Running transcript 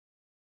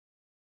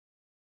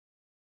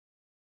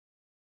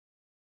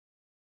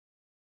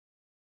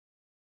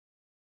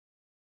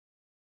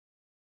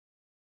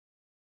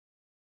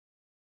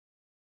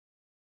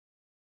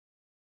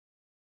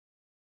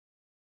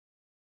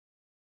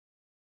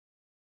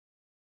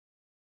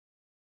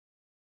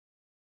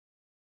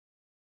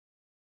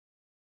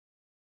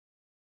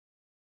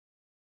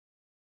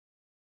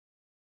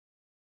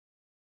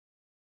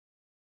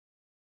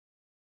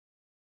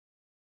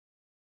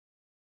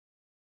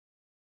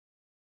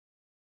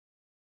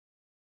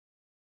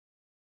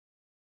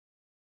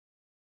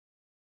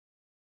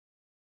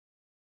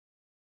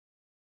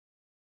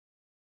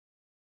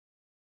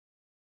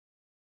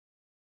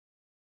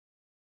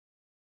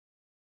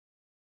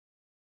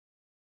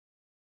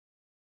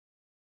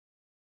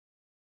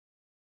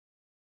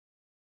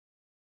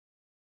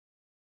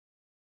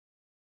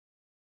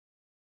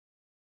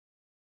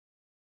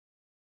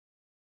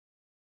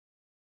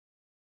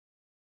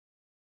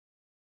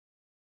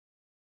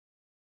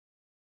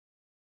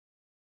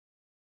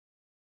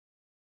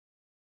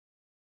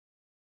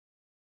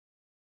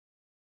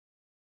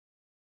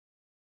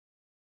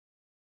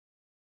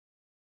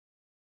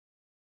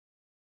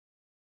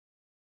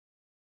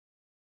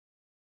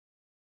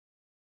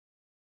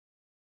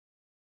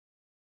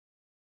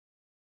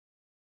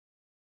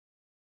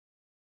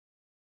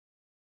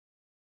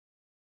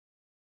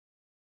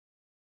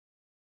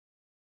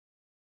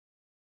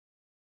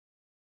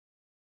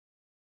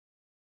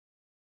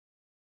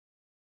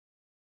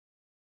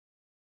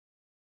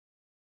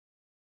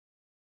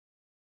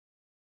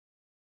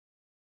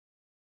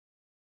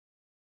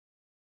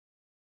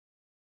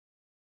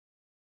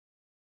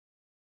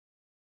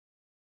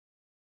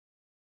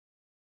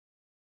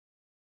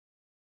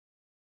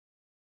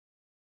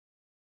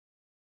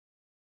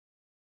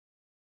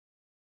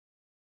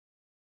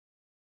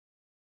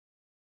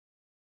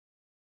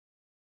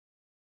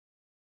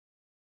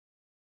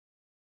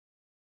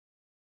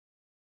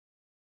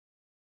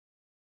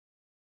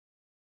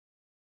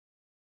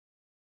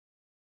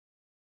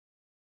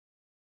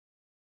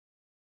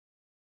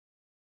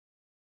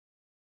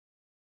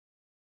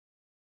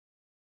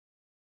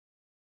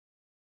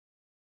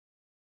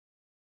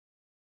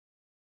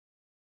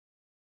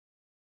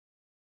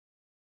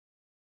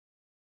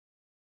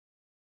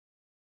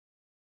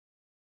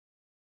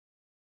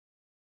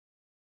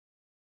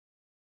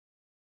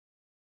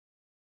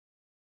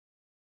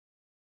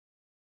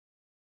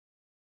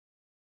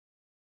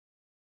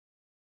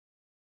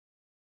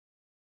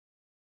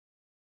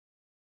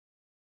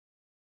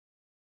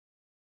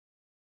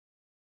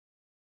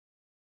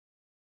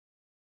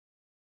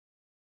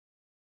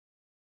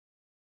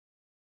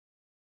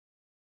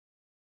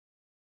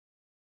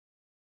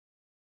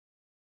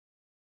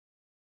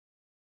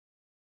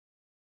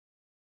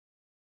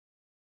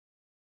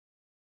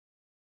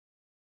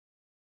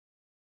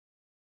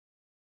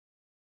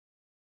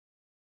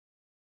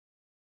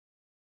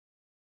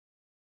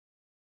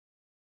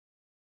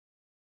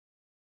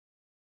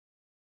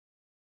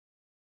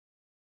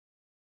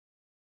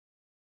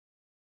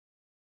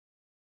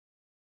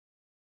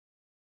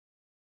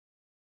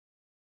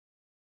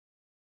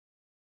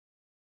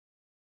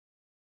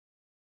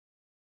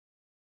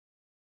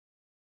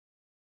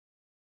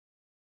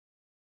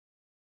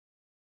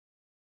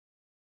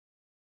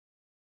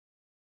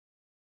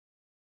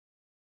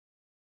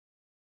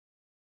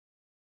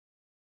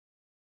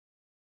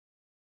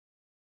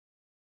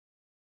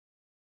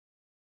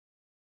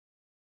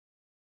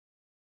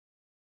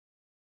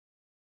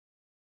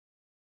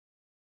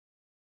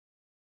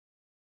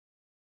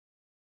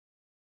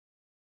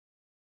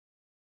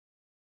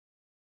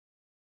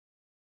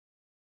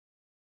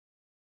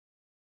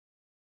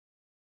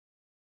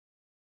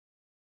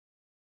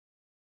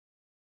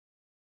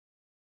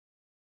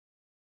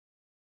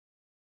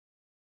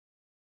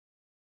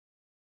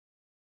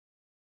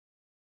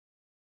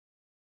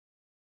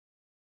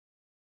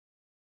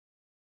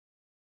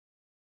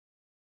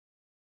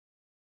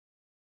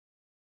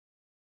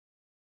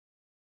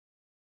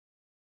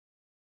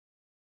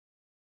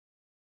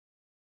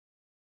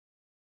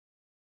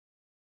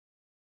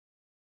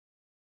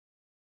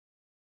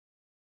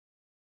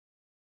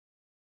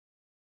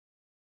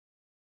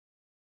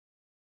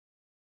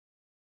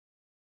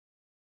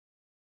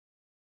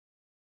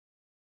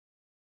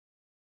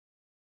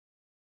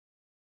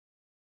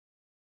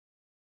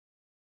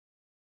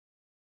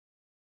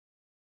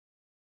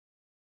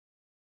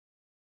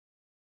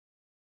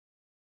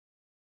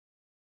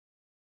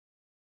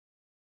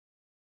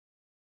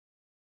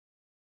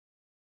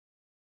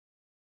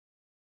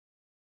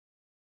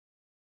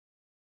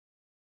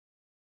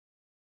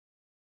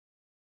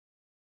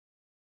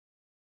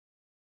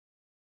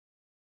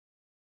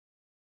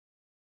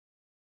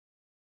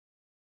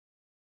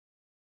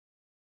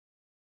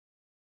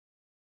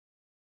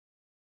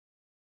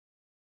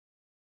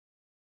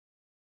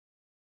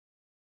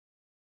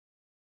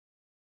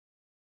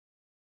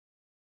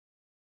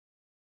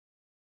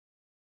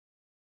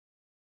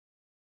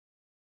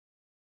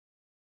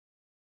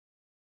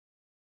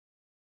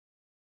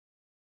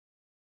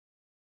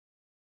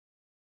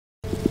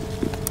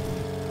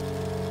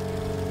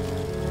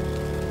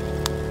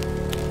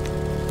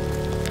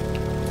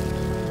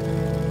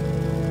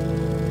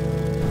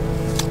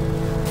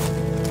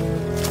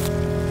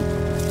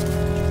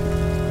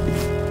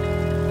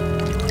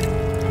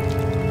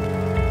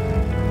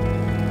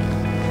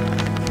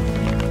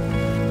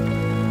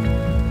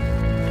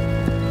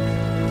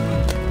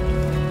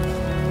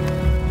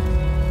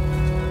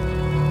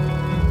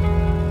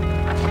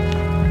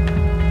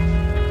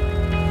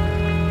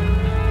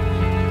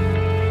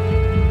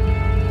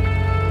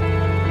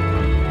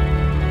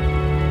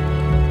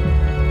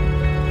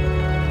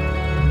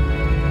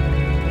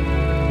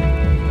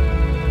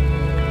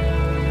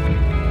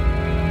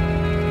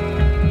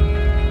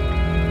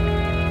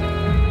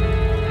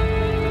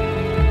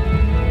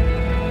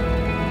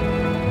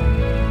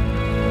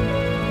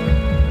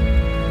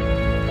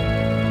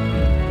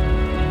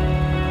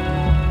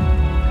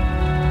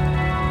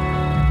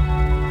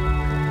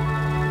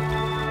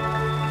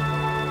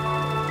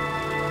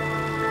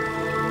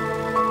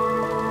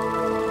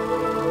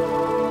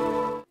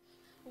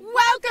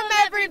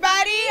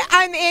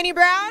I'm Annie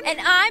Brown. And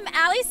I'm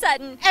Allie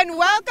Sutton. And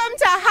welcome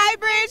to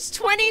Highbridge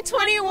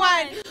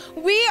 2021.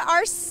 We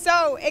are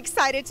so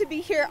excited to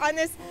be here on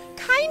this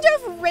kind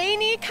of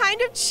rainy,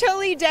 kind of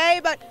chilly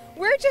day, but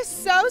we're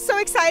just so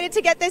excited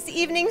to get this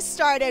evening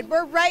started.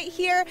 We're right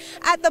here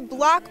at the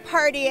block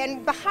party,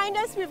 and behind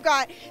us we've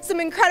got some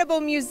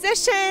incredible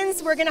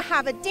musicians. We're gonna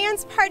have a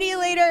dance party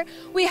later.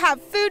 We have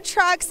food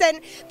trucks, and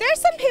there's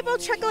some people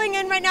trickling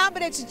in right now,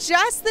 but it's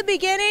just the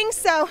beginning,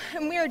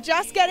 and we're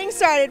just getting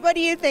started. What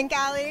do you think,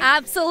 Allie?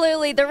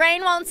 Absolutely. The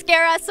rain won't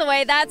scare us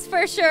away, that's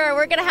for sure.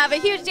 We're gonna have a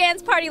huge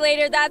dance party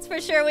later, that's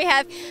for sure. We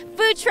have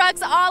food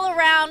trucks all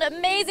around,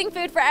 amazing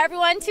food for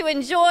everyone to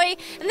enjoy,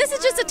 and this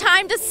is just a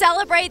time to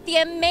celebrate the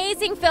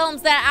amazing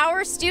films that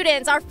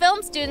our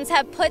film students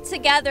have put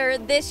together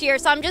this year.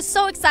 So I'm just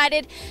so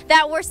excited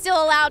that we're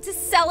still allowed to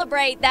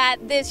celebrate that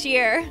this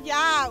year.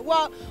 Yeah,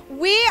 well,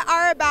 we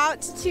are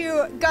about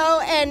to go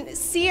and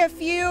see a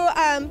few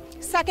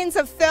seconds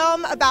of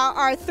film about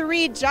our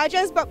 3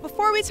 judges, but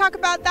before we talk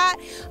about that,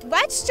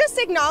 let's just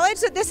acknowledge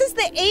that this is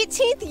the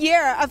 18th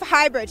year of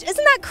Highbridge. Isn't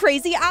that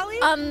crazy, Allie?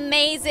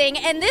 Amazing,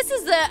 and this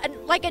is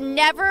like a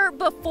never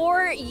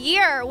before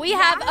year. We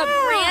have a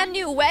brand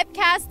new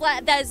webcast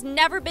that has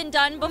never been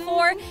done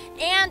before,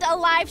 and a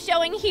live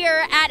showing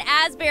here at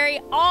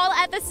Asbury all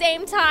at the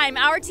same time.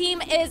 Our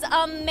team is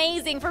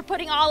amazing for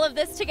putting all of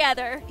this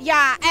together.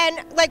 Yeah,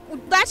 and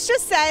let's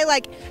just say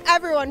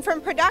everyone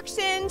from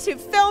production to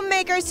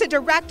filmmakers to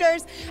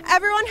directors,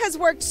 everyone has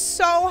worked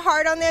so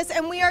hard on this,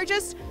 and we are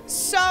just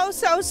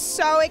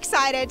so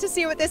excited to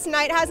see what this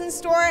night has in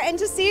store and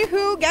to see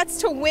who gets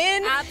to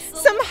win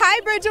some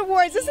Highbridge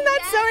awards. Isn't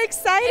that so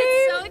exciting?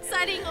 It's so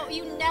exciting.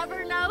 You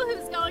never know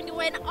who's going to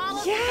win. All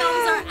of the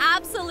films are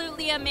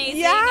absolutely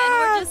amazing, and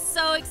we're just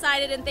so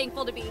excited and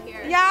thankful to be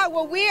here. Yeah,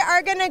 well, we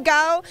are going to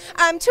go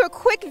to a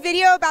quick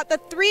video about the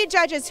 3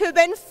 judges who have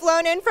been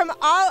flown in from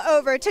all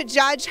over to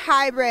judge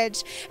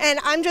Highbridge, and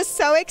I'm just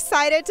so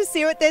excited to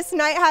see what this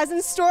night has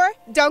in store.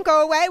 Don't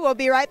go away. We'll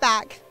be right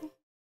back.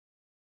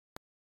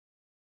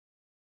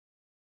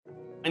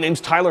 My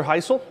name's Tyler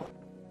Heisel.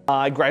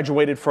 I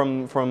graduated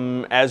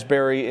from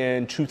Asbury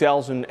in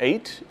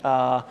 2008.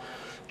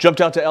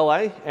 Jumped out to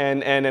LA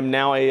and am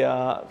now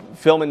a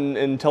film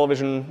and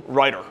television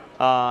writer.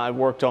 I've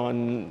worked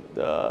on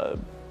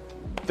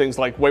things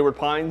like Wayward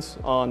Pines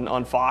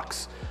on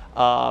Fox.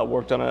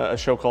 Worked on a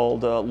show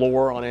called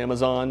Lore on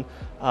Amazon.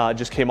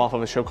 Just came off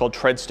of a show called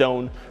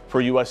Treadstone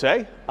for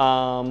USA.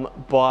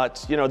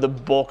 But you know, the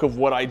bulk of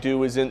what I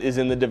do is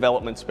in the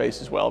development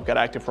space as well. I've got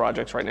active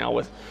projects right now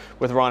with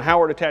Ron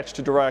Howard attached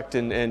to direct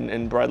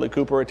and Bradley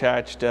Cooper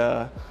attached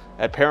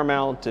at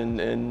Paramount,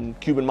 and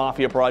Cuban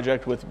Mafia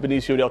project with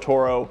Benicio del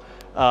Toro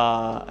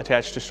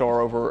attached to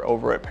star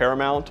over at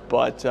Paramount.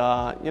 But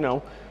you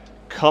know,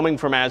 coming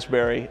from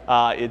Asbury,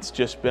 it's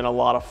just been a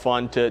lot of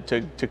fun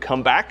to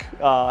come back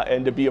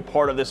and to be a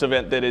part of this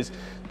event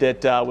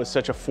that was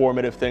such a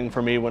formative thing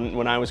for me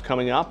when I was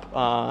coming up.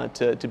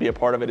 To be a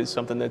part of it is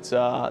something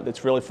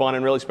that's really fun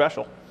and really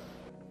special.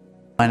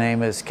 My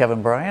name is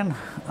Kevin Bryan.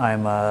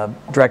 I'm a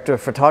director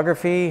of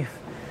photography,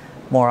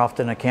 more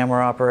often a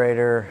camera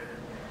operator,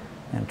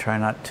 and try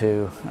not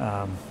to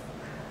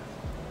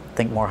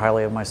think more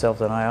highly of myself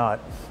than I ought,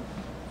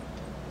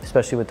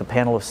 especially with the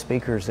panel of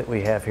speakers that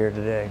we have here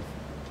today.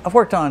 I've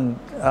worked on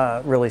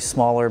really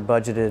smaller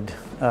budgeted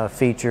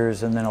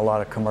features and then a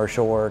lot of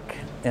commercial work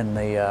in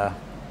the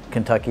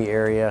Kentucky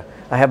area.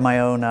 I have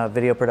my own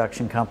video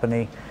production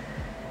company,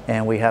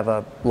 and we have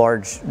a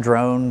large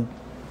drone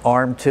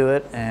arm to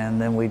it,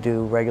 and then we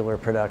do regular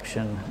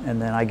production,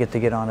 and then I get to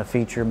get on a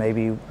feature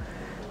maybe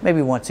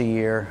once a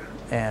year,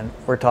 and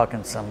we're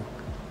talking some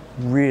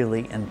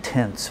really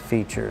intense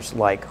features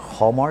like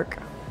Hallmark,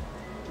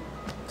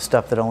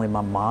 stuff that only my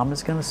mom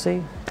is going to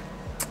see.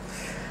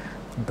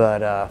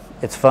 But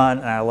it's fun,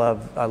 and I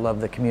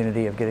love the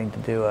community of getting to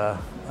do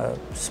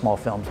small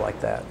films like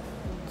that.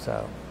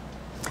 So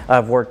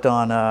I've worked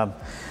on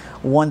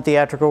one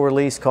theatrical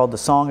release called The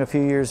Song a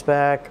few years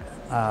back,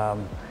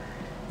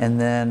 and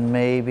then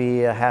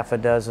maybe a half a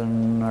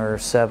dozen or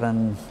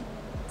 7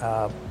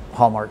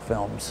 Hallmark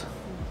films.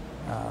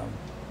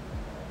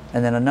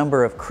 And then a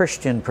number of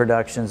Christian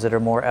productions that are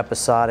more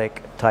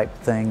episodic type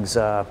things.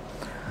 Done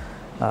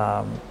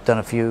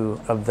a few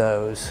of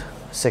those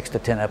 6 to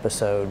 10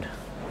 episode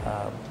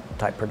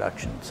type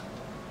productions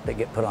that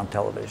get put on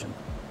television.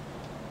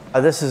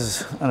 This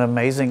is an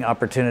amazing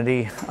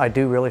opportunity. I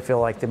do really feel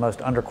like the most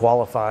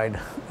underqualified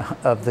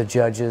of the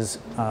judges,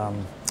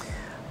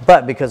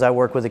 but because I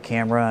work with a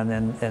camera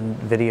and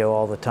video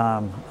all the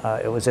time,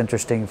 it was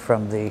interesting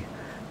from the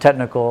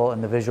technical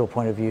and the visual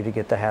point of view to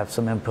get to have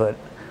some input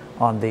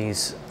on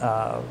these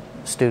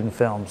student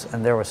films,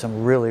 and there were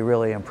some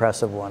really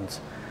impressive ones.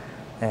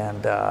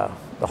 And the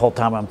whole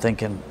time I'm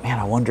thinking, man,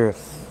 I wonder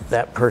if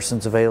that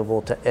person's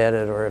available to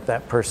edit or if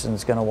that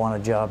person's going to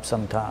want a job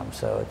sometime.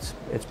 So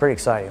it's pretty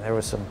exciting. There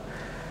was some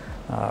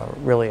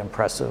really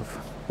impressive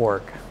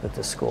work that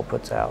this school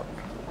puts out.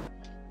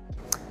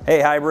 Hey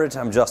Highbridge,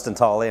 I'm Justin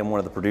Tolley. I'm one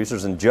of the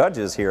producers and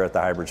judges here at the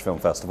Highbridge Film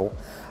Festival.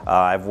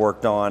 I've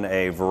worked on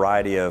a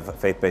variety of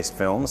faith-based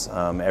films,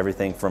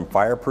 everything from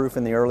Fireproof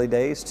in the early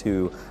days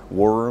to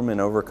War Room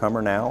and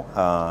Overcomer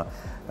now.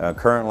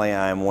 Currently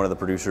I'm one of the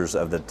producers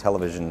of the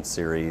television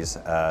series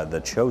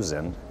The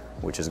Chosen,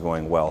 which is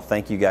going well.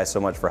 Thank you guys so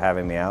much for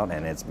having me out,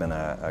 and it's been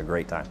a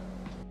great time.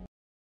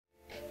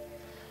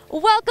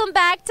 Welcome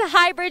back to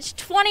Highbridge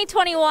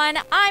 2021.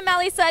 I'm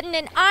Allie Sutton,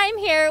 and I'm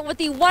here with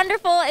the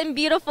wonderful and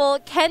beautiful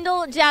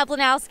Kendall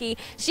Jablanowski.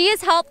 She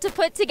has helped to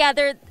put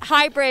together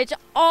Highbridge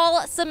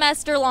all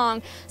semester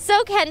long.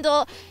 So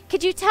Kendall,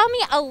 could you tell me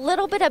a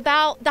little bit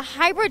about the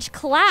Highbridge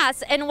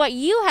class and what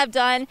you have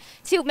done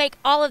to make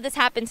all of this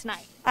happen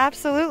tonight?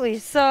 Absolutely.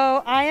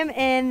 So I am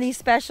in the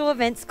special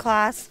events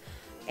class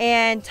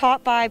and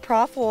taught by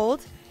Prof.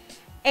 Wold.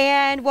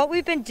 And what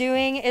we've been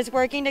doing is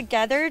working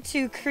together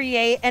to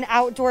create an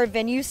outdoor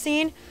venue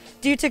scene.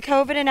 Due to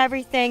COVID and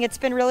everything, it's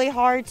been really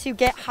hard to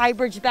get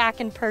Highbridge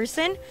back in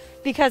person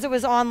because it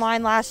was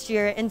online last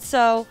year. And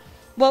so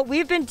what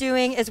we've been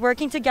doing is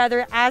working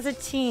together as a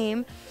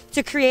team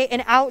to create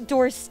an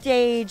outdoor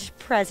stage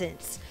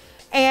presence.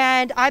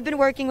 And I've been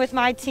working with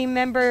my team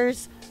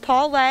members,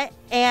 Paulette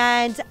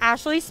and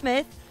Ashley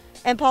Smith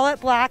and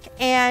Paulette Black,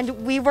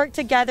 and we worked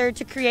together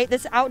to create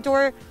this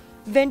outdoor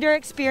vendor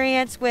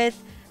experience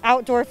with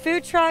outdoor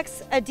food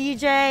trucks, a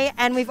DJ,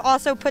 and we've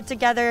also put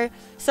together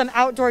some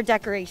outdoor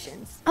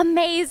decorations.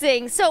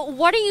 Amazing. So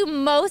what are you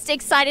most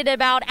excited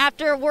about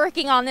after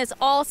working on this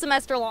all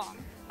semester long?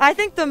 I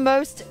think the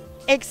most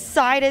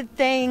excited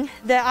thing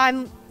that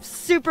I'm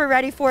super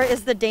ready for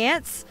is the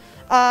dance.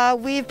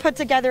 We've put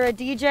together a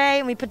DJ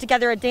and we put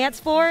together a dance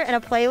floor and a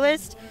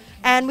playlist,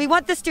 and we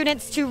want the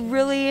students to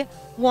really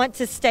want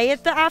to stay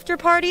at the after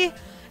party.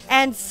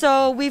 And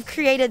so we've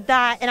created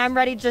that, and I'm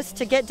ready just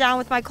to get down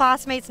with my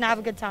classmates and have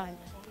a good time.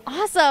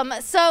 Awesome.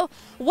 So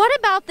what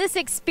about this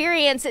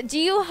experience do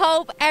you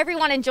hope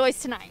everyone enjoys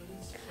tonight?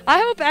 I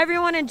hope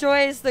everyone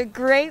enjoys the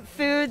great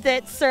food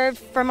that's served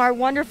from our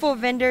wonderful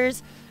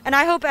vendors, and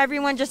I hope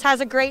everyone just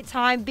has a great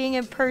time being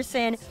in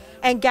person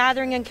and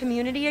gathering in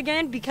community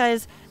again,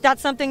 because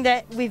that's something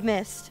that we've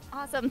missed.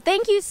 Awesome.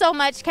 Thank you so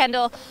much,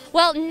 Kendall.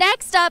 Well,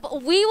 next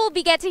up, we will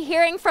be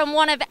hearing from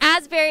one of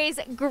Asbury's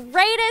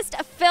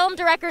greatest film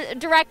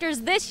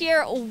directors this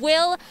year,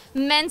 Will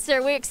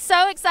Menser. We're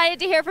so excited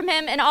to hear from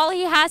him and all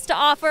he has to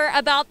offer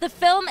about the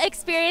film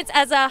experience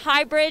as a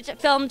Highbridge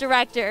film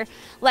director.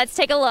 Let's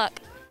take a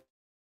look.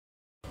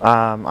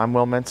 I'm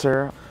Will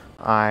Menser.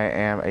 I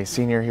am a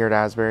senior here at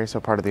Asbury, so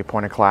part of the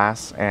appointed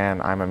class,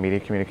 and I'm a media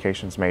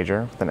communications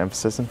major with an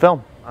emphasis in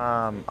film.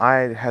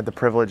 I had the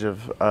privilege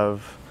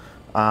of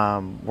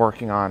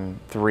working on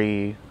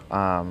 3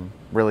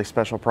 really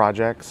special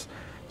projects,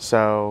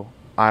 so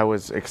I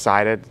was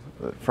excited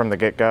from the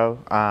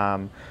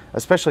get-go,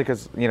 especially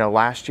because, you know,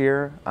 last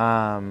year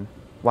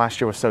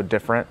was so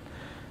different.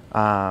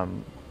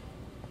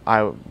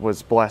 I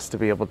was blessed to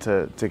be able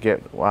to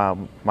get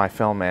my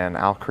film in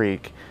Owl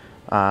Creek,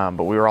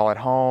 but we were all at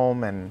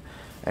home, and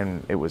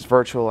it was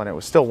virtual, and it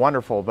was still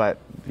wonderful, but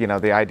you know,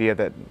 the idea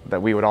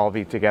that we would all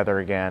be together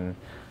again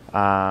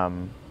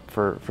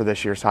for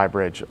this year's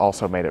Highbridge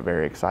also made it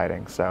very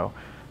exciting. So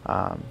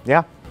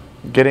yeah,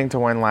 getting to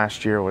win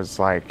last year was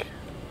like,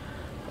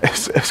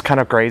 it's kind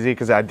of crazy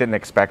because I didn't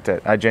expect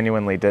it. I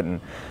genuinely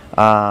didn't.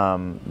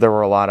 There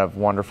were a lot of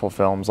wonderful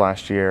films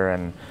last year,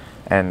 and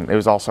it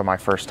was also my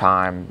first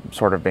time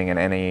sort of being in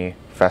any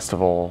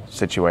festival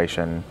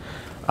situation.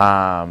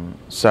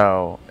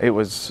 So it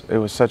was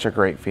such a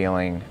great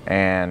feeling,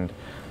 and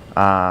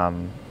I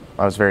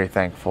was very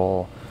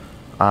thankful.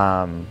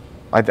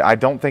 I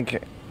don't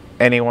think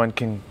anyone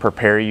can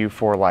prepare you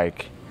for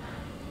like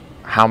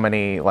how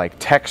many like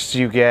texts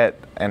you get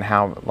and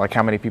how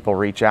many people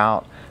reach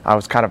out. I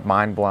was kind of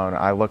mind blown.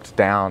 I looked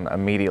down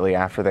immediately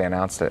after they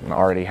announced it and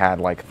already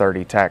had like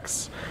 30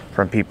 texts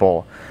from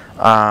people.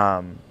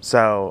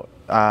 So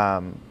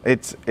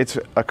it's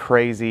a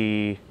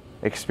crazy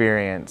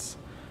experience,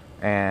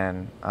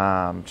 and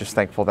just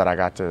thankful that I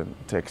got to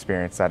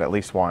experience that at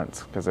least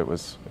once, because it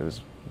was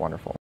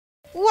wonderful.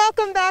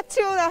 Welcome back to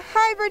the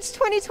Highbridge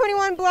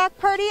 2021 Block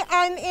Party.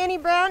 I'm Annie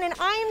Brown, and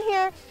I am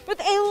here with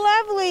a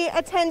lovely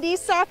attendee,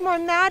 sophomore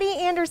Maddie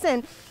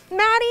Anderson.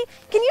 Maddie,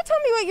 can you tell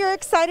me what you're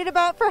excited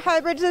about for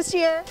Highbridge this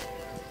year?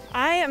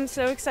 I am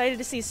so excited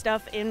to see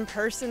stuff in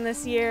person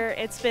this year.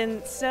 It's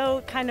been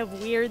so kind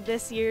of weird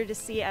this year to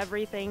see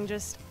everything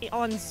just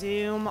on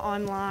Zoom,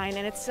 online,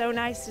 and it's so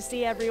nice to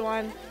see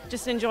everyone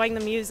just enjoying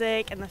the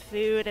music and the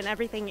food and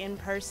everything in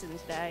person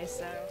today.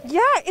 So yeah,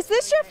 is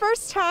this your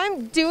first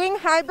time doing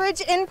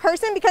Highbridge in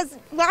person? Because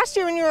last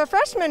year when you were a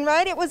freshman,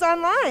 right, it was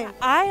online.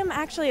 I am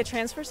actually a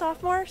transfer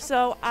sophomore,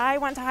 so I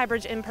went to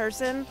Highbridge in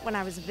person when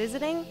I was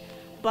visiting.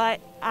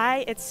 But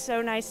it's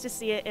so nice to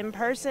see it in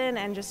person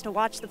and just to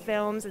watch the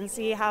films and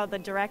see how the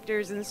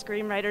directors and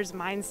screenwriters'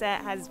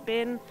 mindset has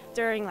been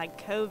during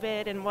like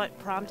COVID and what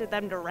prompted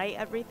them to write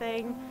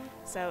everything.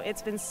 So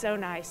it's been so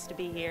nice to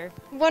be here.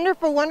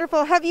 Wonderful,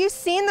 wonderful. Have you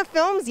seen the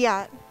films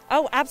yet?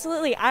 Oh,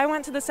 absolutely. I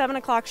went to the 7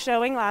 o'clock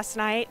showing last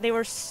night. They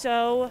were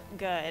so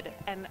good,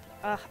 and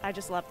I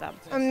just love them.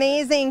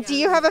 Amazing. Do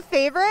you have a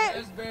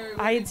favorite?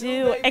 I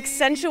do.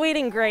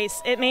 Accentuating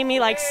Grace. It made me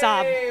like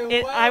sob.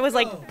 I was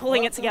like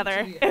pulling it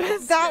together.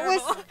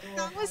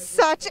 That was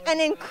such an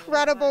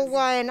incredible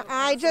one.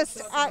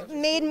 It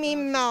made me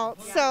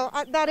melt. So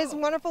that is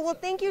wonderful. Well,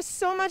 thank you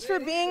so much for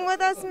being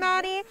with us,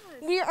 Maddie.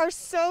 We are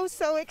so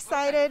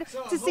excited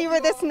to see where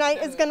this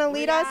night is going to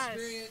lead us.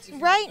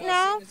 Right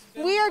now,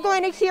 we are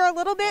going to hear a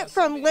little bit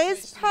from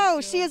Liz Poe.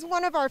 She is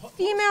one of our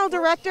female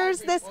directors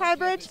this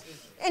Highbridge,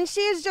 and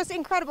she is just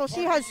incredible.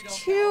 She has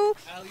 2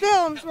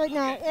 films right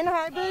now in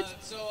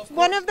Highbridge.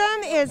 One of them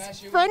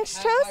is French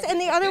Toast,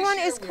 and the other one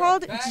is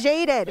called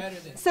Jaded.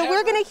 So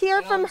we're going to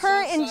hear from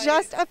her in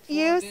just a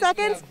few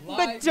seconds,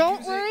 but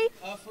don't worry,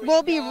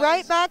 we'll be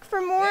right back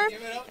for more.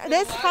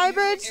 This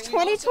Highbridge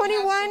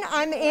 2021,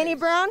 I'm Annie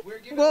Brown.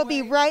 We'll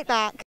be right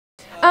back.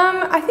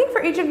 I think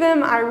for each of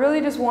them, I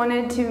really just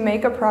wanted to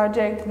make a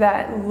project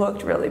that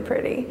looked really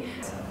pretty.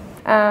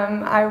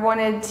 I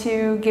wanted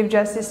to give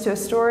justice to a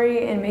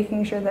story and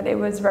making sure that it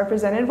was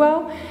represented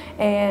well,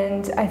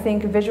 and I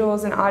think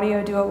visuals and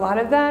audio do a lot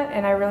of that,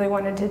 and I really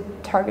wanted to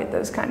target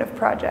those kind of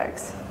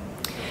projects.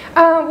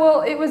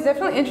 Well, it was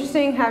definitely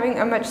interesting having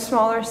a much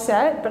smaller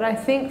set, but I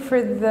think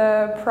for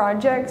the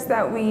projects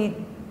that we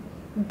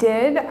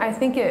did, I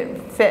think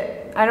it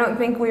fit. I don't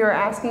think we were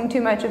asking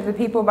too much of the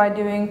people by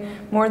doing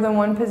more than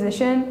one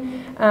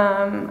position.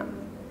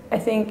 I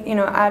think,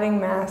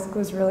 adding masks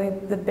was really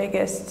the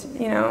biggest,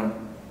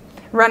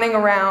 running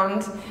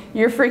around,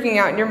 you're freaking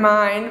out in your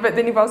mind, but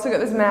then you've also got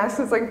this mask,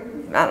 it's like,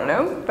 I don't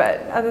know,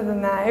 but other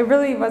than that, it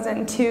really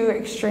wasn't too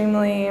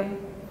extremely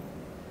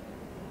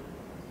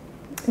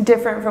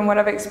different from what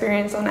I've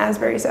experienced on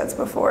Asbury sets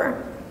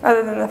before,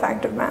 other than the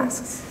fact of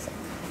masks.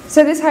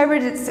 So this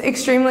Highbridge, it's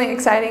extremely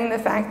exciting, the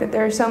fact that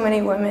there are so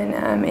many women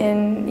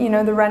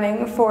in the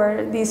running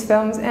for these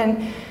films,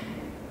 and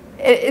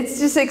it's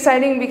just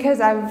exciting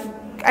because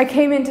I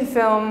came into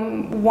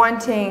film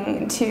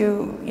wanting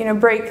to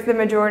break the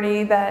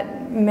majority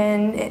that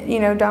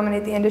men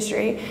dominate the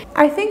industry.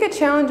 I think a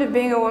challenge of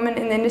being a woman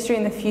in the industry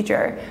in the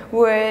future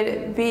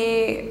would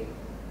be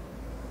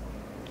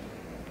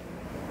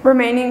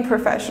remaining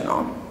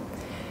professional.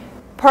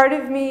 Part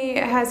of me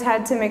has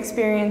had some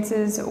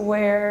experiences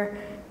where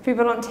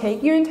people don't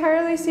take you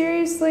entirely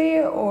seriously,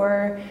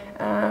 or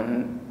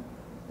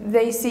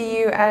they see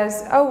you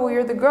as, oh, well,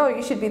 you're the girl,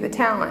 you should be the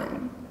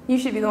talent. You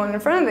should be the one in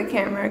front of the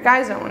camera.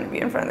 Guys don't want to be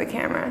in front of the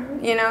camera,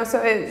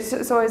 so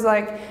it's always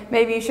like,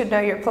 maybe you should know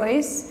your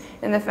place,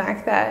 and the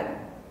fact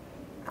that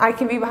I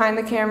can be behind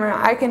the camera,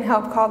 I can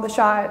help call the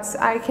shots,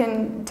 I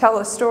can tell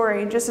a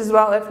story just as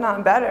well, if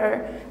not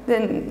better,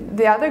 than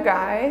the other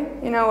guy.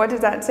 What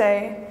does that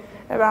say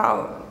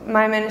about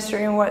my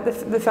ministry and what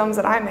the films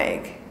that I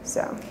make?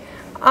 So,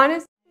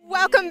 honestly.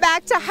 Welcome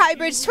back to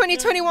Highbridge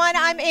 2021.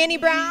 I'm Annie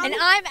Brown. And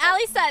I'm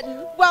Allie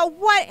Sutton. Well,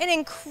 what an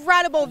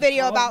incredible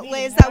video about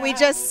Liz that we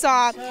just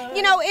saw.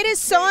 It is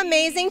so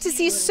amazing to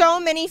see so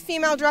many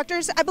female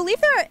directors. I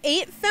believe there are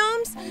 8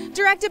 films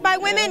directed by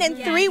women and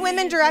 3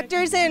 women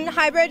directors in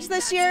Highbridge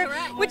this year,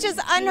 which is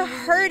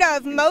unheard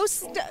of.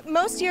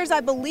 Most years,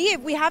 I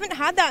believe, we haven't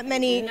had that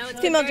many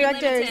female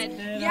directors.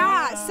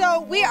 Yeah,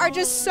 so we are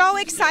just so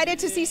excited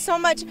to see so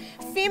much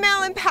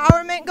female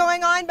empowerment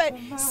going on. But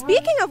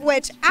speaking of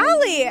which,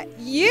 Allie,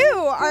 you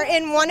are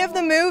in one of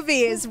the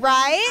movies,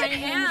 right? I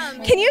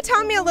am. Can you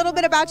tell me a little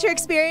bit about your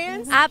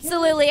experience?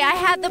 Absolutely. I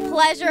had the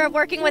pleasure of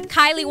working with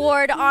Kylie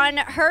Ward on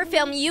her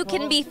film, You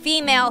Can Be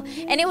Female,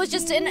 and it was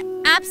just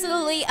an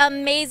absolutely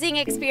amazing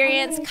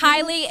experience.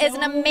 Kylie is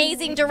an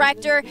amazing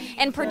director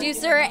and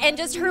producer, and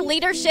just her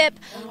leadership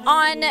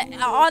on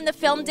the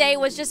film day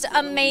was just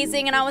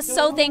amazing, and I was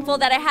so thankful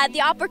that I had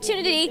the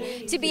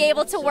opportunity to be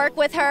able to work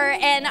with her,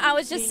 and I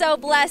was just so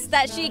blessed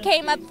that she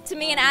came up to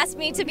me and asked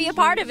me to be a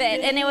part of it,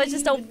 and it was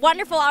just a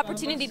wonderful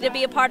opportunity to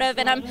be a part of,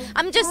 and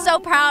I'm just so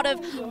proud of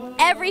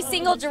every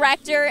single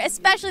director,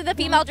 especially the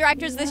female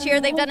directors this year.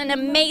 They've done an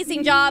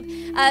amazing job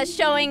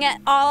showing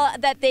all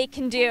that they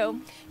can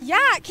do. Yeah,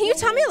 can you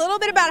tell me a little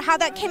bit about how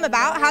that came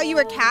about, how you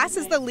were cast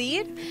as the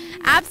lead?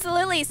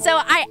 Absolutely. So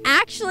I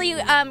actually,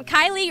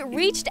 Kylie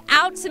reached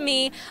out to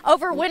me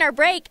over winter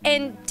break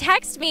and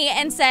texted me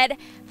and said,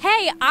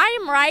 hey, I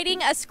am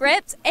writing a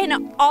script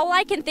and all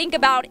I can think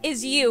about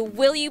is you.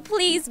 Will you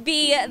please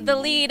be the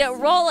lead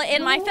role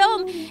in my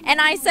film?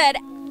 And I said,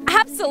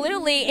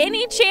 absolutely.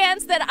 Any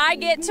chance that I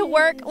get to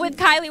work with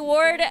Kylie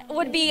Ward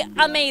would be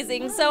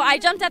amazing. So I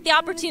jumped at the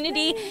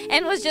opportunity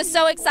and was just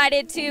so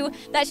excited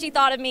that she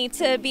thought of me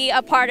to be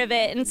a part of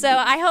it. And so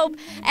I hope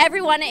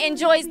everyone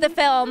enjoys the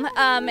film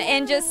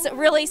and just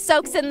really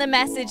soaks in the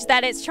message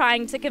that it's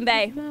trying to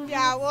convey.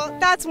 Yeah, well,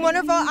 that's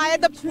wonderful. I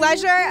had the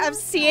pleasure of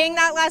seeing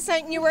that last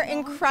night, and you were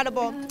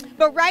incredible.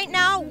 But right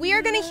now, we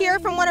are going to hear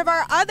from one of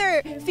our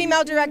other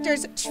female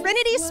directors,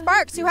 Trinity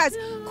Sparks, who has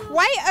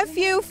quite a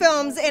few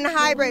films in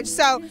Highbridge.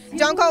 So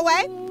don't go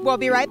away. We'll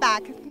be right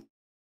back.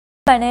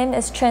 My name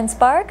is Trin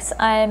Sparks.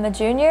 I'm a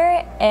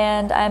junior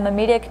and I'm a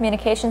media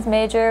communications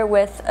major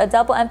with a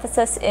double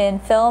emphasis in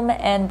film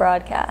and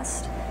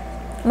broadcast.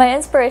 My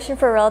inspiration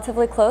for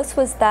Relatively Close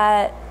was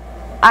that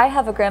I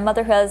have a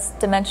grandmother who has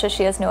dementia.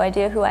 She has no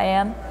idea who I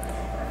am.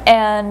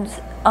 And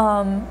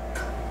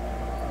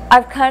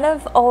I've kind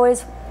of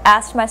always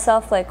asked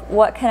myself, like,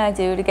 what can I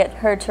do to get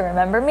her to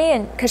remember me?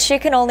 And because she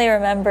can only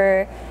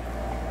remember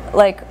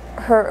like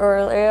her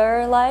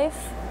earlier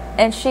life.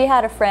 And she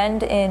had a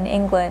friend in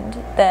England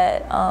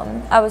that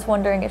I was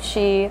wondering if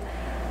she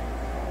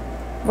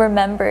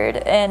remembered,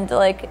 and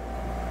like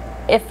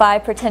if I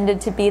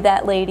pretended to be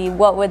that lady,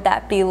 what would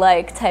that be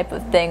like, type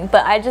of thing.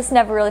 But I just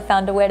never really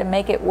found a way to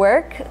make it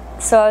work.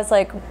 So I was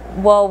like,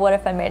 well, what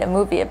if I made a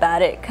movie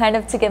about it? Kind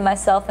of to give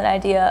myself an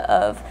idea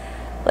of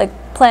like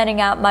planning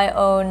out my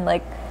own,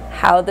 like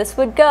how this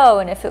would go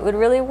and if it would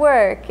really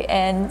work.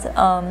 And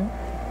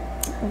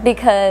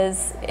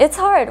because it's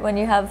hard when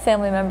you have a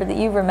family member that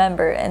you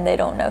remember and they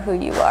don't know who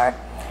you are.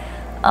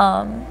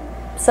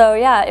 So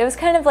yeah, it was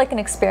kind of like an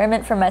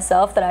experiment for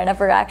myself that I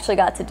never actually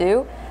got to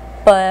do,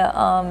 but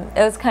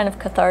it was kind of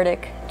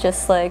cathartic,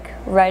 just like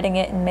writing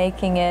it and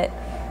making it.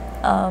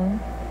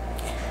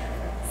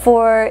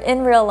 For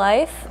in real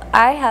life,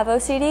 I have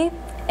OCD,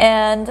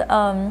 and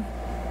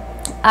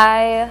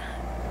I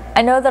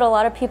know that a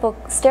lot of people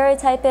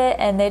stereotype it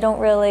and they don't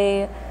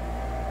really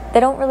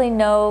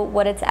know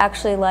what it's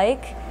actually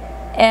like.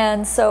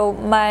 And so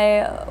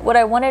what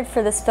I wanted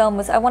for this film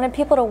was I wanted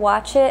people to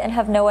watch it and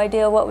have no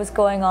idea what was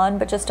going on,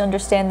 but just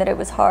understand that it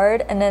was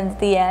hard, and then at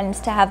the end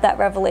to have that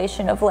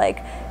revelation of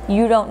like,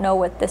 you don't know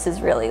what this is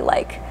really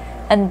like,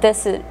 and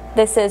this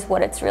is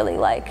what it's really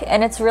like.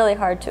 And it's really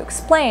hard to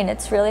explain,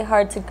 it's really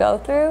hard to go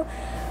through.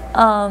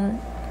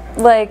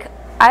 Like,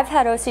 I've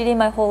had OCD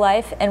my whole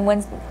life, and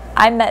when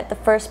I met the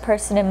first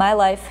person in my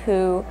life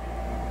who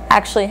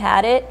actually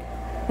had it,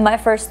 my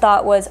first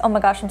thought was, oh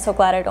my gosh, I'm so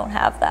glad I don't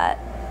have that.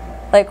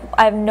 Like,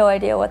 I have no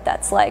idea what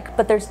that's like.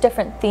 But there's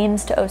different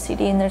themes to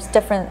OCD and there's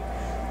different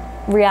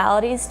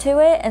realities to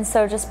it, and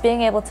so just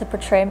being able to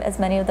portray as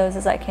many of those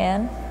as I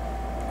can,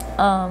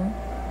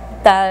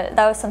 that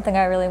was something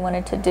I really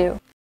wanted to do.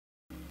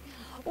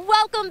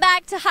 Welcome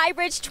back to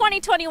Highbridge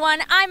 2021.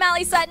 I'm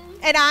Allie Sutton.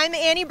 And I'm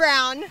Annie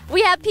Brown.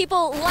 We have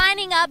people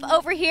lining up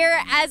over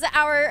here as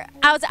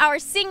our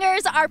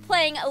singers are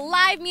playing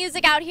live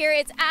music out here.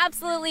 It's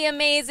absolutely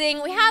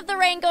amazing. We have the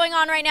rain going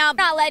on right now.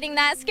 Not letting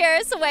that scare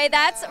us away,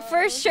 that's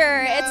for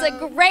sure. No. It's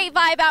a great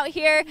vibe out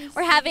here.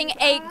 We're having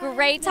a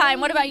great time.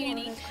 What about you,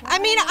 Annie? I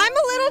mean, I'm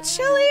a little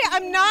chilly.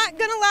 I'm not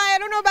gonna lie. I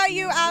don't know about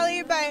you,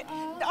 Allie, but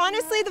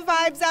honestly, the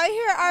vibes out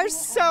here are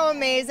so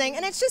amazing,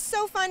 and it's just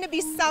so fun to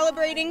be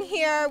celebrating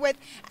here with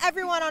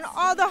everyone on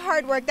all the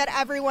hard work that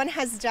everyone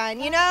has done,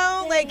 you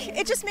know? Like,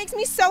 it just makes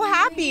me so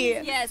happy.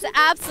 Yes,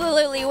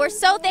 absolutely. We're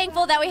so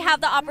thankful that we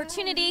have the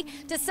opportunity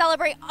to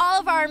celebrate all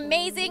of our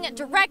amazing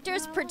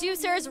directors,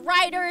 producers,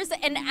 writers,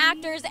 and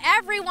actors.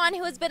 Everyone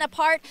who has been a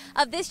part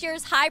of this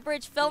year's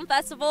Highbridge Film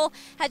Festival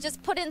has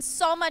just put in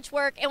so much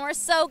work, and we're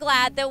so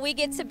glad that we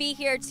get to be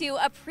here to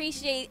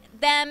appreciate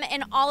them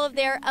and all of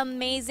their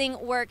amazing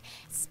work.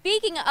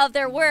 Speaking of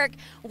their work,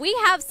 we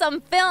have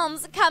some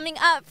films coming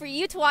up for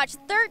you to watch.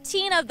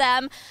 13 of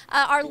them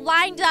are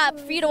lined up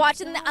for you to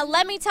watch, and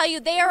let me tell you,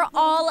 they are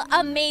all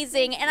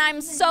amazing, and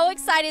I'm so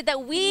excited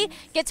that we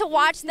get to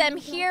watch them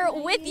here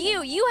with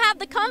you. You have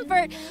the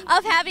comfort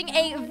of having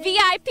a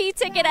VIP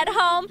ticket at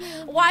home,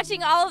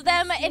 watching all of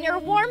them in your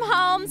warm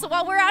homes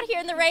while we're out here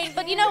in the rain,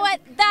 but you know what?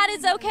 That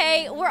is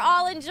okay. We're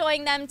all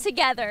enjoying them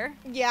together.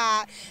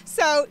 Yeah,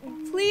 so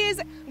please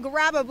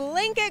grab a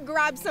blanket,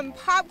 grab some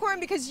popcorn,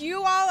 because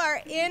you all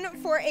are in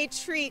for a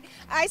treat.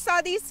 I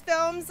saw these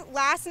films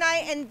last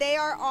night and they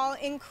are all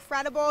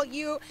incredible.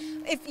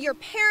 If your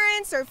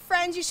parents or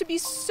friends, you should be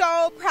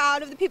so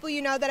proud of the people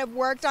you know that have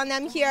worked on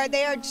them here.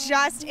 They are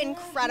just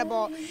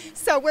incredible.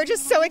 So we're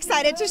just so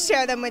excited to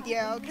share them with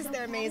you because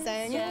they're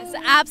amazing. Yes,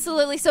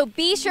 absolutely. So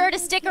be sure to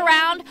stick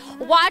around,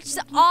 watch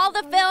all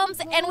the films,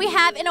 and we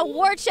have an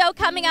award show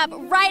coming up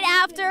right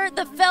after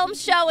the film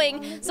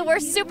showing. So we're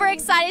super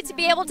excited to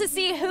be able to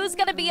see who's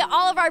going to be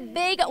all of our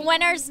big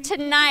winners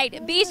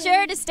tonight. Be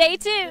sure to stay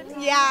tuned.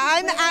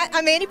 Yeah,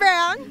 I'm Annie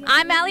Brown.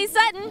 I'm Allie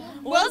Sutton.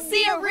 We'll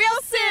see you real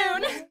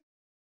soon.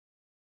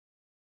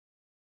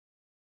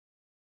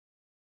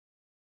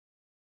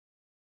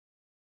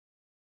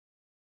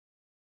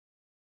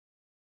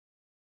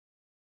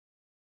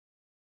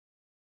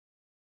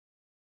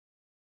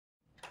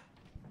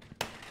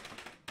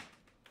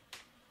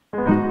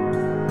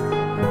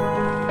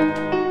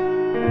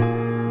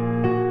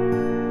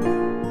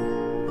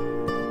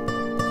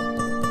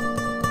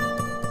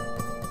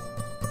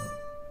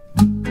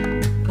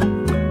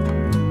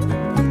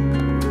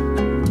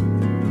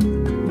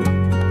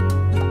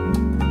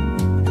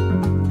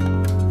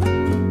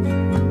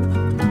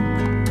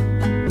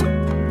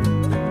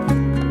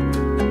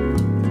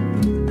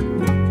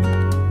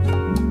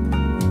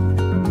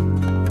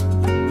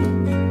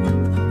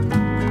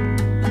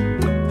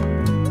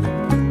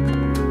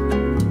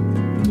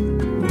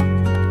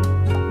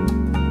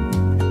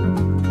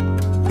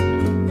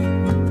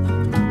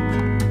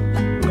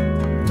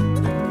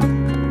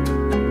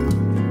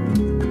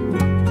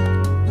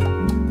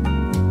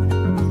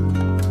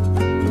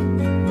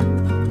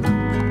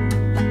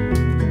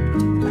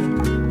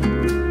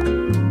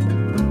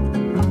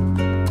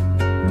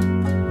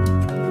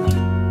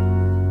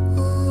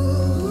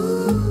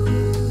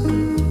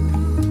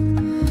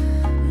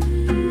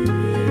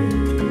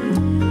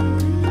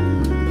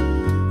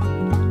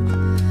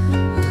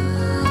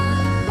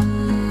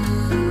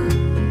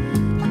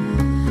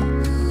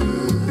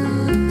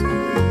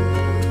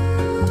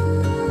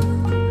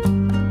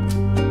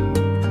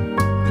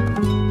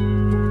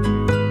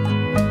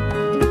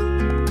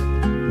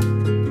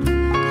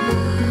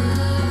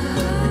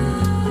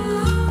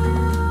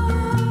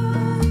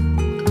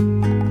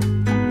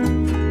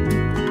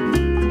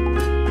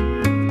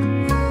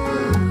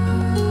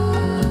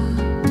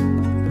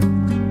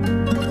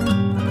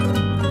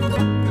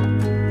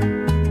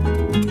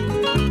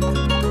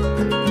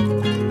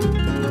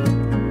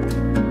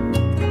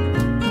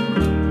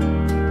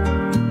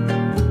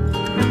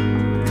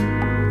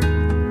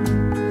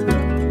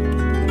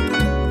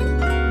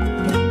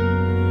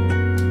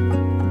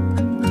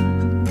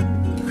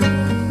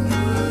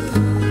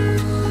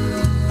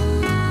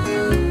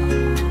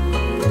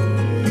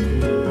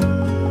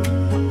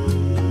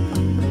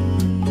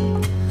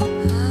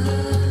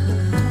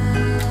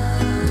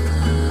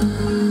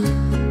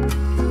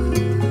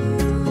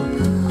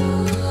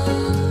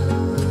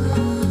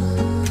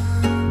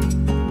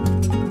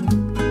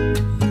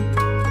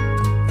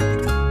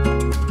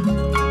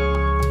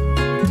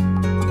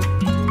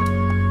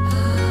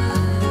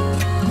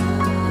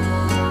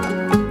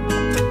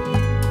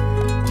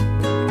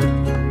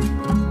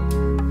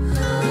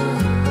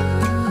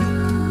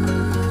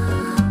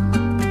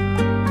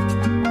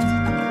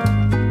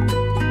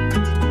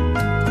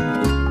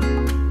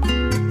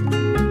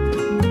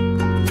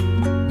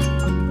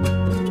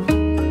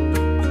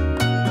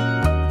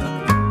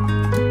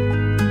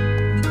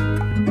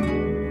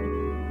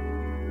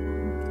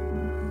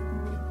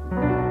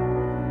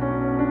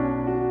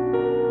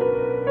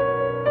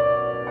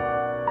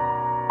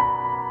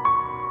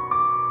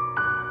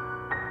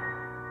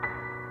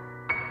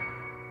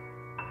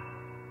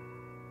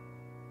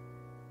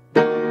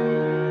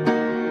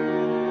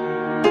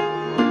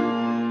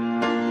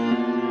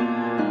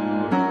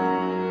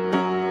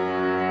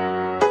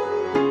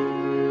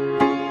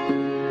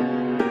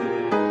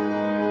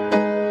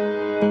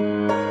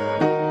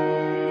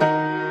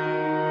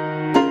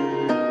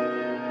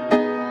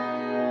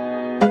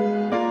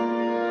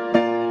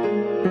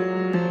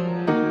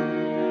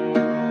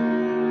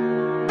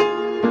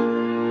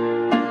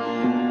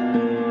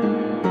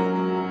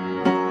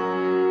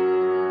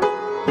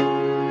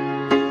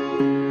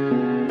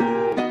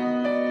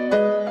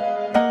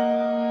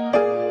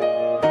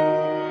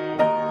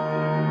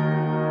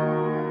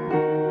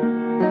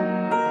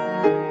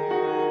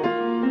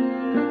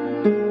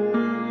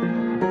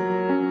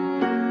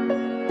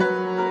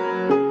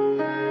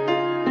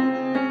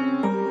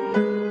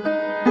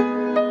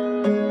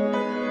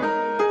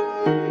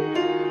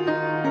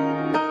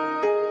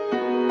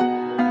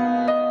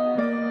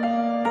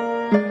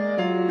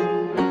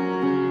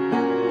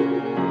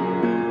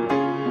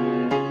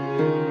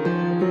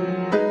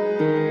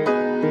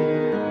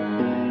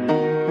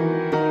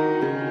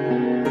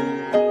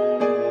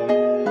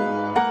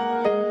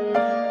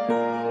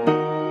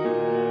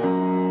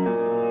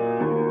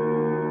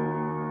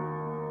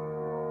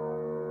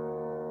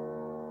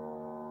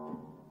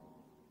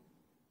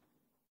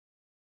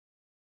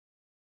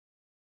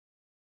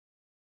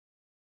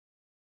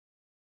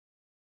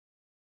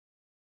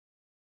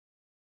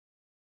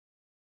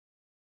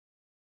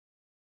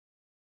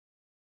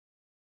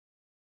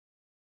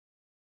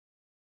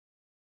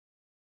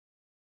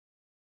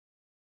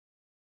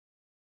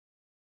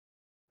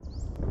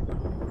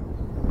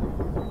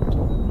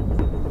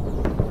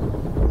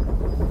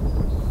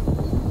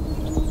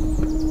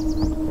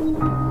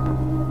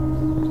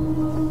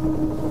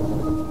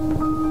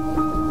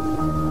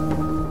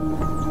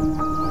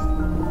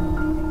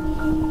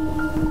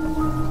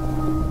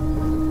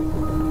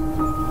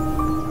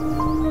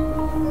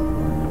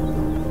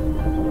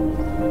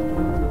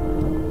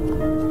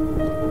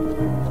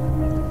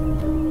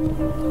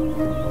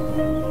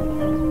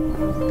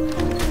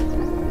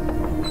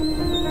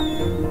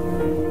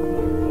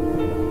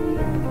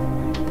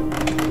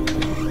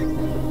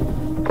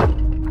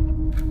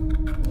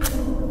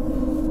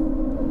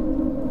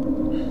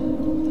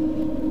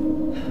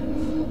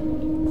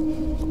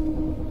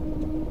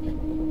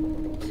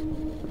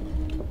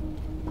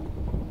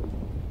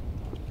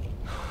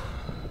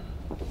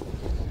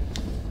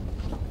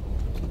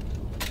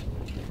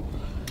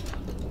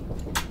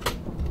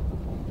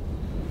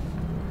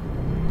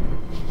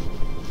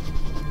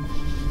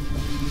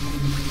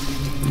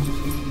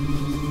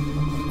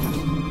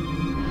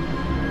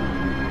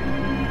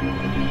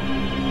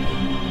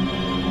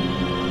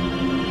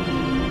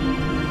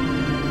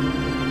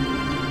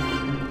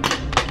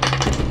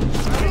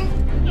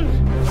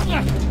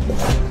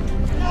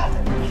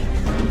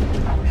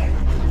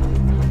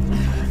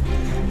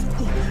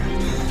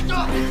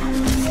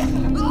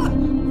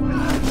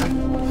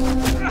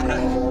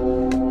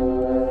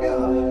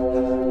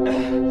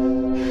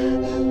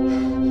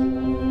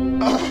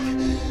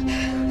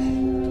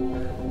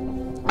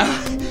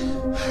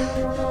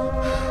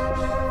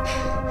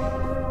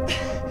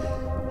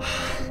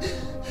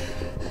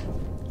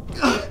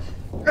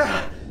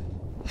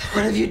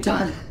 What have you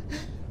done?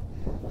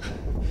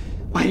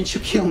 Why didn't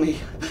you kill me?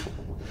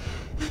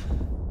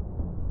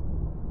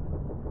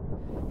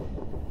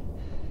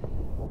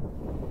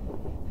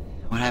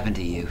 What happened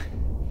to you?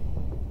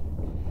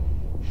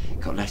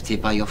 Got left here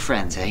by your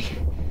friends, eh?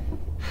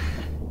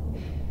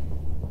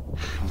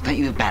 Well, don't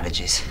you have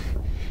bandages?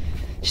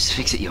 Just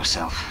fix it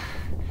yourself.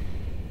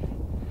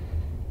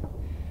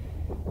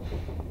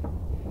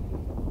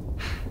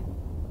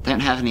 Don't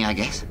have any, I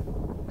guess.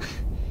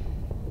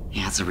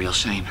 Yeah, it's a real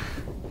shame.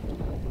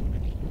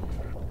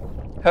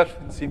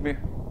 Helfen Sie mir.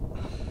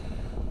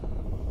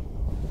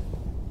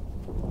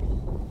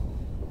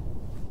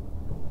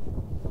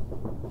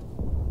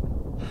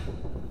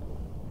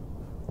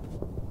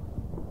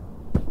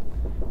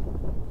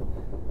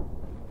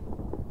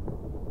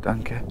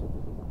 Danke.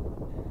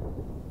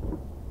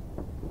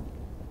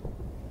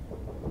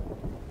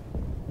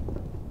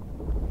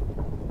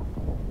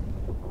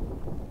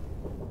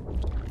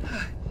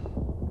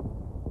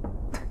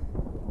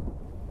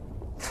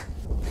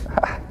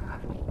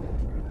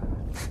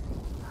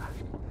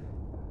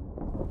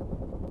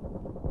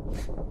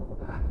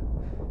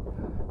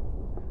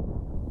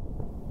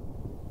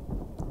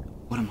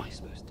 What am I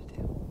supposed to do?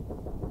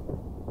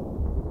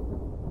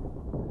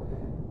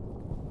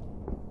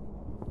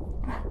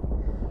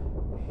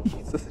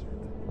 Jesus.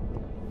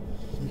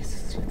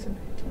 Jesus, bitte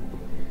nicht.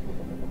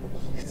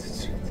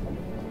 Jesus, bitte.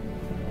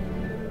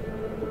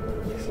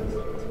 Jesus,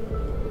 bitte.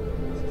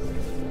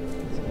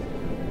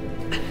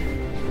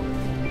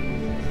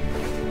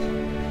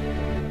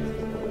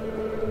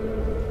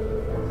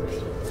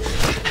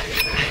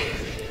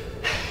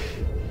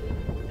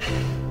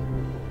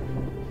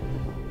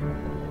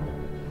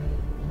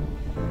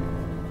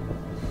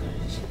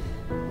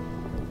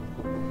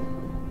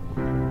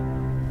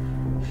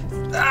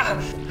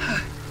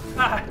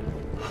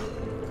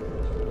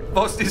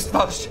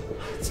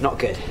 It's not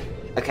good,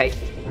 okay?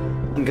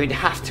 I'm going to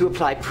have to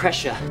apply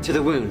pressure to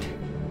the wound.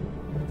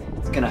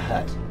 It's gonna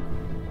hurt.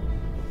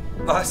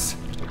 Was?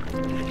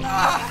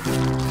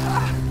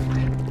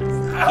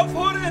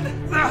 Aufhören!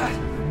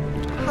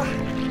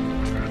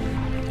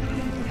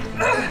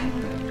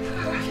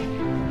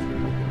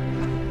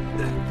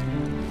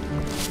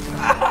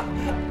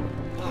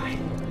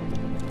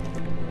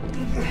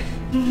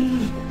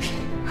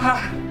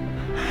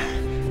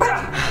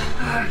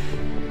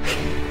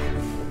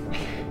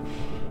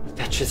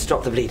 That should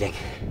stop the bleeding.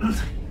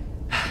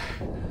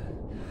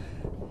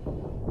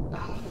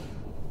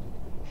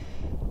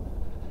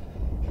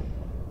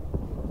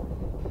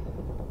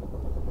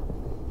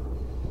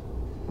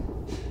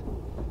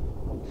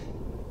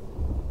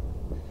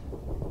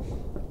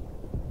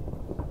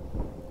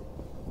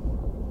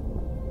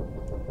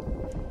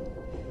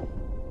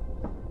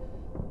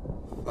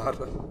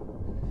 Vater,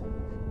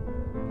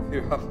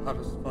 wir haben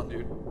alles von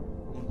dir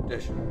und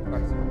dich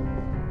preisen.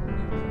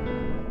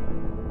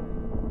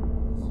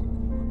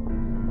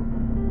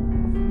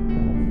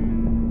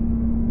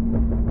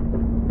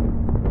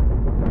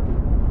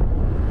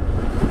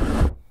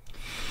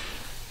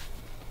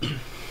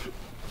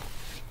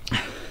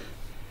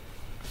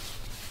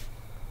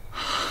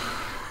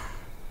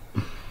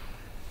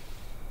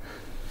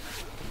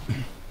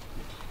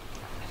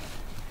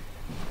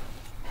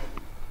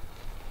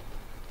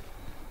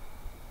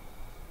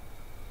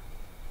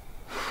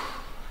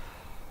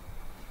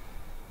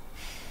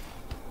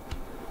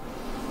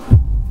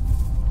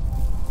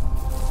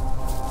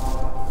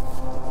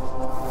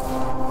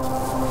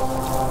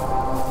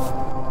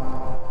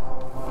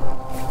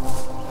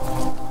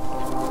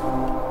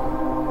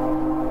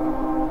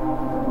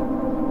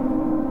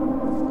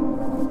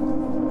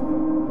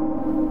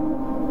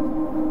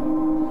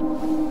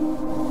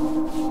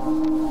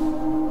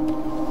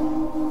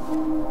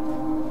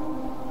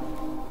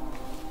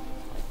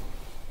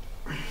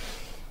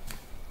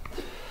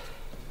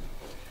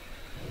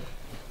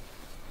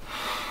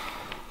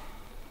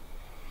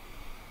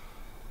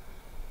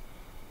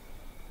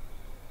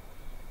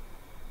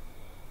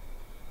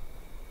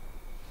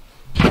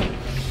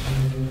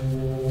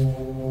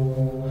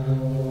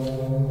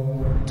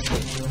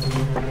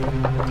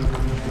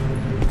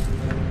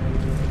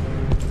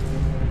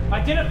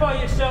 Identify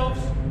yourselves.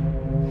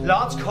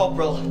 Lance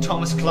Corporal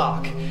Thomas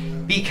Clark,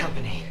 B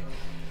Company.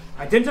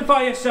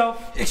 Identify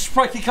yourself. Ich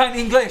spreche kein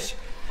English.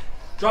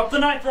 Drop the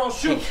knife or I'll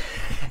shoot.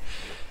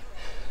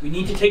 We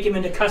need to take him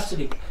into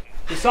custody.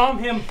 Disarm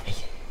him.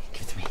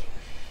 Give it to me.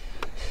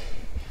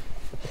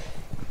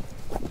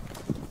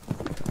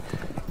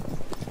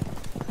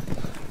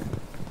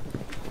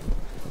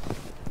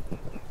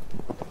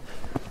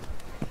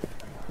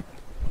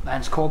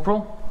 Lance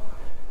Corporal,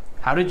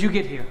 how did you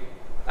get here?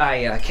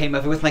 I came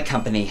over with my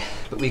company,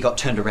 but we got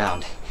turned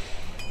around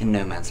in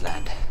no man's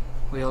land.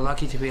 We are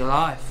lucky to be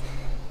alive.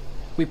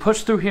 We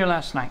pushed through here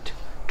last night,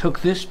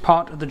 took this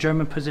part of the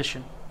German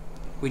position.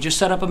 We just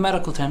set up a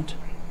medical tent.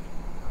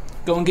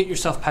 Go and get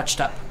yourself patched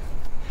up.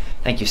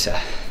 Thank you, sir.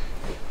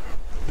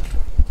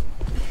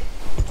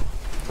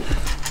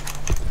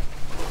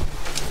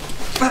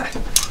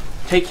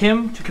 Take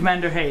him to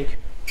Commander Haig.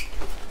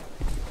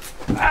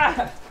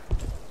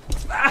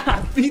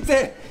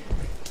 Peter!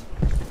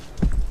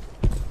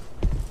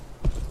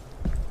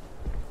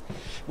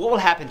 What will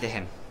happen to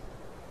him?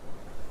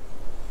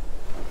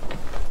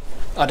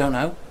 I don't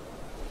know.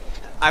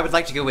 I would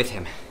like to go with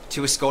him,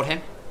 to escort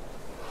him.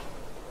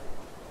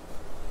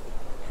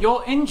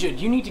 You're injured.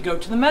 You need to go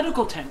to the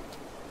medical tent.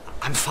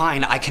 I'm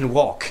fine, I can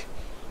walk.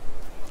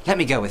 Let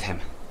me go with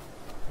him.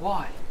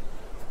 Why?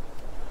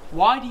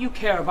 Why do you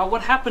care about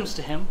what happens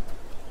to him?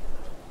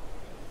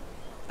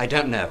 I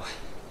don't know.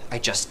 I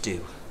just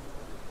do.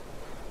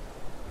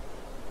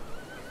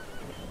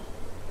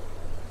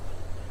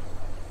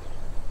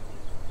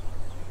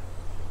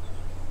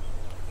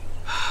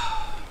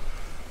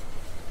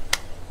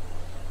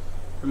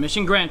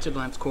 Permission granted,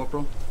 Lance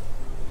Corporal.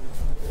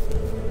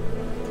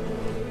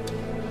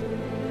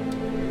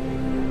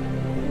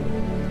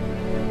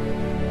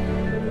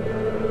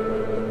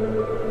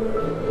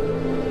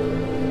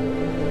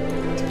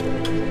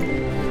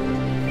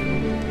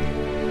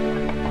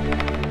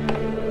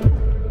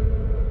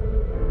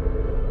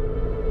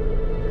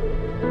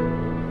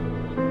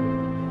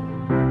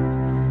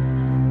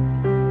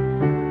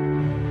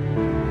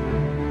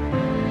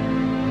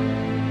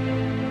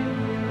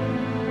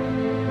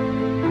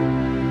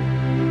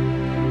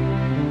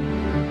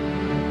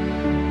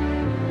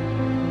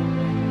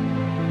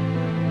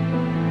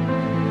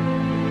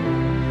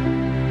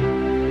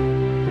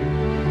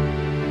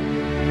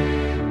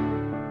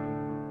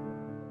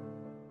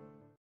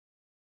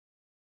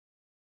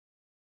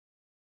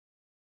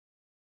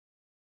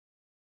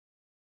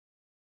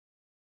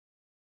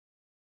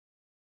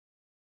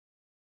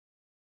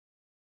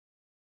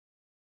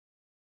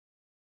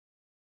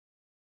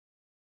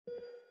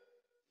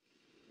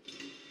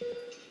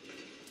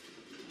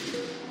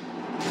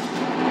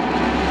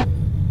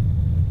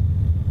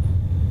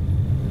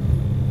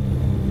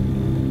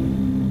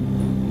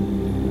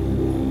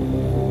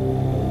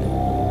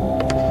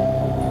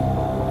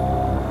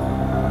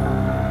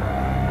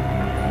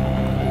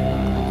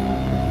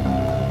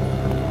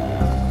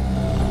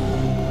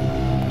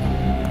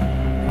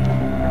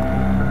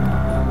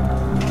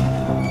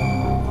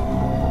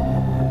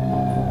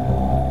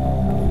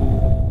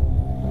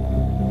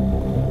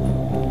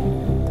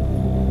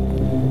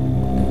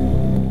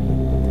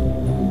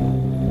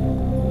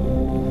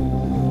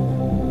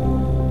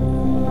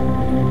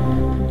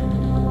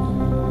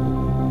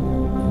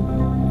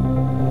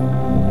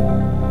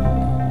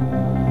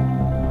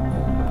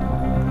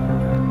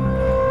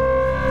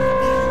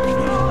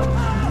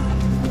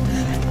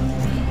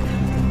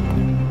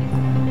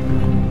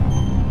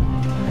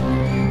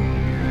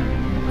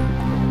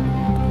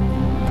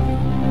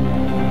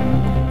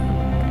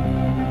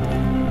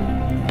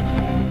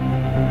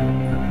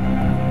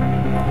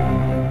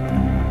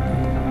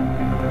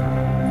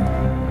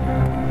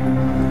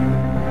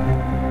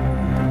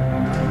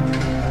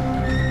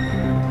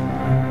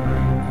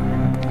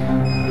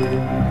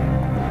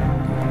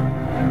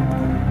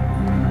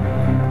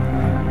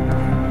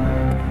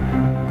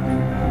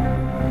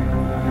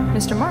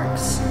 Mr.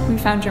 Marks, we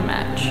found your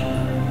match.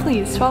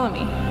 Please follow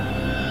me.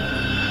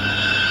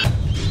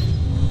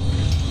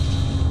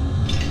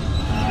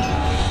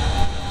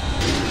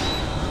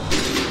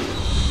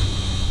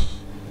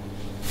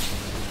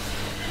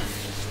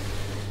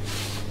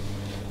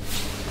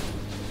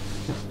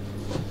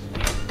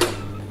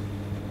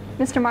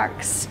 Mr.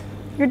 Marks,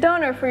 your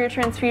donor for your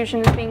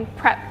transfusion is being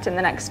prepped in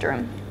the next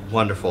room.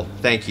 Wonderful,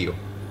 thank you.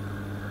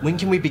 When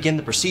can we begin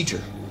the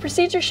procedure?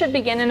 Procedure should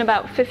begin in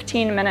about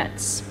 15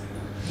 minutes.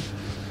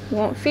 You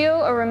won't feel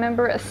or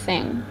remember a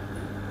thing.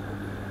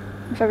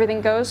 If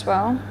everything goes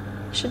well,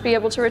 you should be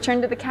able to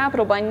return to the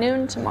capital by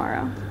noon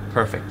tomorrow.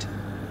 Perfect.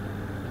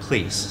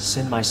 Please,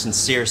 send my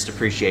sincerest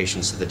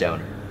appreciations to the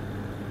donor.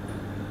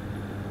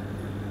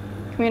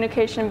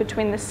 Communication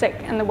between the sick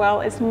and the well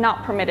is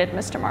not permitted,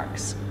 Mr.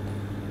 Marks.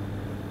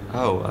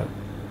 Oh,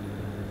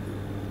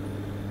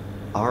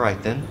 all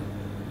right then.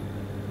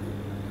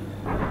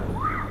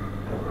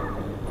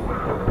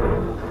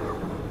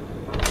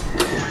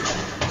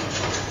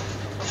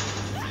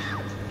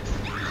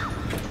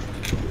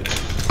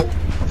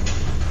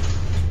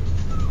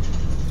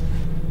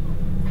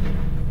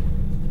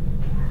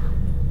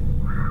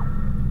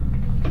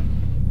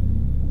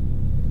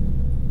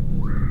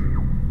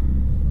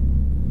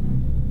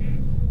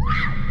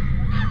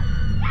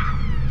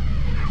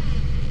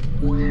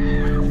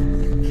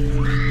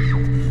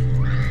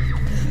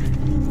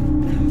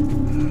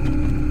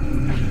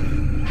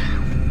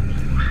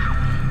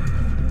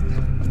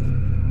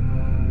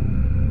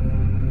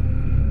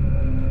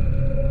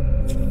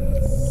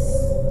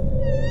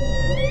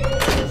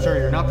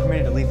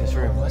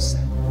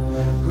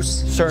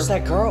 Who's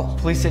that girl?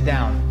 Please sit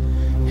down.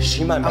 Is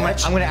she my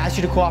match? I'm going to ask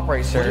you to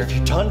cooperate, sir. What have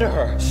you done to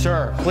her?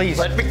 Sir, please.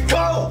 Let me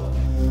go!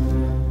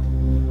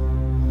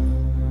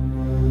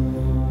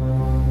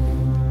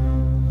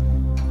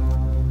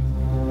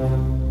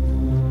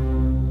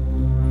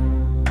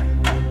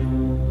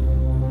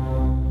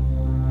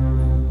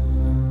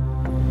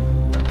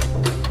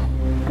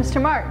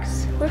 Mr.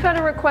 Marks, we've had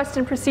a request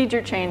and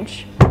procedure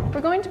change.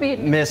 We're going to be...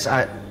 Miss,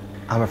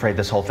 I'm afraid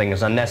this whole thing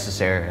is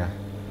unnecessary.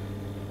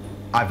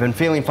 I've been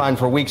feeling fine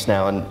for weeks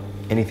now, and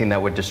anything that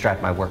would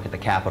distract my work at the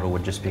Capitol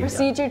would just be...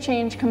 Procedure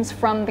change comes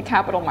from the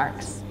Capitol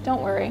marks.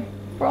 Don't worry.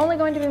 We're only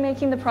going to be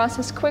making the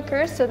process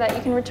quicker so that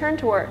you can return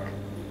to work.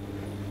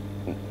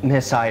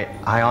 Miss, I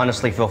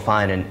honestly feel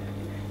fine, and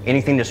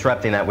anything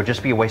disrupting that would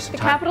just be a waste of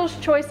time. The Capitol's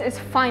choice is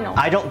final.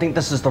 I don't think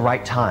this is the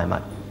right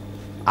time.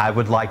 I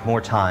would like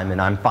more time,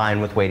 and I'm fine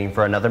with waiting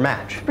for another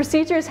match. The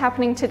procedure is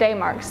happening today,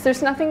 Marks.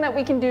 There's nothing that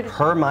we can do to...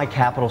 Per my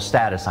Capitol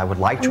status, I would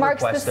like to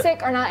Marks, request... the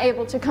sick are not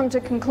able to come to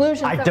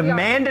conclusions I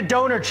demand a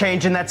donor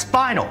change, and that's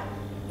final.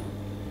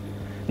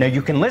 Now,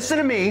 you can listen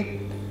to me,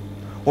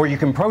 or you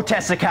can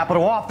protest the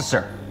Capitol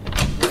officer.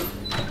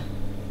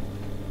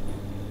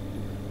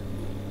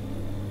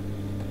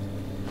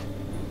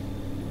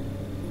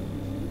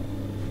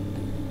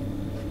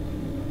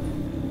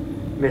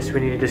 Miss,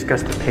 we need to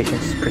discuss the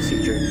patient's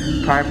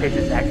procedure. Prior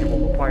patient's action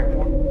will require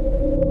more.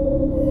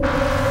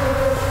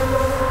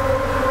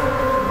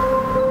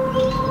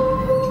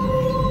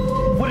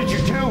 What did you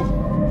do?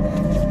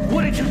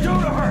 What did you do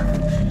to her?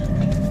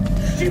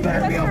 She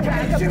better be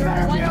okay. She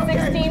better be okay.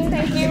 116,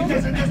 thank you. She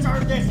doesn't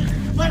deserve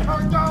this. Let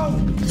her go.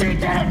 She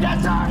didn't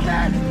deserve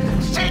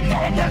this. She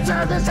didn't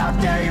deserve this. How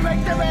dare you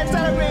make demands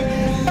out of me?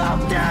 How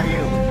dare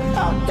you?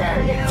 How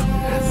dare you?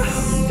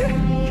 How dare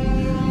you?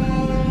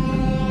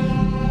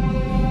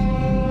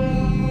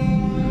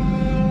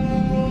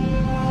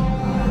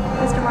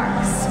 Mr.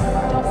 Marks,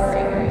 don't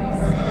worry.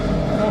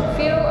 You won't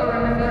feel or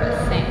remember a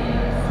thing.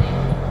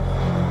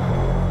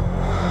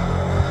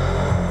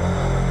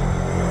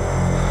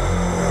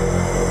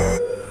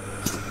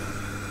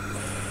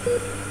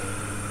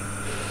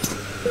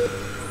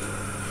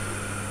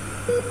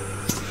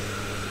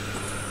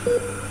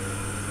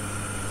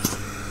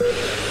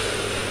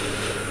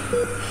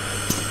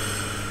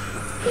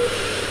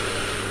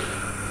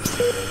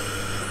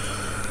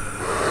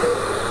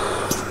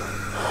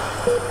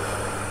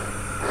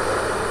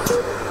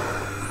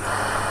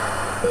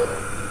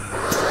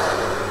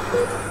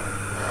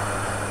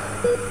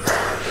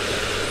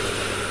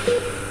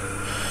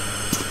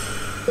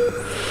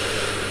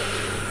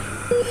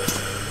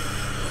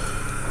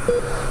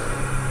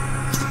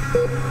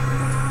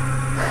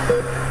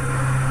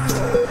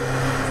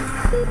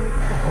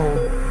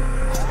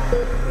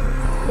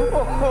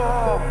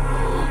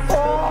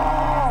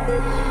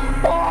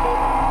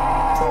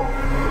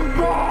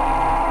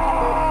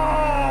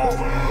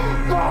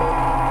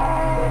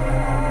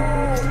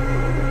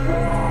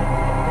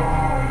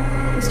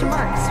 Mr.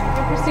 Marks,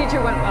 the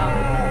procedure went well.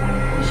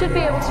 You should be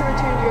able to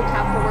return to your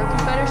capital work in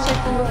better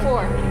shape than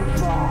before.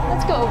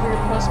 Let's go over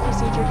your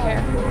post-procedure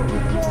care.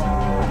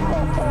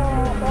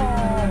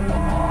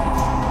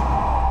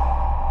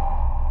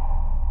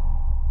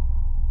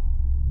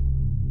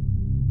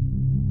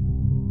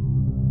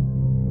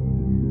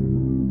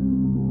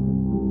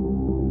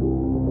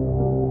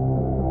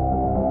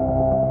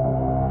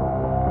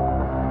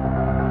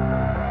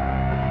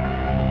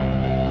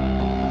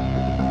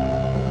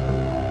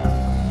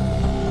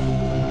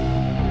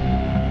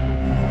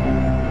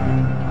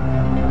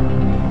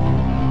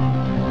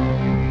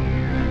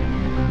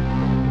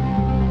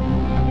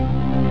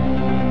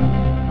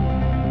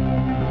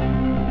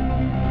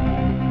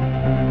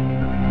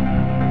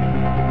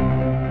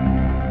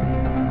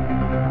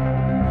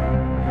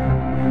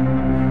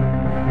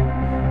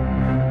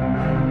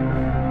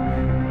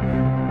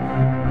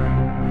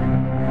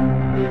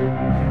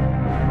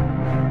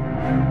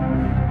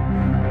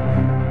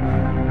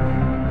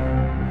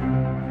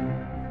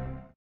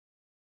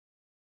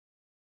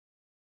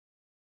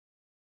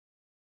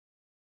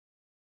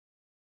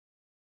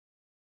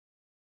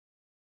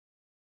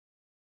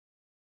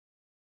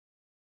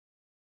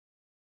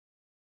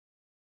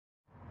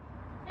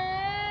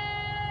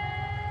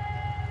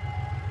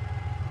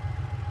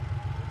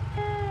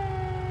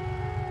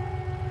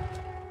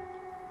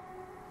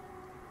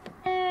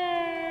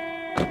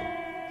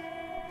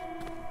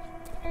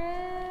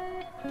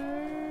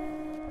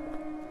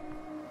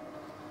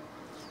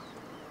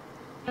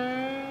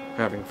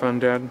 Having fun,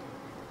 Dad?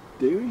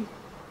 Do we?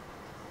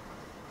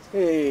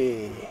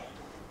 Hey,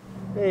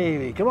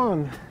 baby, come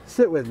on,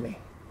 sit with me.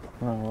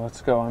 Oh,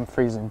 let's go. I'm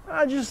freezing.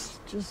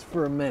 Just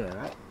for a minute.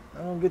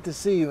 I don't get to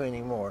see you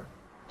anymore.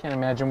 Can't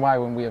imagine why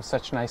when we have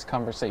such nice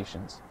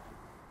conversations.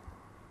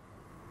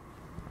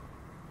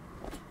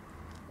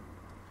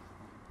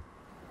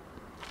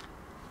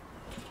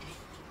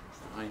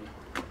 Fine.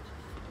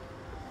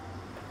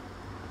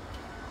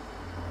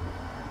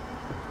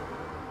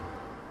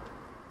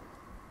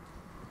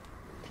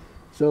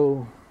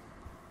 So,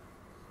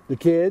 the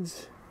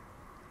kids,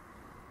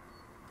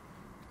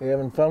 they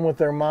having fun with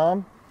their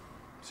mom?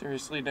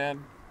 Seriously, Dad?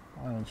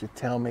 Why don't you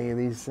tell me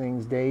these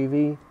things,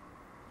 Davy?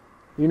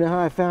 You know how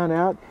I found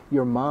out?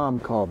 Your mom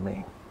called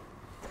me.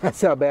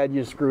 That's how bad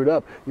you screwed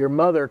up. Your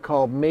mother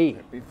called me.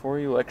 Before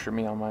you lecture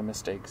me on my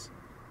mistakes,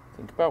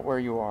 think about where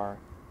you are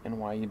and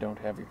why you don't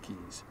have your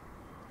keys.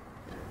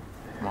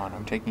 Come on,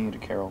 I'm taking you to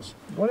Carol's.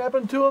 What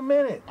happened to a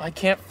minute? I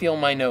can't feel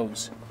my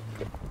nose.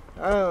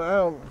 I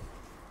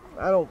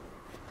don't.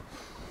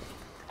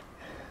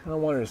 I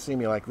don't want her to see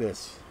me like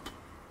this.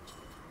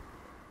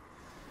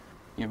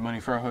 You have money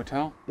for a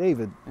hotel?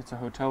 David. It's a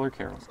hotel or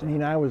Carol's. I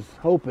mean, I was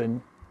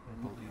hoping.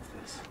 I believe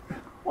this.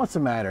 What's the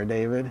matter,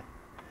 David?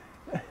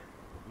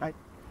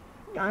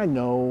 I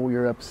know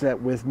you're upset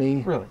with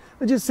me. Really?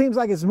 It just seems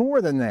like it's more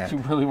than that. You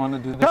really want to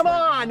do this? Come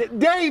on,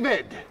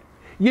 David!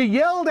 You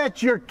yelled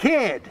at your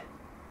kid.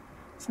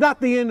 It's not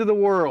the end of the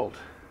world.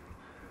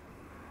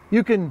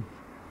 You can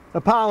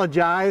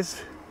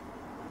apologize.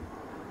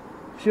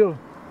 She'll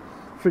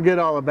forget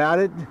all about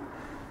it.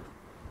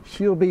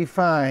 She'll be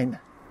fine.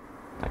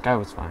 That guy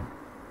was fine.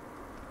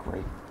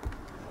 Great.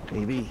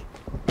 Maybe.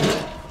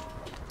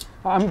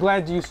 I'm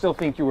glad you still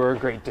think you were a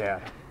great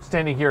dad.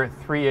 Standing here at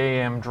 3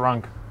 a.m.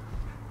 drunk.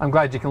 I'm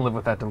glad you can live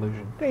with that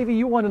delusion. Davey,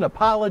 you want an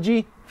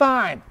apology?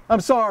 Fine. I'm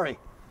sorry.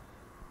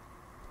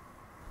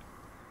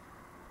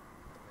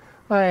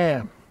 I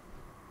am.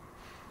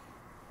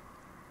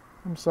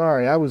 I'm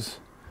sorry. I was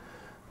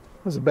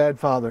a bad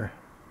father.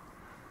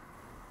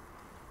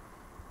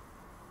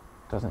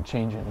 Doesn't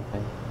change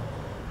anything.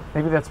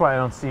 Maybe that's why I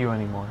don't see you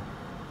anymore.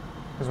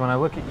 Because when I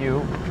look at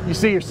you... You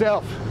see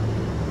yourself.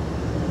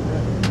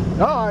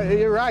 Oh,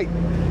 you're right.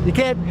 You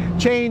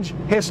can't change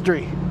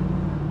history.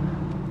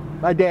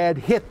 My dad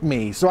hit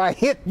me, so I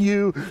hit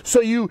you, so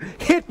you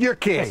hit your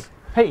kid.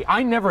 Hey,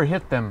 I never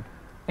hit them,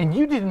 and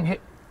you didn't hit...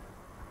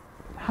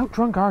 How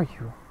drunk are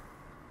you?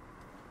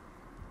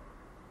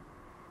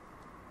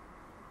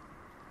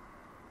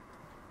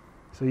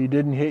 So you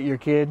didn't hit your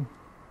kid?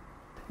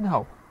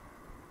 No,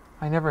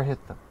 I never hit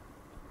them.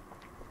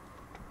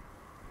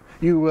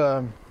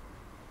 You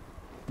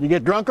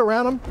get drunk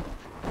around them?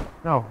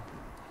 No,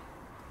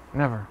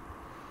 never.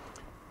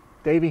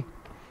 Davey,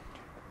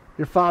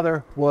 your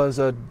father was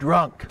a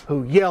drunk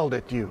who yelled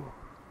at you.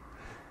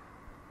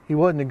 He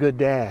wasn't a good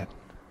dad.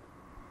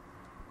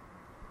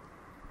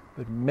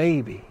 But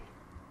maybe,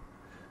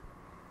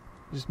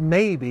 just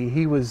maybe,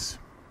 he was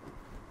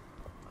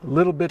a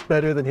little bit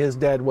better than his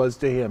dad was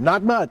to him.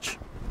 Not much,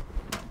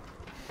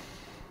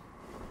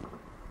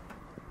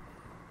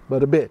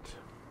 but a bit.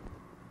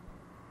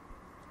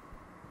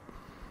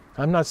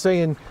 I'm not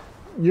saying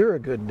you're a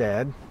good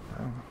dad.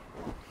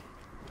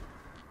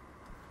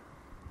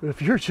 But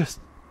if you're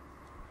just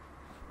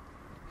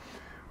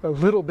a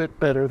little bit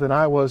better than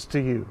I was to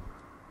you,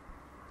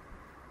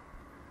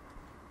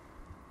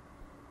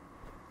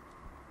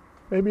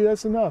 maybe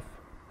that's enough.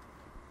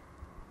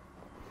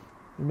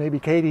 And maybe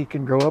Katie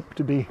can grow up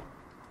to be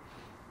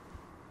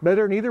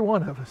better than either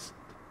one of us.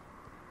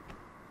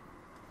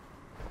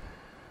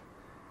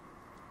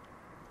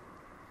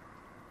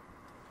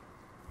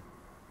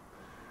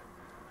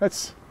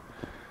 That's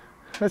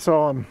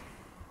all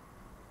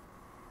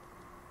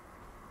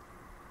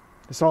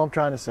I'm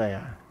trying to say.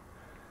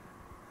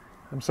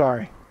 I'm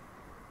sorry.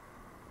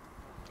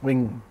 We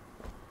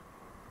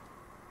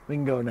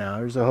can go now.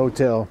 There's a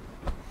hotel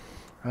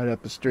right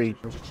up the street.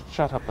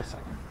 Shut up a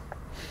second.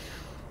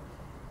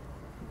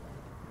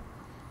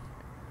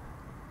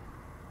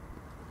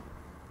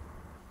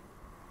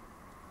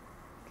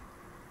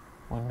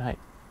 One night.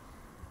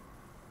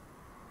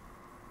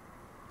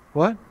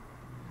 What?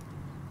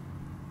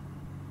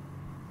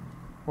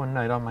 One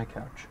night on my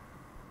couch.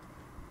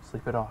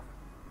 Sleep it off.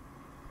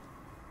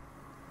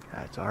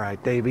 That's all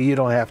right, Davey. You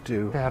don't have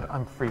to. Dad,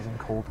 I'm freezing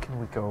cold. Can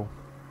we go?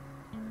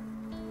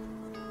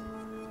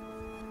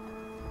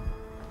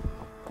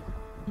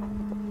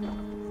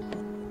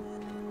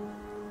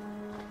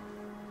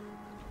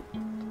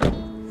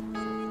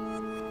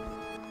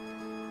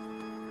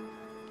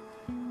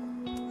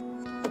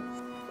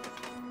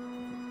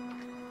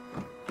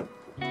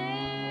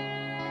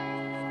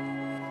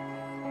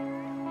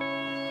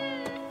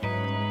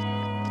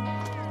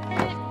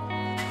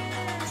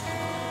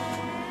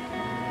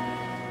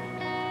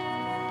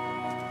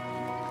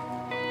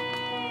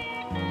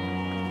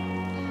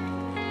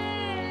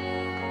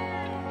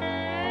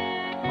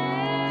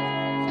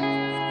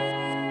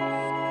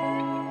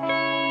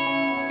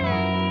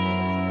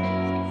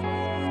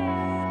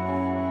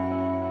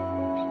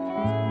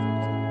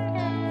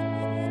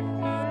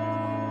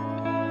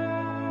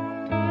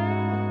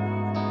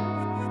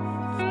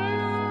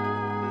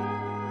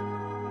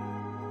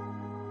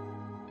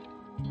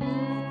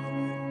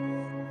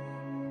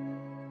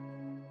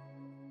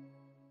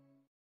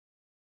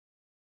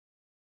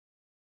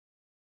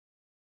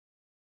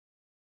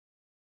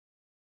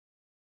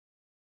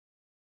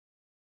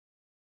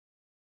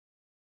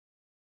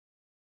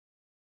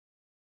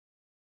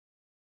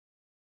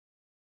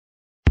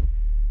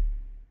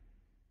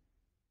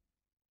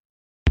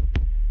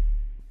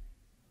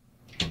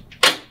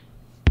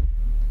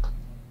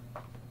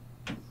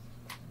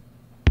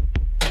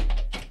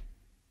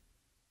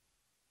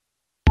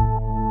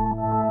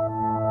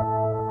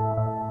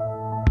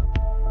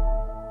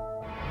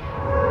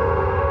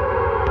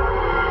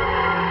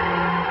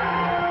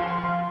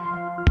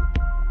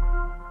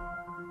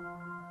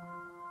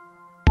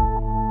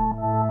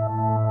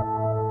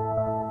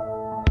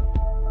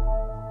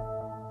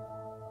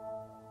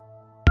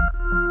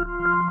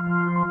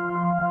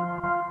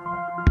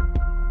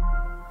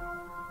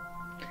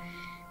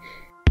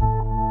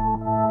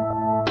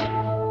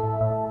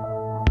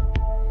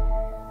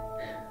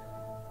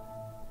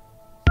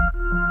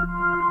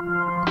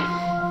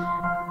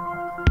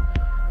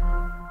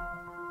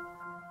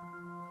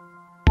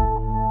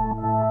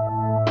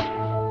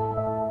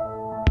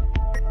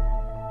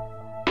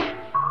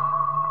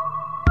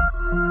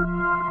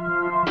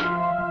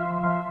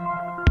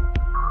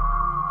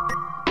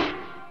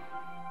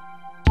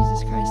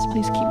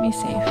 me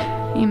safe.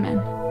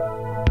 Amen.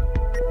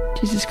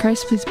 Jesus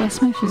Christ, please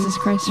bless my food. Jesus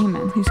Christ,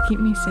 amen. Please keep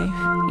me safe.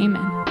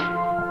 Amen.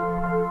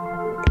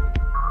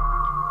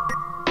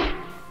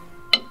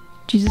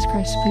 Jesus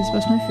Christ, please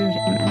bless my food.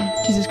 Amen.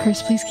 Jesus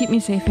Christ, please keep me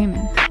safe.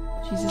 Amen.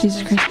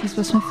 Jesus Christ, please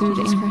bless my food.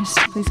 Jesus Christ,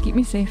 please keep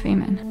me safe.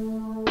 Amen.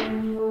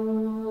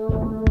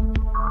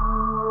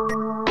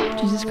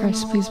 Jesus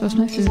Christ, please bless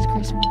my food. Jesus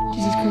Christ,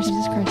 Jesus Christ,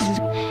 Jesus Christ, Jesus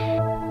Christ.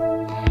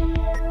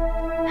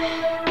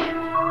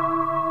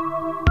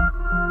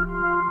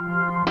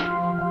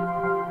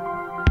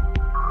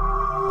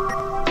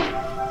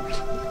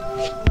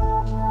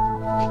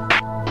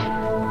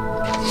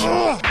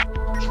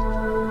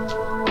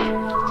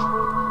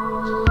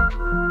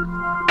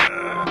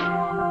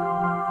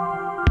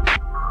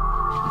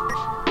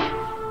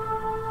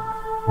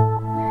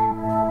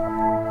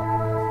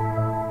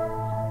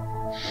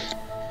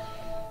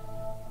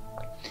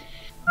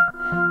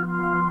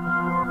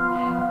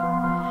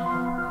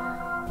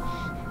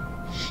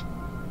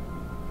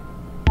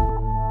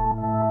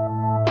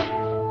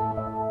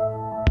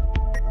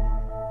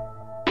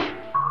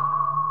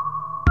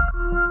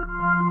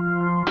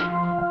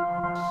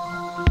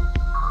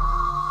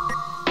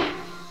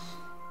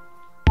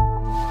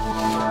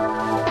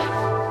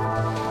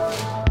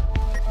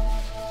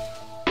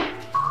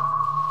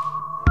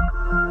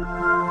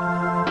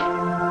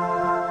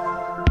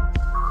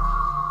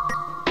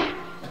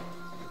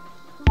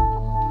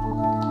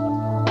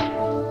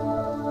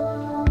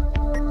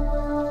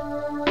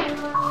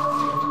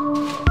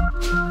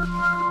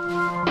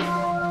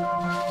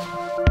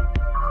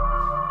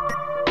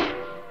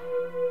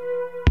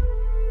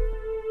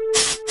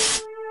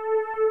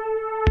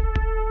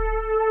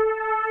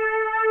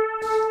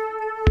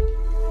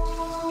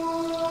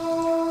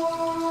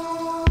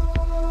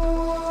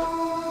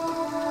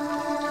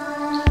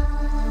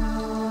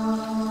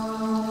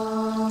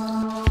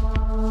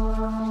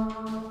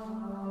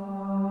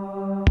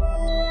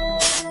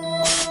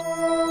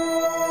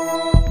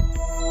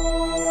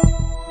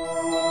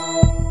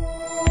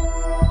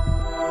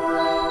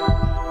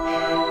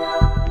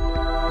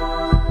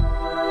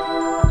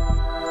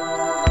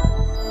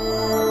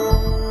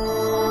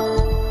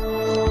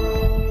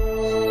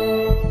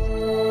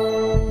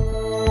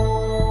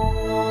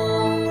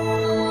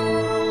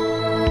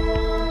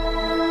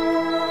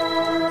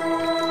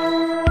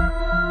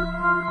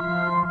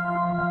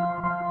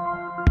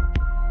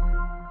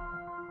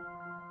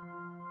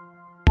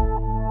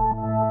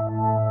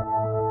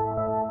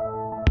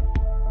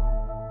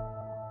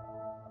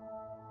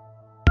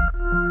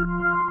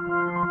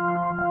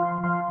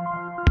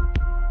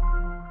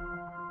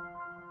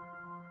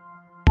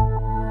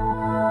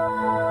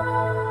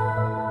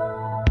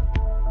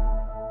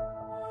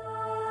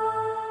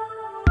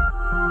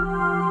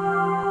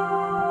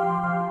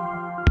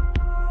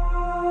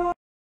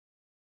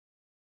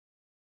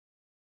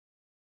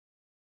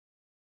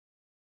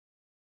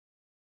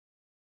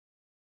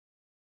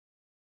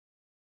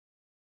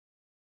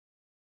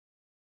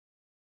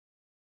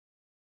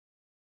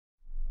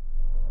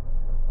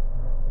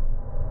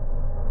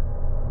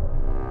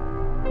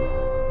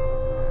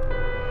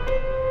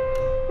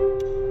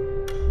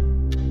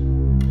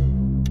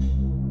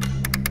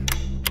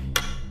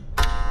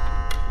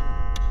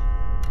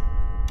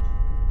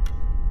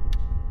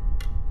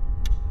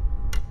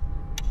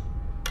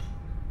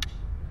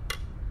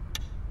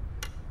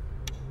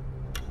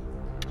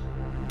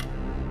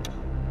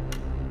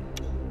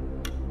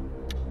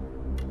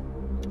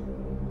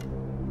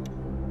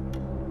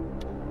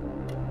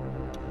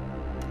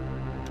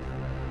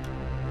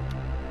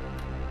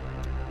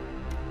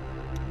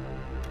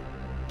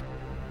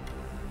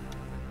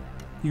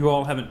 You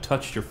all haven't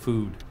touched your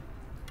food.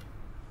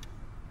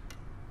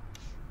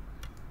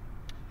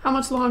 How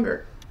much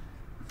longer?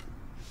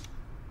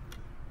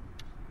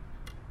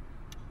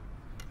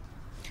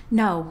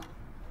 No,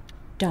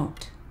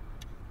 don't.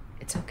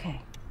 It's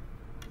okay.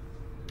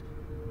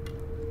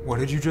 What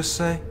did you just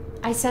say?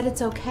 I said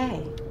it's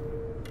okay.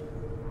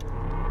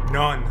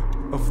 None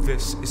of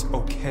this is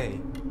okay.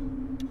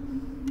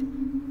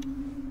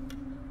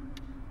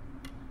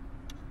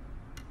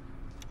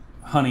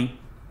 Honey,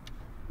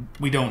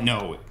 we don't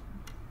know.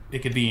 It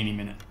could be any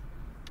minute.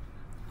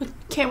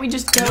 Can't we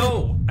just go?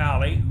 No,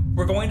 Allie.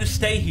 We're going to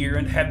stay here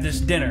and have this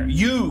dinner.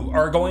 You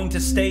are going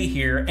to stay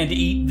here and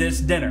eat this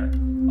dinner.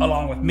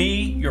 Along with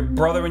me, your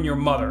brother, and your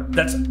mother.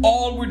 That's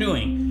all we're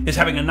doing, is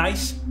having a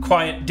nice,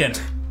 quiet dinner.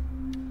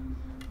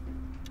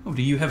 Oh,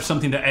 do you have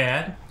something to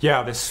add?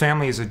 Yeah, this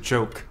family is a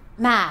joke.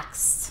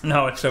 Max.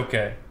 No, it's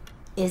okay.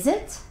 Is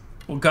it?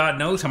 Well, God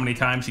knows how many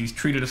times he's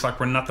treated us like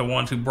we're not the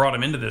ones who brought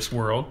him into this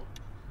world.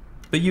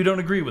 But you don't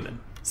agree with him.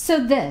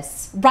 So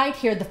this, right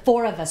here, the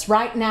four of us,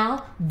 right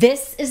now,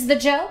 this is the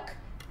joke?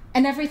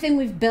 And everything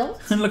we've built?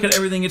 And look at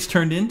everything it's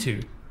turned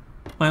into.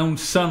 My own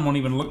son won't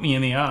even look me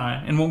in the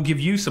eye and won't give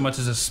you so much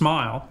as a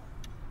smile.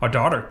 Our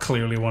daughter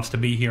clearly wants to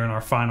be here in our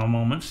final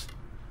moments.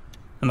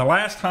 And the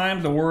last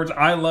time the words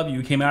 "I love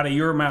you" came out of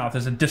your mouth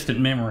is a distant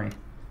memory.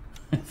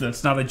 If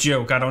that's not a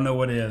joke, I don't know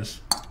what is.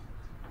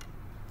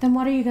 Then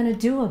what are you going to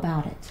do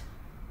about it?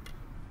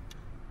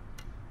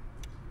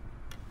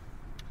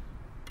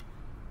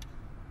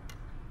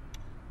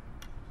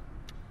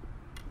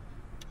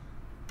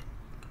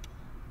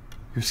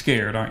 You're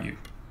scared, aren't you?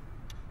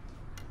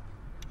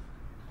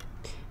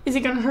 Is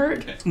it gonna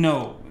hurt?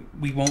 No,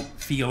 we won't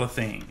feel a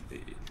thing.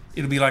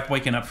 It'll be like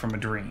waking up from a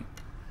dream.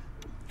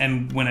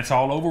 And when it's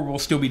all over, we'll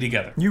still be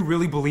together. You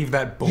really believe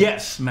that bull?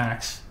 Yes,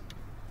 Max.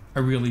 I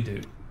really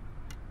do.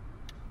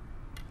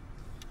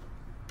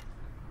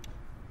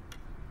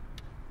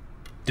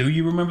 Do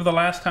you remember the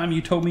last time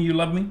you told me you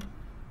loved me?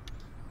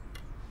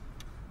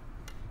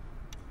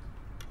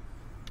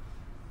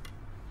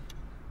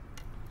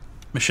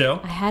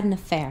 Michelle? I had an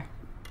affair.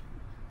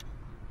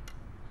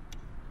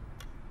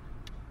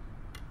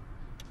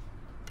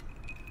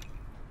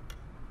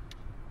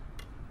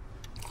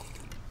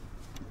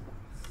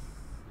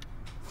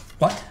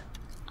 What?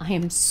 I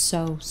am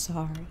so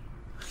sorry.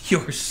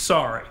 You're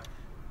sorry.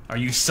 Are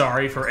you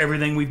sorry for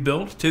everything we've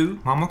built, too?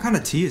 Mom, what kind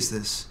of tea is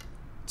this?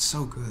 It's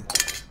so good.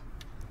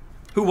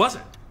 Who was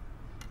it?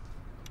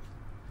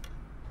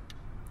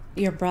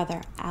 Your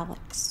brother,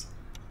 Alex.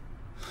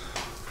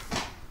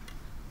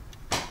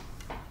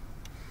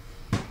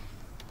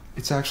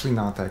 It's actually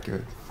not that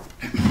good.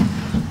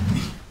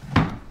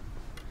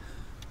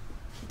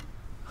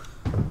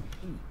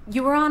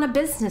 You were on a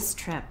business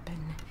trip,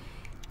 and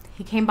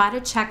he came by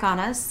to check on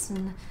us,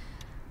 and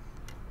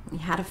we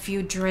had a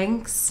few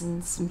drinks,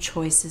 and some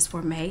choices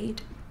were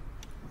made.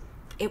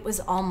 It was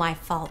all my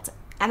fault,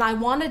 and I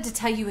wanted to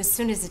tell you as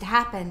soon as it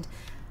happened.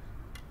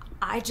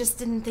 I just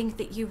didn't think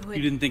that you would...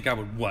 You didn't think I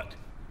would what?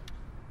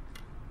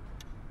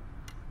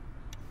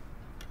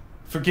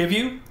 Forgive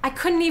you? I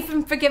couldn't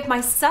even forgive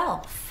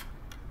myself.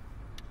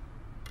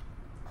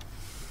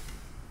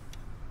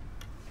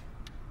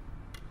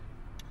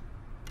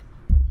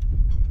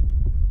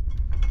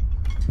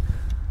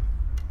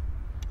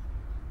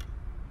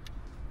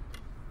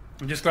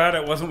 I'm just glad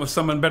it wasn't with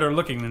someone better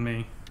looking than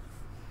me.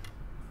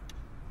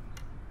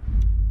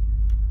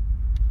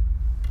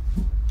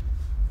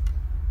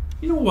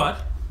 You know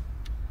what?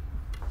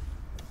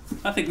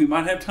 I think we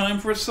might have time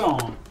for a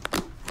song.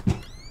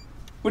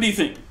 What do you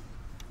think?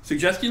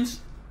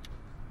 Suggestions?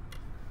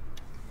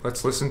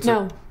 Let's listen to...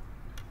 No.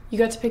 You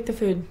got to pick the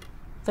food.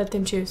 Let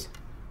them choose.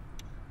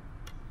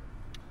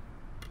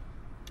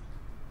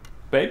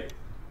 Babe?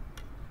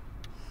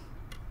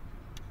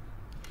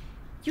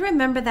 You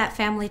remember that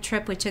family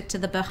trip we took to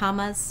the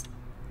Bahamas?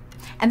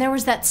 And there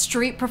was that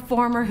street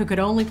performer who could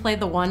only play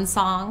the one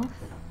song?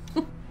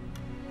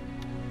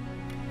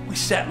 We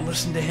sat and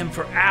listened to him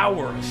for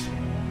hours.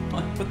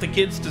 Put the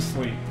kids to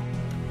sleep.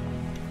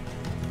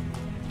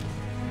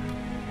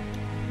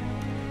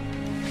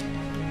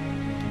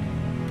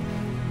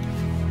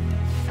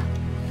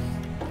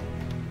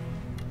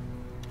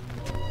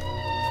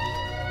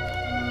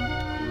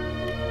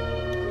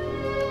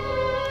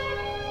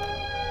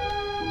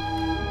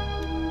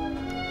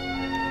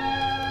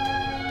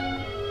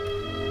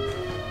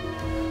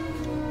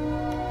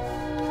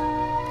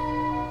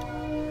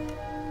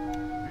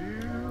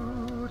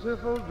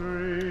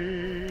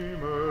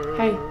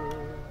 Hey.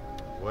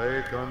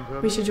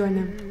 We should join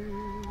them.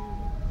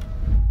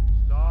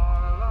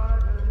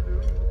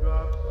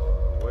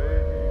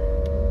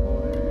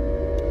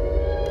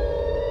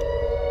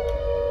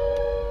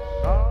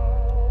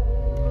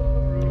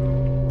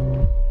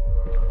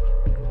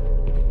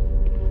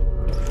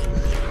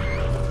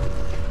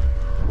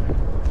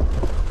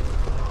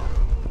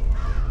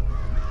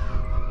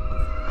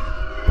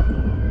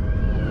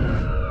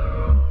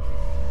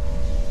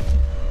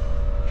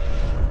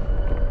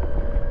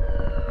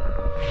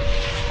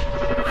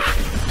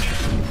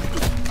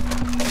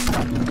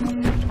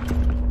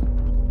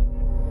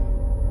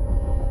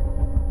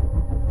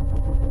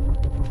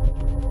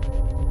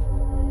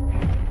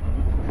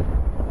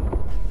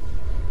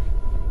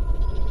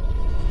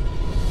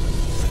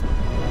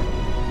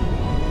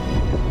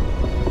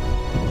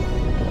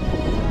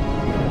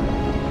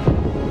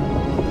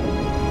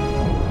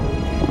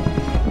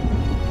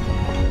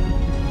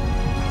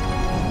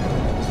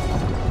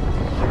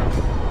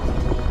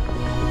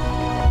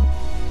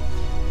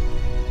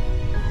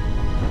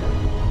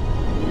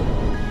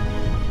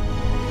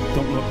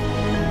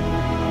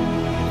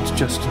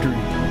 Just a dream.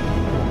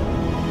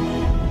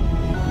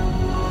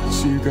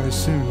 See you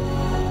guys soon.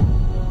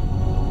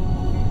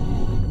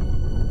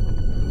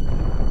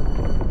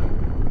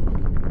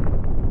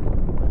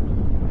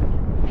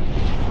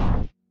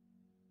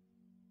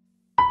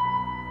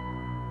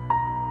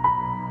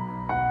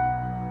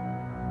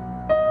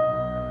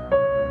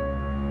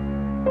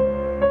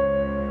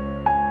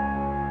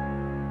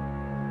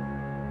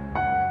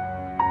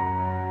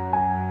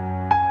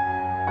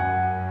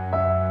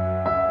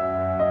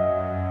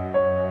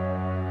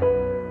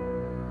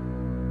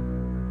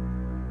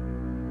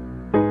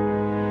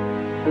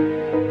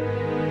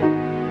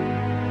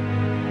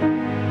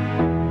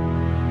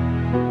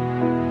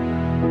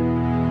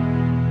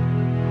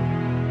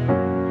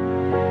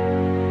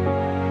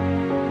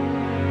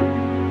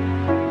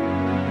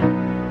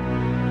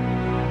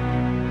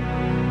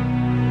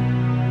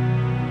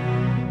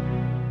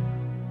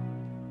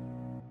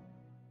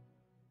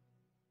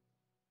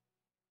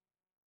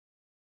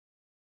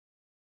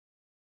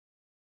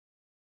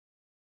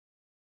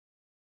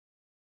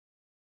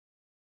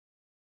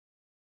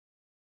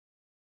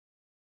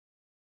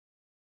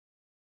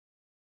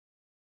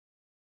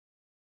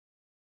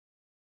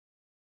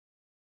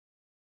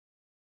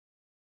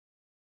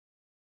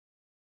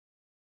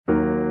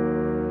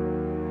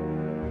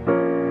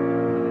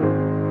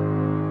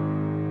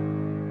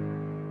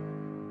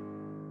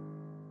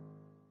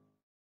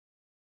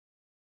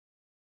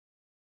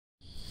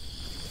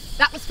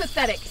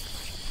 pathetic.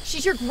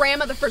 She's your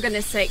grandmother, for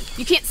goodness sake.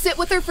 You can't sit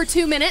with her for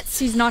 2 minutes?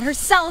 She's not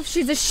herself.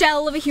 She's a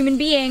shell of a human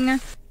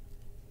being.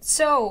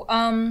 So,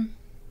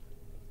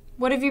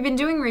 what have you been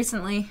doing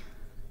recently?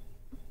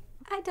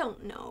 I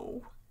don't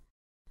know.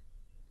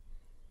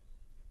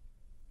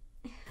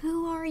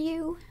 Who are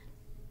you?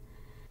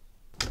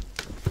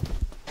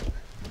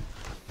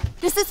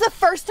 This is the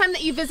first time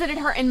that you visited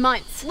her in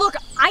months. Look,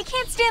 I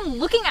can't stand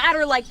looking at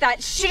her like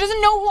that. She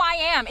doesn't know who I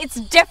am.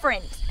 It's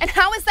different. And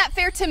how is that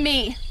fair to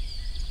me?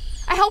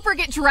 I help her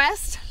get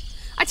dressed.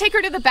 I take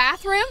her to the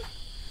bathroom.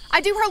 I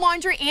do her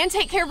laundry and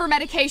take care of her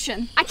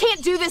medication. I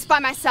can't do this by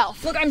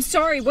myself. Look, I'm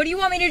sorry. What do you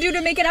want me to do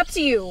to make it up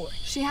to you?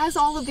 She has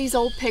all of these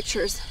old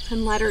pictures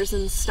and letters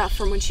and stuff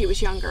from when she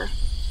was younger.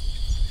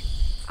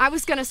 I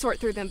was gonna sort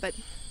through them, but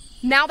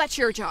now that's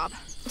your job.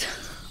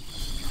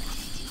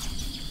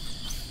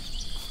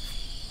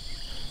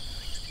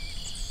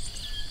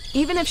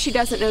 Even if she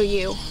doesn't know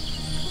you,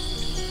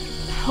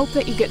 I hope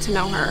that you get to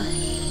know her.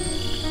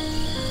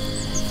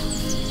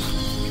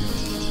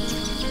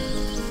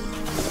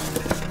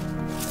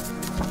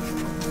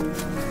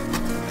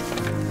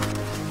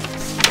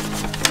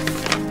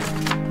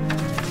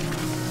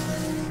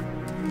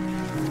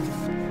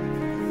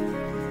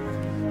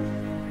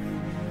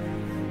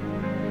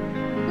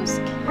 Who's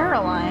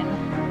Caroline?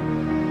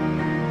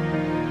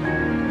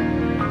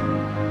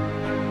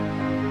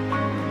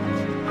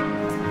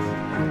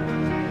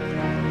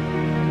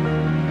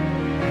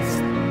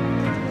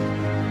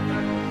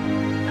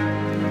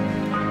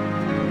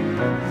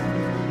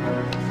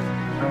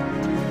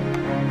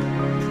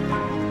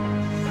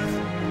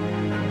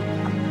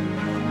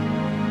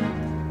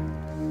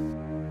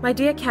 My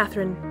dear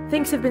Catherine,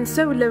 things have been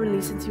so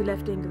lonely since you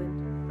left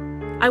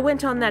England. I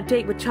went on that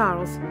date with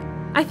Charles.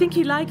 I think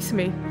he likes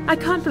me. I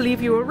can't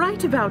believe you were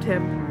right about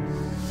him.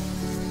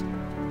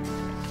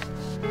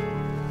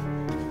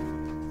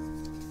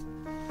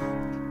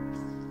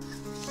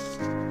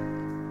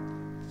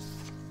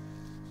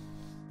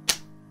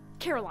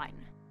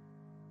 Caroline.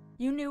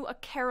 You knew a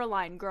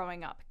Caroline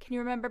growing up. Can you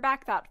remember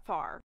back that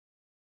far?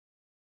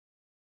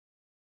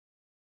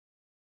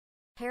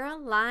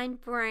 Caroline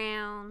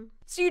Brown.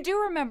 So you do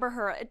remember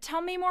her.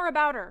 Tell me more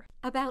about her.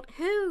 About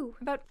who?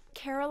 About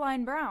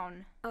Caroline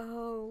Brown.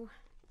 Oh.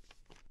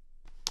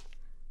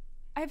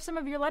 I have some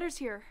of your letters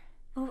here.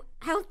 Oh,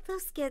 how'd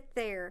those get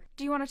there?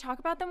 Do you want to talk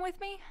about them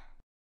with me?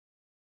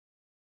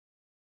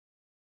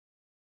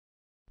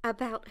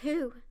 About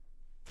who?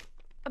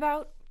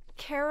 About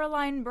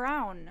Caroline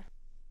Brown.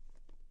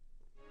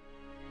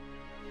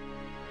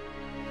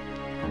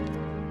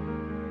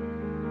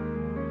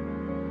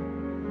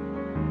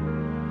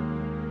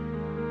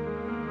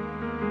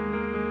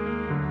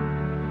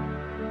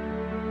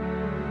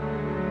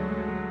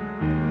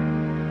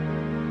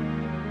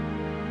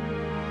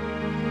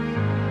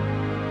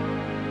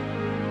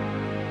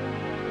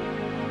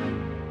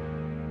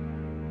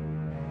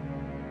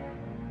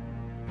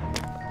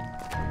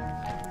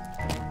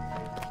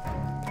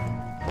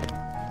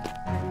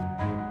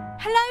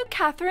 Hello,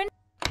 Catherine.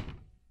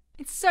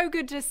 It's so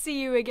good to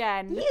see you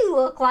again. You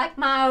look like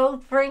my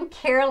old friend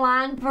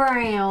Caroline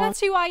Brown. That's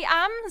who I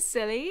am,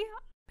 silly.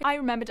 I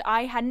remembered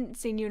I hadn't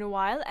seen you in a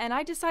while, and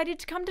I decided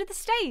to come to the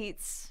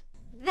States.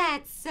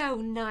 That's so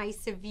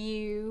nice of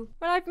you.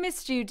 Well, I've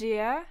missed you,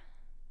 dear.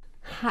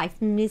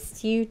 I've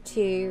missed you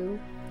too.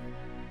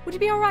 Would it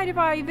be alright if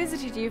I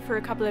visited you for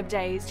a couple of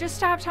days, just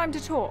to have time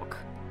to talk?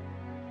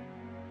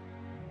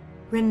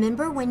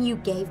 Remember when you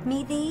gave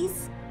me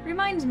these?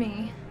 Remind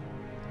me.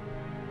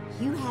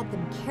 You had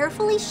them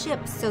carefully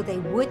shipped so they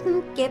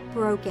wouldn't get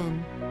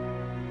broken.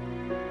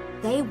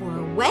 They were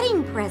a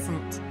wedding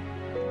present.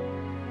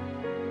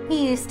 We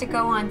used to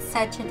go on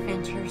such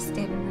adventures,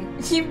 didn't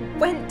we? You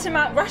went to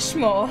Mount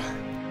Rushmore.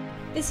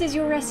 This is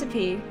your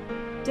recipe.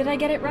 Did I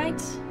get it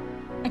right?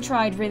 I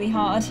tried really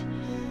hard.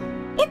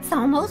 It's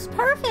almost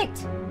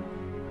perfect.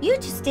 You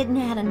just didn't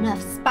add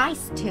enough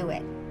spice to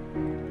it.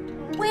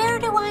 Where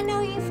do I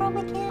know you from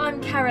again?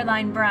 I'm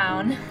Caroline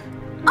Brown.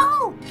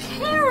 Oh,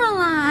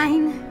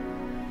 Caroline!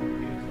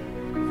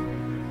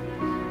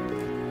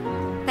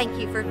 Thank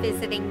you for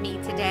visiting me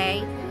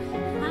today.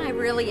 I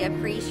really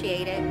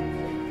appreciate it.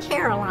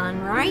 Caroline,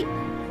 right?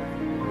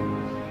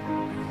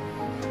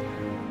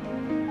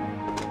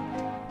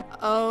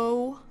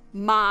 Oh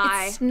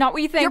my. It's not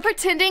what you think. You're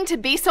pretending to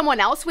be someone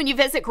else when you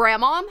visit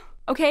Grandmom?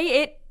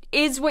 Okay, it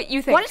is what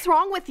you think. What is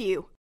wrong with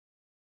you?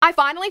 I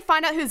finally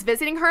find out who's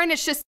visiting her and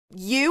it's just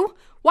you?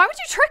 Why would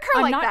you trick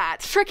her like that? I'm not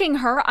tricking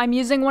her. I'm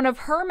using one of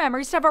her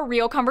memories to have a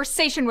real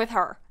conversation with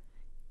her.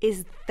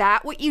 Is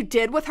that what you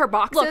did with her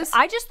boxes? Look,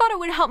 I just thought it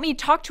would help me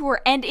talk to her,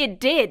 and it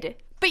did.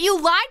 But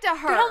you lied to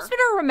her. If it helps me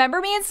to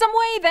remember me in some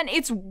way, then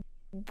it's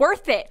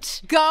worth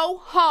it. Go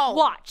home.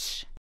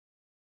 Watch.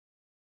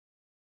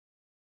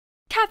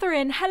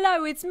 Catherine,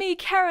 hello, it's me,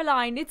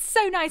 Caroline. It's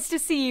so nice to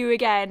see you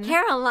again.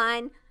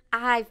 Caroline,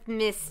 I've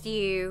missed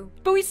you.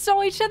 But we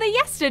saw each other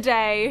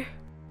yesterday.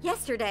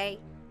 Yesterday?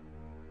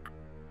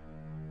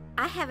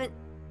 I haven't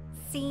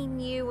seen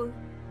you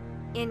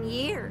in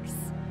years.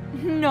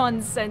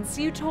 Nonsense.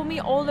 You told me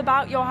all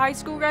about your high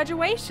school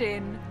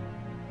graduation.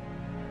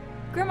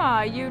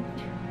 Grandma,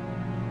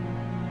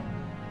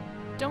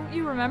 don't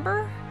you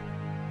remember?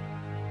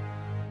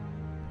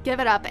 Give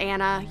it up,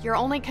 Anna. You're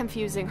only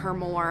confusing her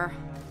more.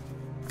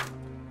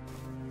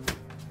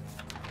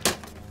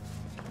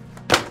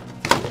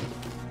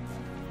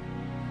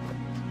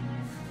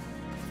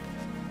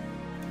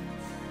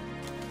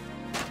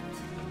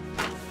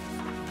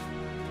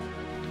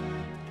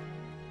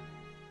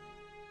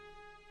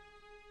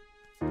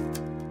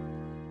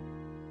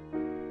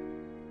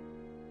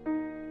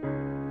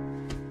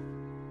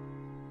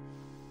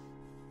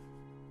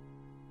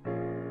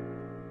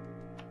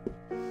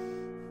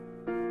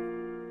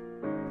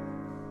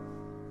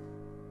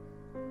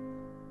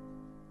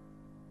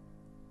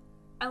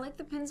 I like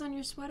the pins on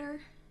your sweater.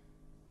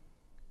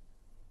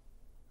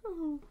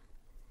 Oh,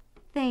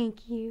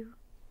 thank you.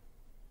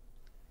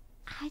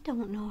 I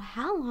don't know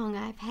how long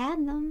I've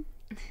had them.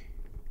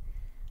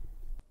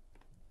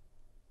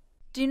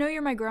 Do you know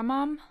you're my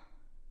grandmom?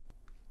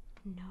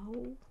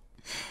 No.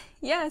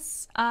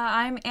 Yes,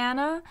 I'm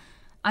Anna.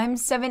 I'm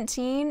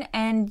 17,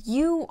 and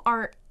you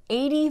are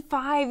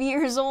 85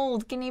 years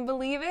old. Can you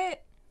believe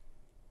it?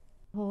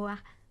 Oh,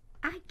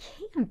 I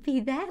can't be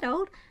that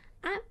old.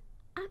 I'm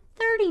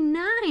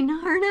 39,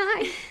 aren't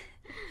I?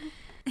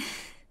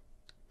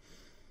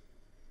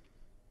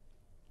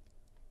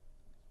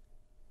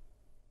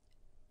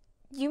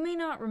 You may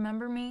not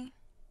remember me,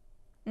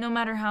 no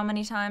matter how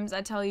many times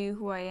I tell you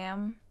who I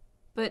am,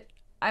 but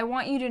I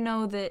want you to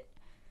know that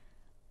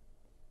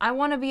I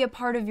want to be a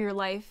part of your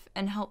life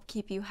and help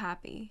keep you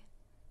happy.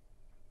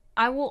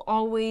 I will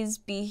always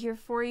be here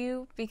for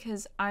you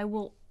because I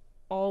will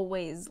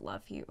always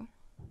love you.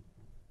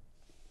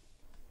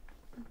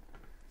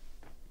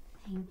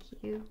 Thank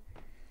you.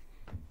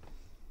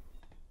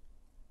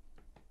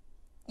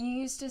 You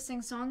used to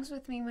sing songs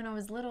with me when I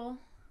was little.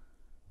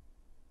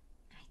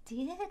 I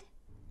did?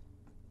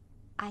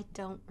 I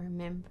don't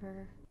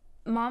remember.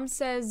 Mom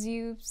says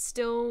you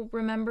still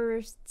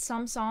remember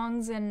some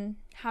songs and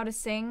how to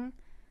sing.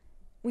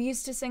 We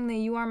used to sing the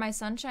You Are My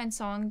Sunshine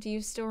song. Do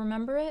you still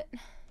remember it?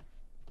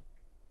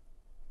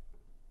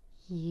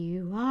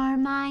 You are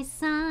my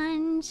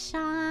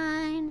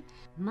sunshine,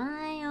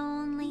 my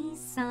only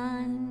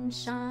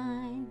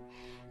sunshine.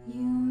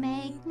 You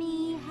make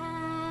me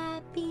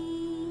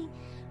happy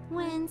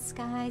when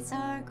skies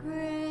are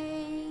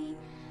gray.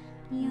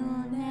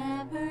 You'll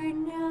never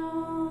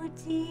know,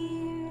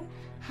 dear,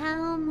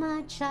 how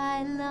much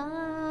I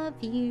love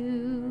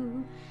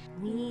you.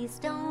 Please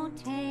don't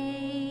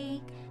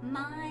take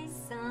my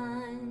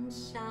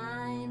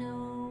sunshine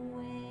away.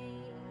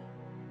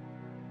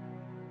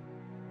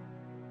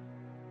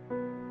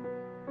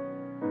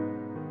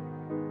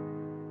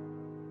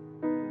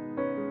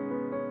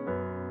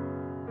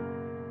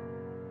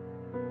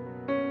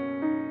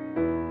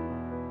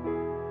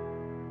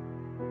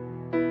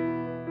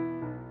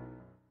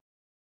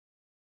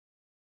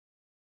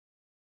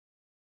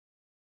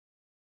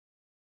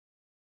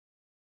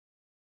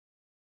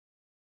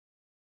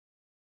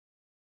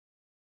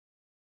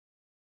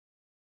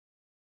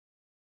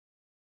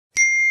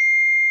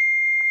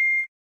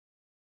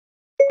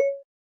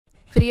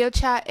 Video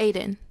chat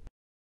Aiden.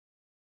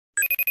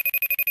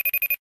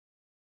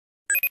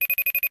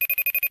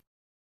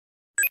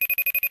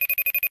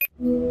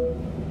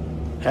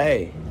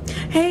 Hey.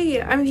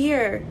 Hey, I'm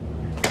here.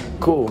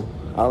 Cool.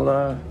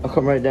 I'll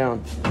come right down.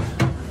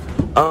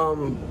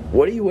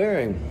 What are you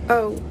wearing?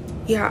 Oh,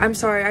 yeah, I'm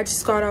sorry. I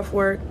just got off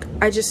work.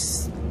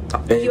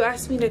 Babe, you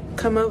asked me to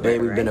come over.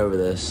 Babe, we've right? been over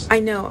this. I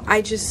know.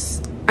 I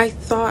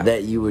thought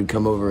That you would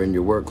come over in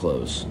your work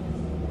clothes.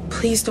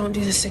 Please don't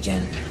do this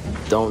again.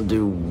 Don't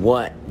do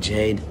what,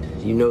 Jade?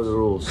 You know the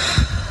rules.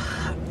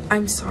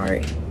 I'm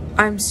sorry.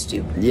 I'm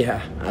stupid.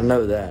 Yeah, I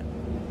know that.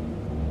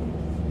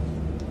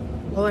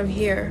 Well, I'm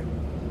here.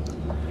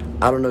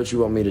 I don't know what you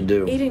want me to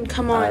do. Aiden,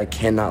 come on. I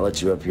cannot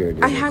let you up here.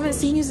 I haven't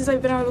seen you since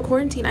I've been out of the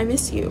quarantine. I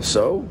miss you.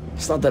 So?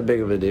 It's not that big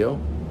of a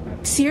deal.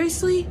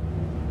 Seriously?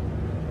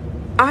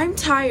 I'm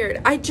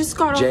tired. I just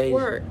got Jade,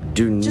 off work.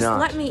 do Just not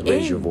let me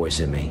raise in. your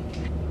voice at me.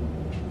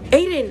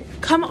 Aiden,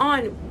 come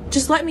on.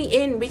 Just let me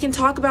in. We can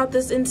talk about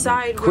this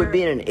inside. Quit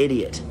being an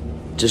idiot.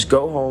 Just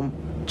go home,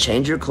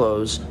 change your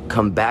clothes,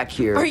 come back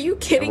here. Are you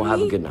kidding and we'll me?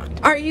 have a good night.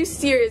 Are you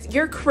serious?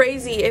 You're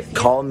crazy if you...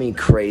 Call me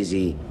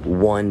crazy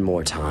one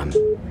more time.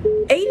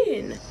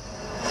 Aiden!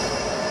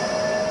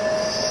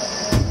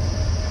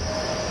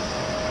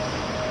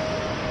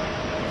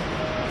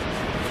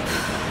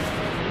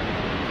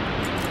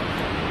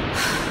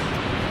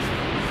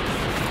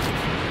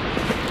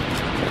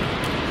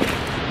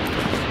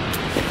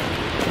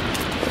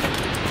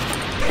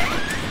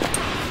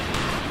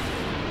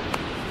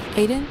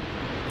 Aiden?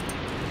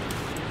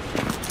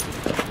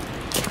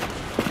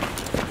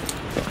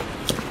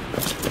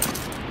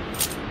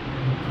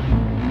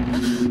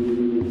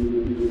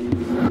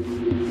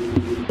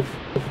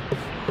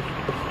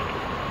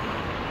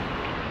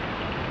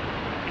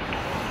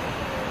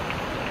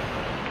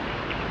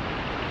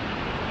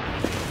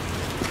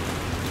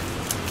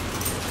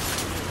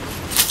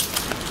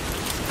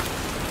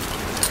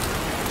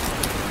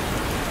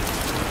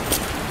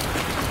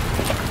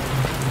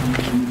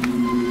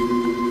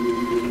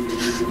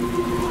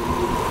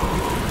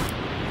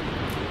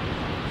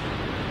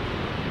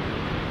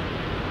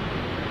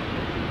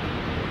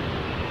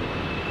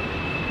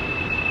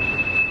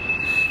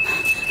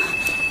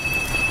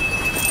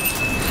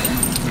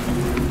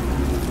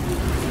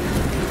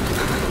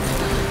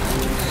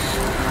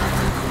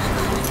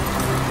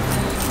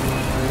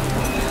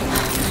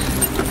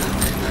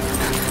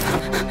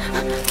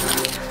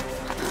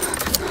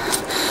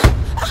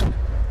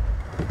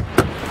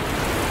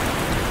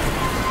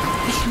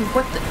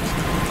 What the?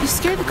 You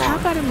scared the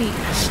crap out of me.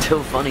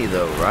 Still funny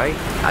though, right?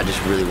 I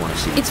just really want to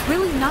see. It's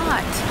really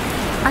not.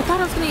 I thought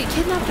I was gonna get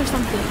kidnapped or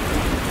something.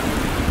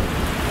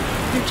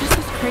 You're just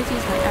as crazy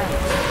as my ex.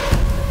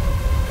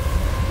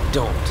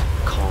 Don't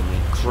call me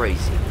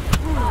crazy.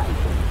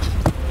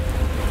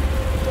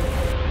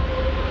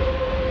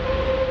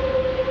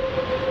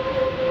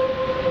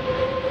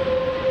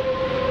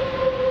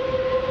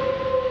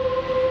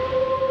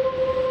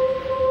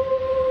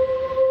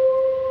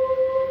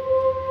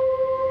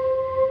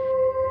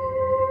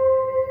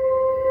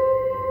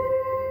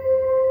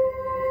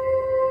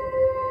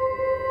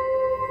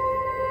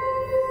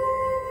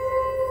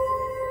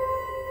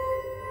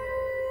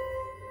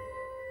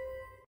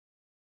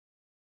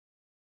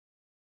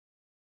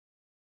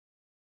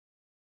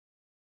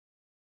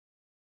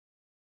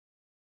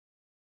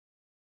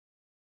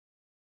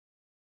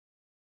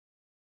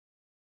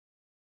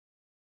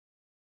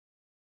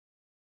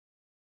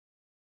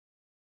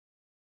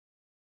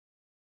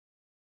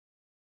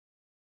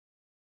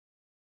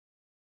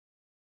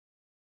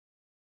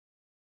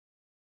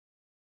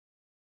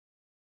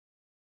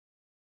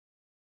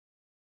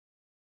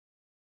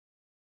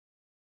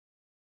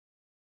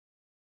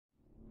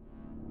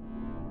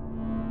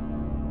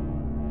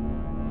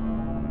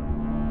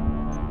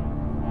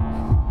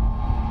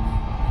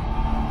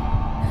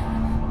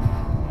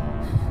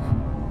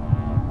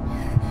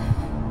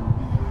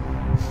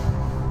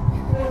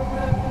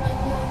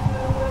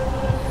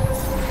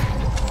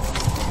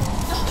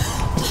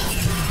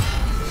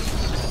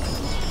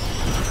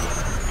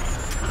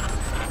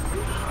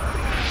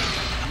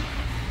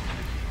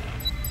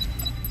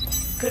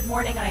 Good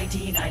morning,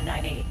 ID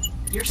 998.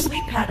 Your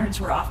sleep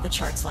patterns were off the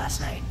charts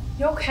last night.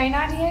 You okay,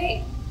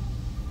 98?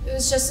 It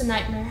was just a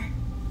nightmare.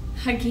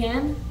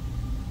 Again?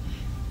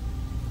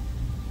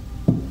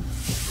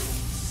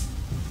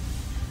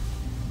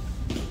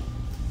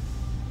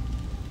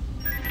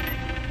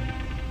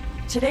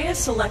 Today is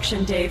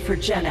selection day for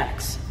Gen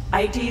X.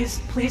 IDs,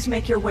 please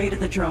make your way to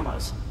the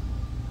Dromos.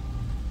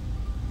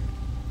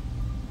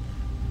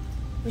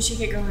 We should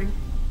get going.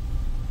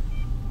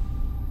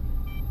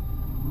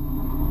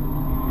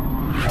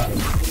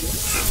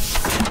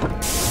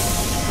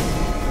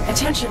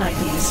 Attention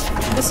IDs,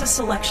 this is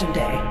selection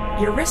day.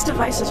 Your wrist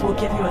devices will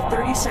give you a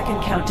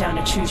 30-second countdown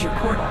to choose your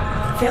portal.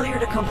 Failure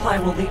to comply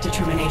will lead to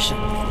termination.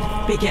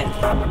 Begin.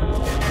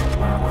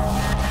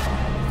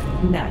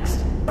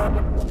 Next.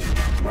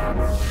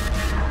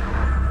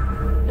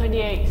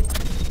 98.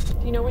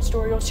 Do you know which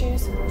door you'll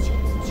choose?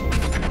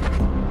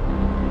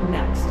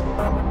 Next.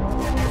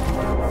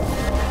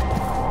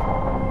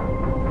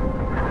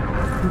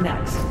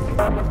 Next.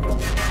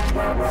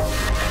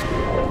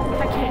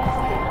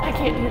 I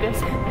can't do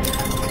this.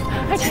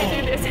 I can't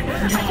do this.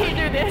 I can't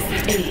do this.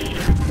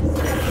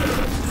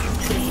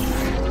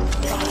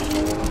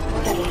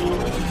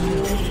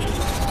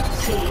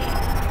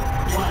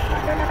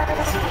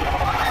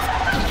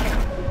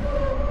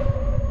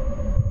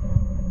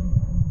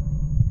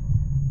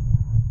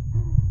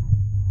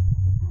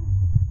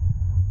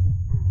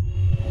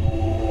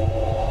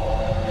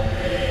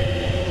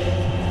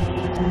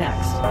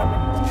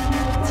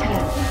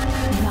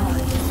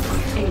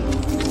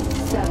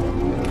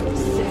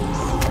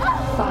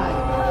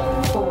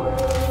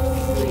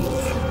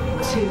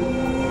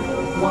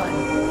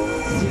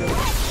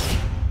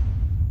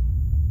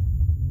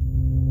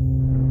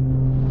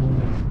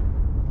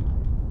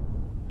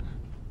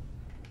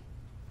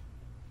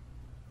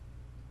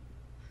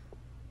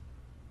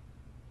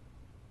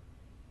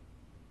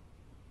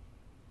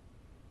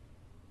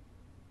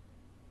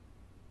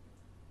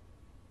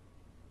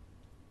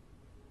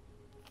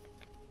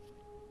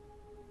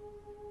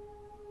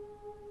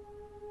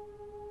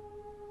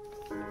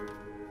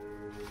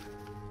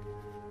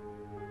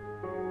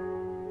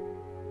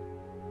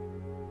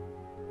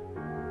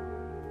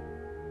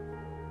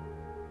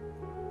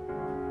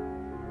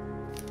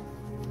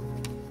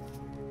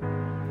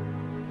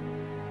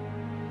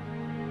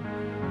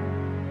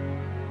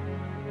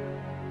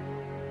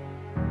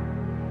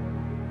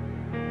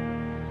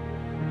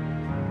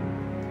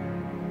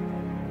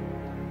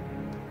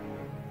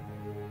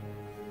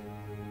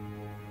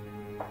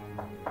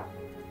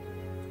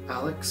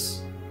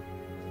 'Alex?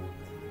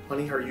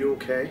 Honey, are you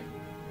okay?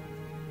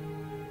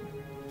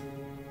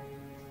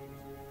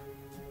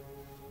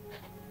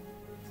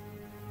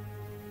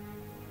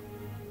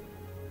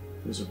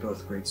 Those are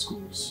both great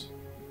schools.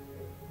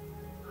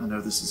 I know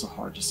this is a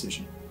hard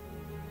decision.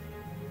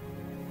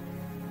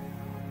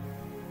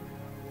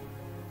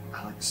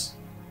 Alex,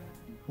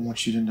 I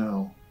want you to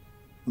know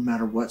No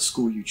matter what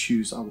school you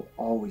choose, I will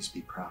always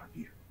be proud of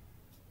you.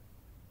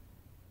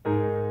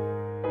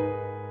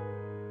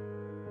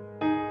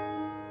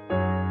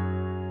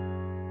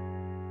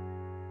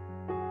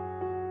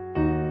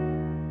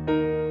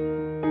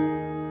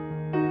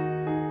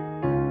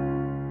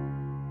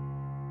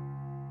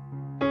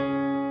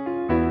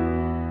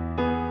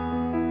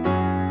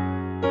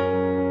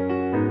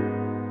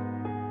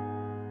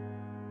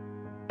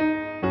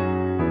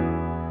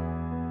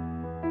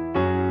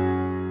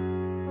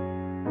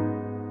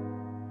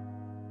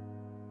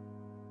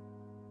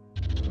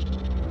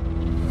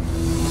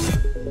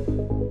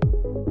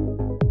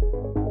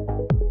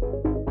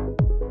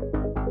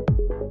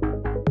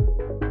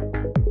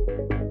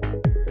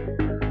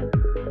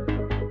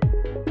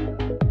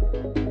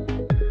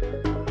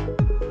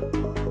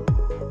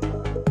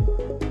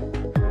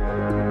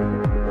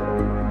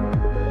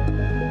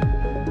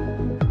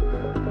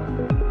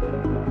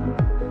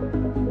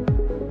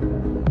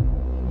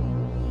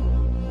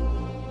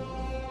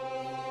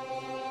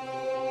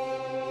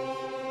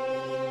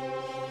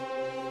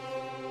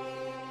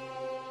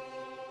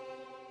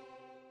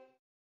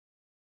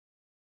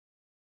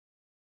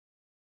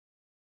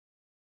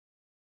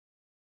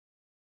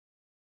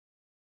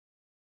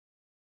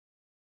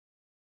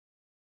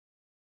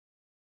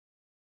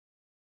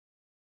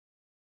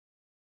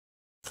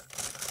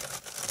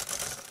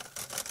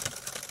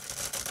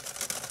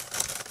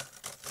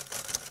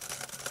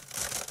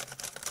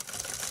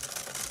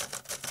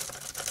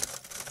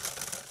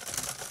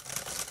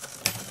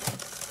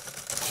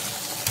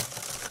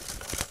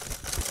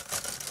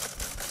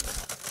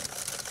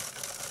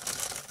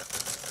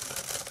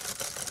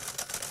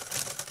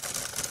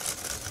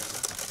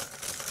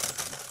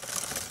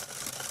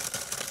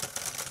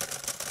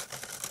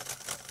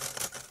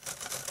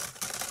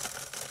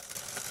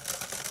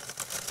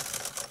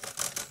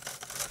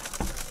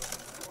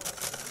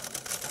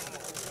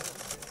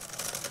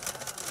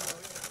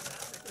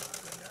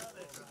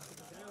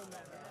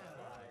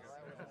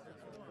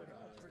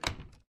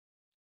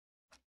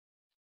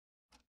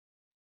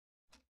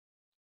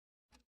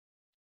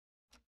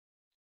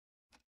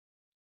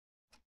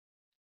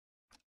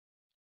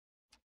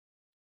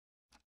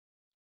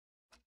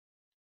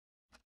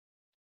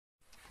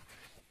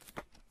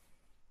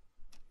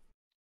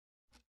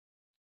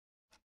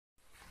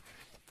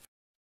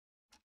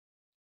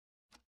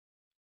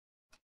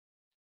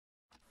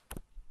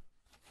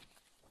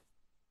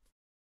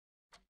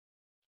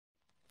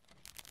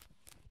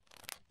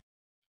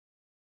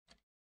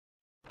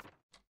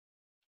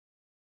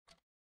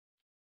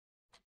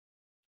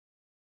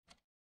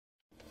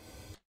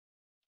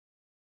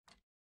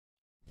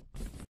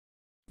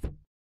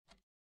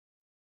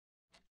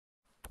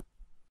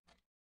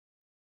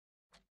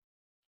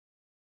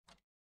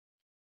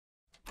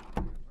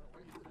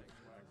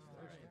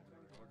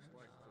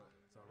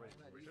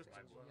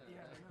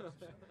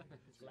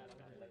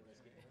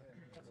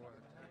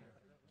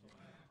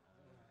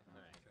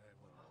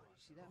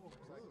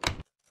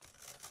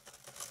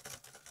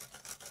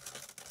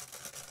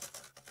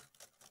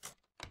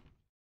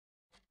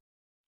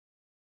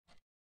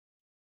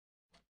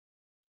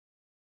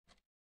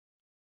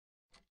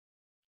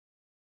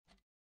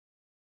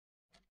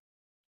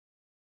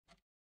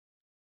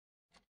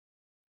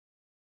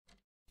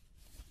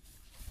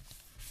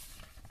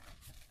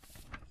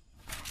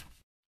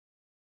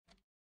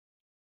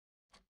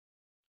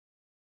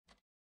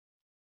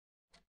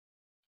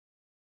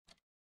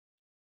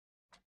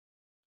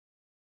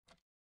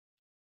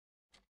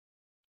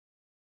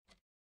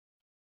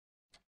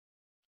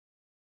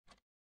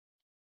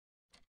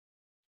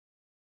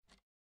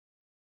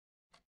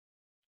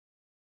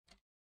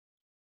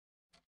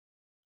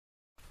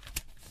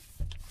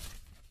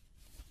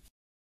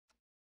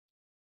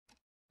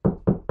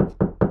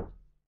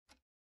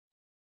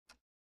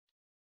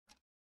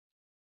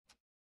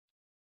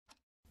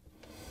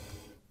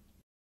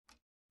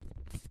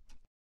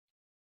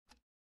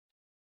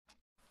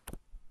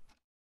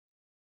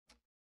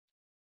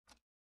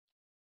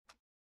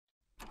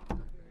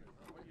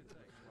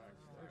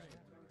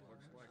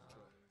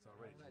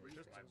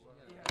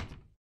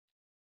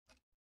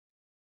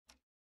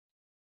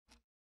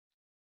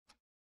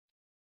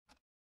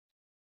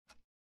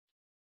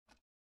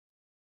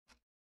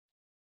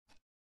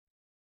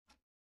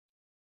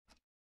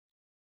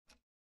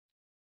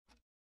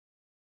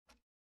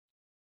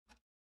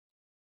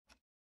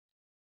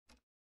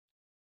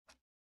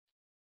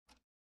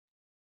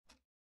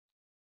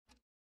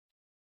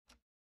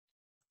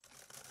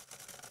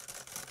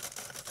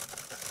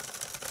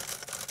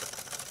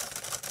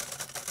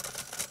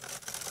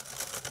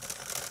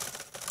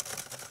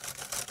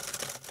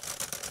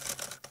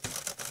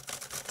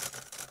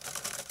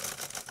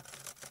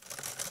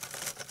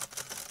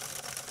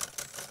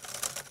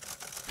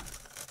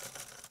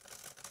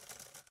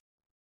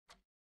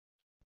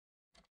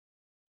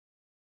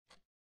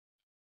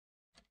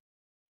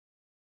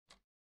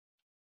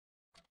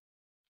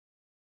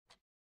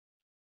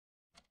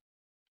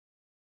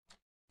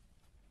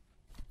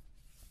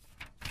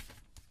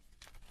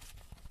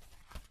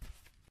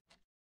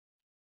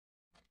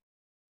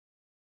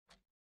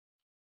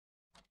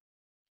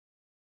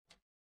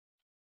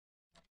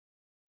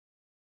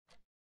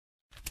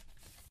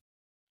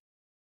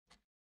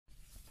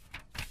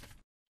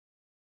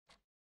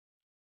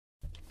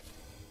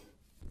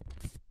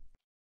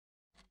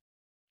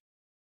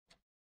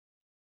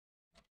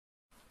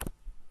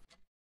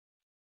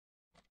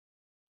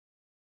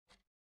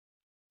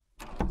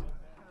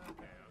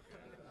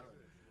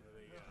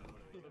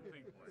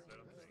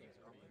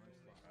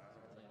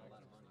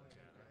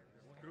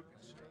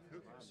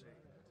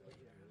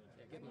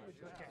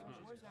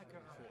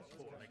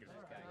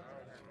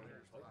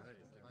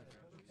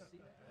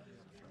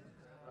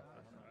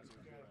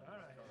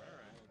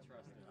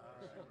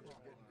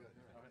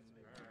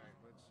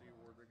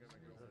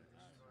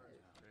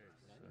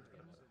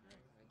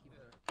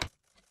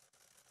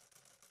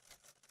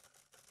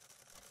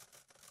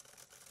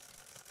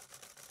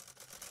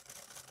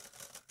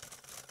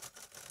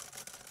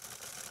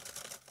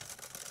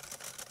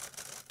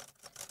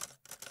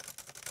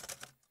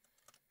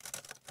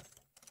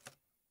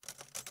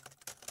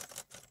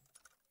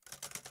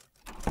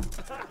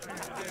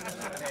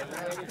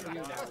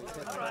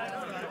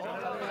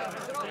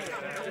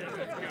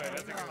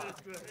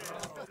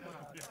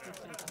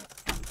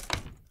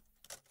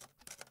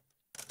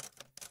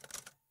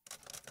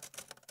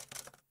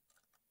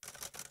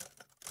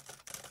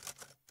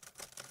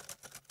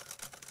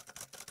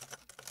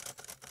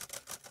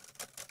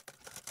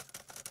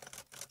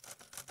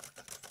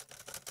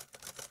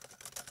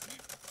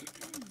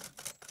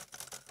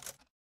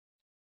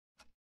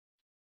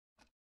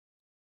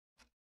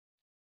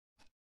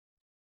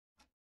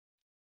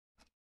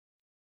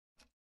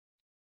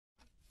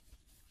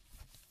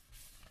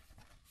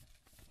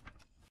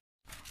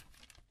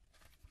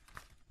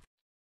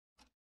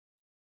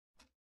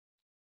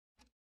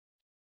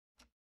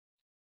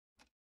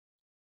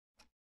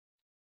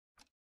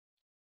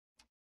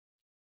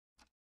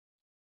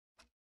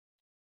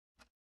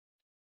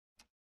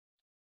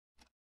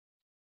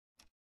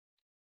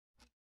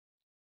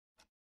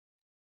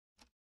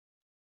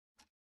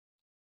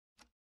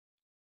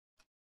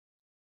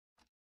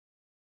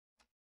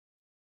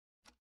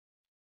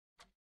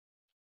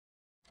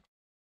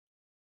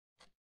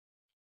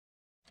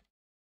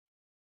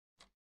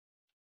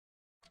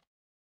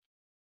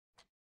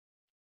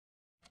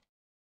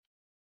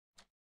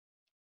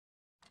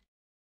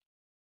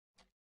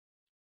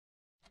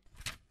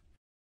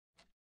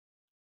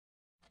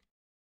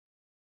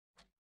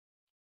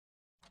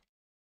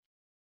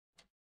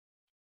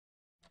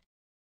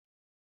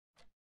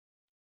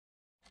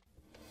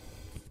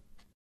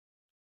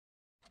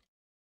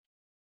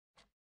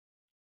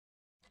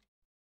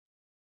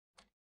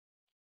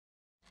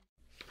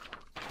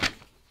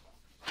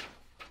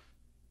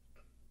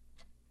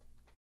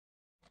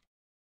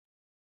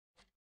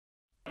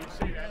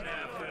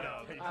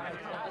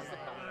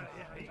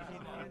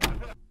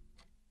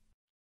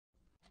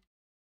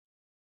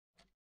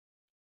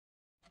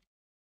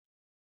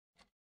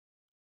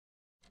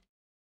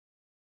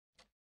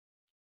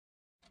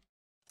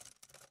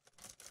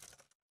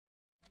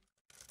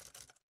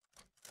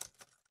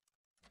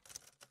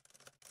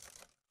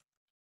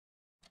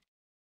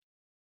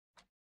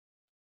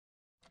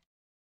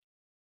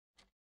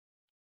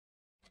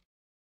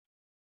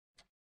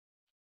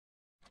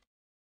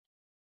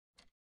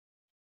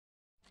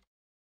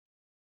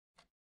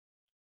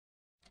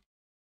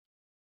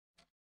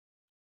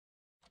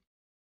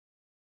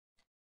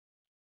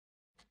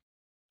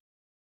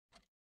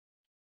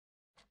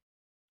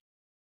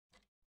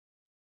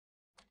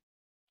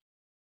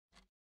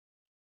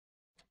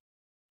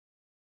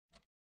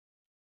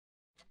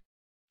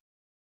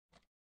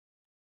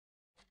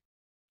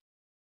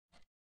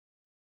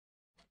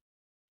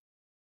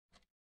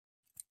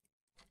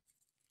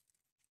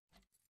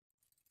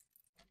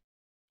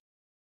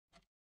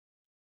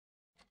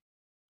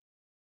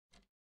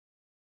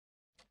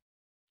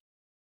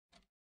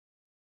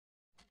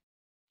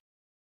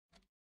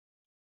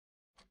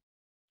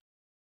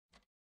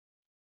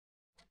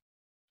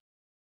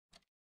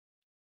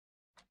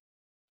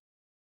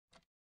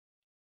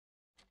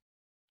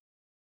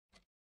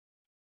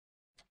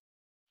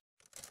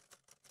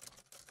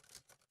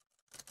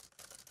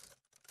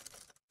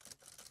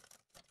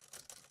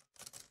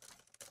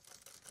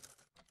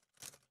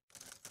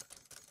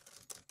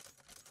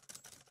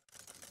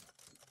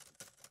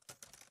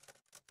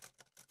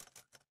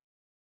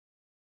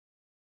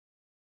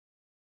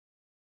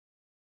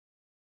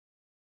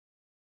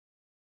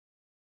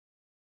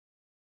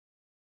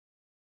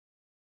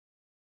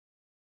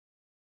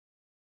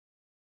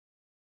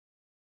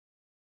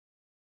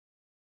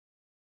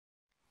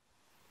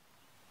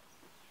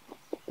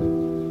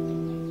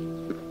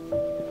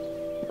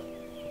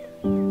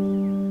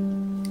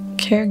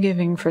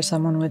 Caregiving for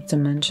someone with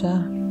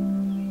dementia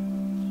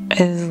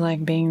is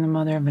like being the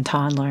mother of a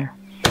toddler,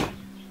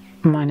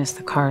 minus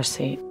the car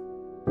seat.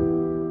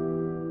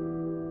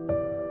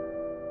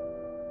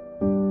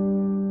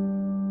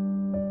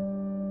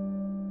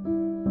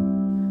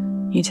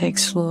 You take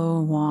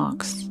slow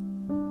walks.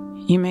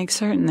 You make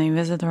certain they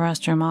visit the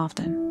restroom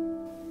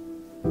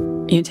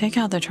often. You take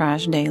out the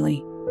trash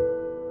daily.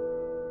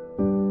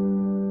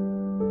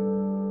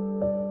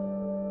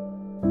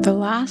 The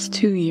last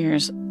 2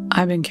 years,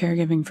 I've been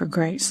caregiving for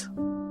Grace.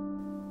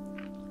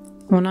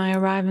 When I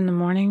arrive in the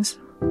mornings,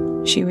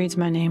 she reads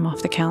my name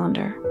off the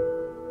calendar.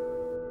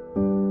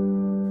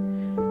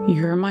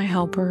 You're my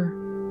helper,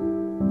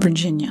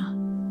 Virginia.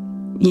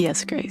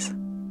 Yes, Grace,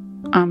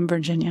 I'm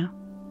Virginia.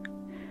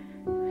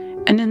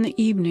 And in the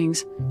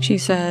evenings, she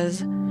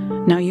says,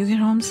 now you get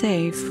home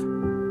safe,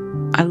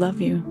 I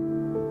love you.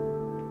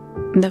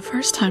 The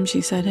first time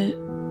she said it,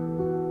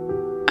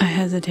 I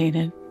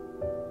hesitated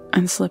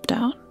and slipped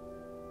out.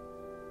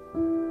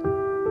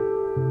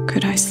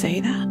 Could I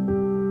say that?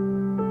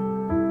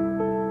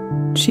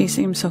 She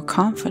seemed so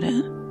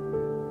confident.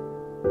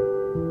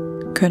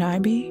 Could I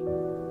be?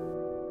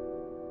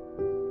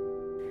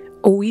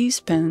 We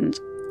spend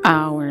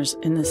hours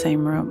in the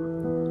same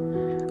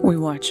room. We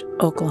watch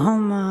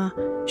Oklahoma,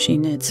 she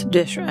knits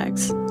dish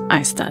rags,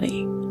 I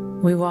study.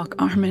 We walk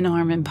arm in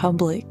arm in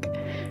public.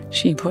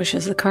 She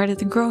pushes the cart at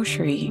the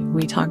grocery.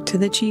 We talk to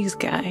the cheese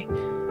guy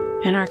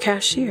and our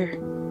cashier.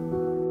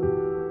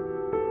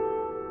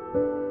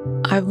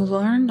 I've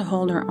learned to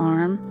hold her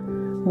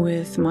arm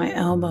with my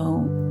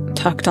elbow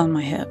tucked on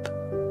my hip.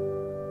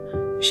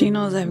 She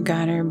knows I've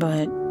got her,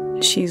 but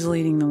she's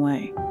leading the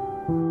way.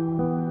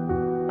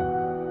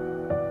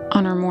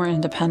 On her more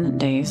independent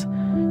days,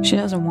 she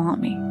doesn't want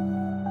me.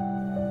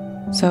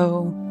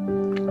 So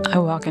I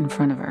walk in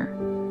front of her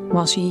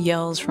while she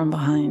yells from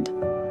behind,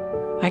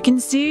 "I can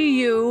see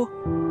you!"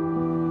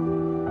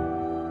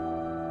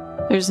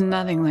 There's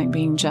nothing like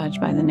being judged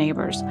by the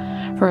neighbors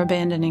for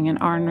abandoning an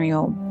ornery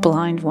old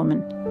blind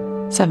woman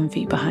 7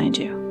 feet behind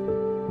you.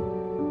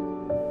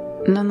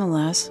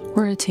 Nonetheless,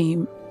 we're a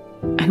team,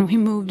 and we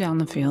move down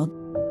the field.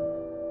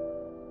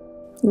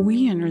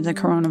 We entered the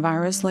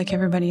coronavirus like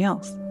everybody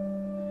else,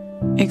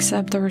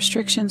 except the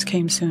restrictions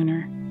came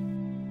sooner.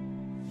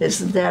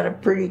 Isn't that a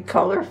pretty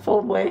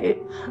colorful way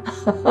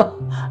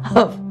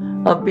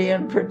of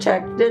being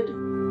protected?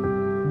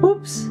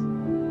 Oops.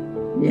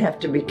 You have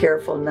to be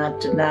careful not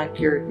to knock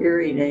your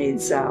hearing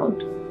aids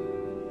out.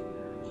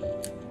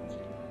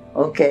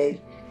 Okay,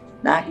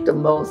 knocked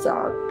them both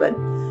out, but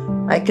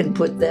I can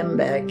put them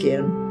back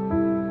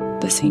in.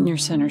 The senior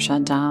center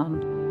shut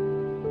down.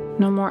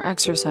 No more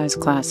exercise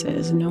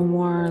classes, no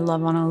more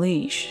love on a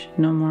leash,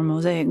 no more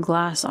mosaic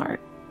glass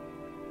art.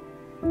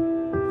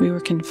 We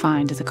were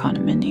confined to the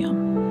condominium.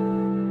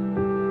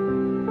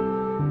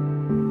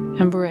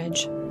 And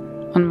bridge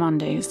on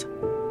Mondays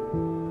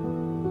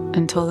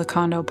until the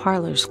condo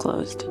parlors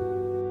closed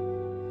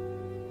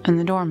and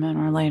the doormen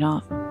were laid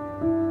off.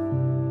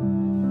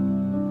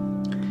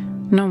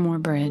 No more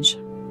bridge.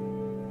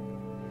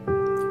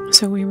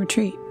 So we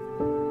retreat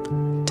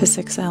to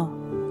 6L.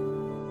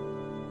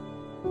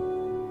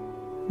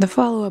 The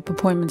follow-up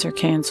appointments are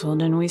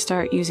canceled and we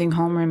start using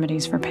home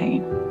remedies for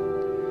pain.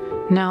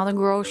 Now the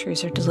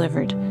groceries are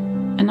delivered,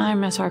 and I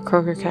miss our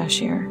Kroger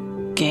cashier,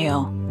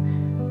 Gail.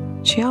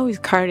 She always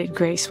carted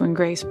Grace when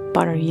Grace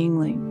bought her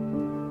Yingling.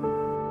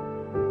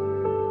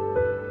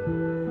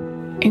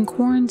 In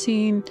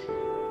quarantine,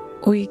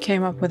 we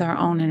came up with our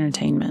own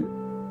entertainment.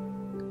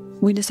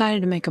 We decided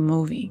to make a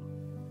movie.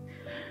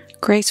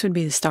 Grace would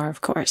be the star,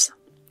 of course,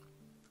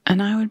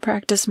 and I would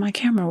practice my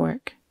camera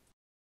work.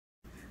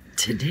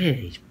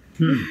 Today,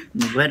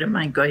 what am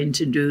I going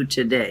to do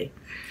today?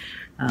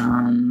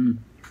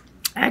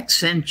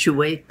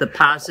 Accentuate the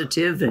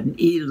positive and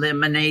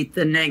eliminate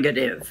the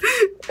negative.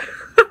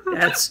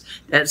 That's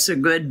a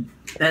good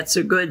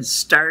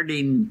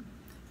starting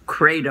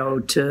credo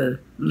to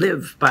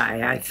live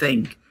by, I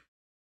think.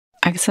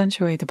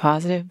 Accentuate the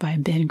Positive by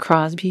Ben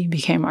Crosby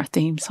became our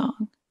theme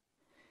song.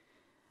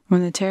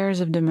 When the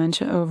terrors of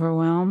dementia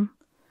overwhelm,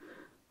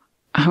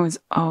 I was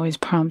always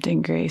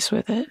prompting Grace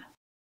with it.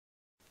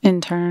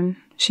 In turn,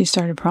 she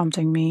started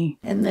prompting me.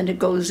 And then it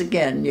goes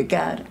again. You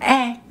got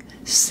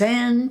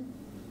accentuate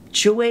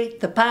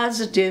the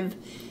positive,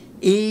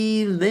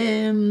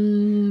 eliminate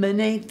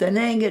the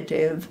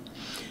negative.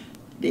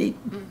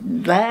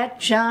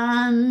 Latch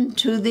on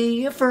to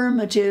the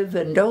affirmative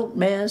and don't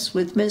mess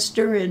with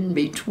Mr. In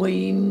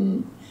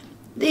Between.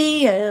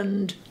 The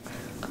end.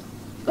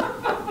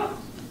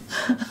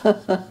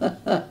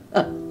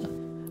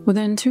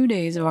 Within 2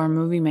 days of our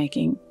movie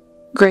making,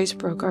 Grace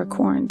broke our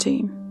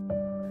quarantine.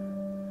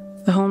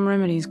 The home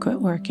remedies quit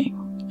working,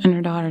 and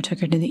her daughter took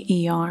her to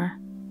the ER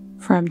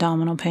for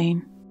abdominal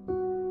pain.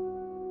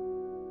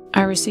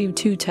 I received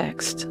 2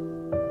 texts.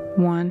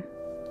 One,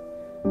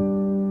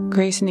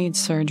 Grace needs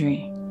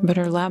surgery, but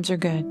her labs are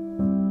good.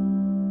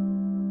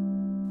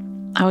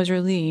 I was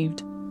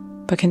relieved,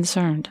 but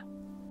concerned.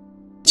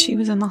 She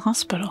was in the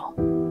hospital,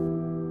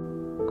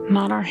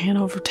 not our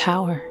Hanover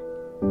Tower.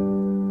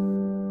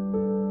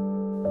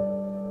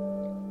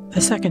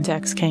 The second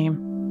text came.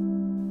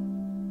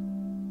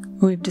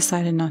 We've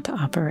decided not to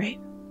operate.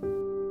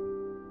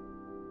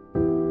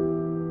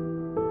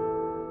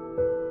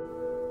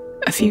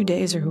 A few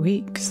days or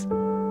weeks.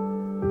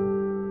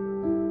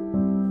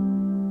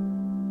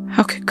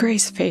 How could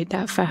Grace fade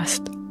that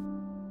fast?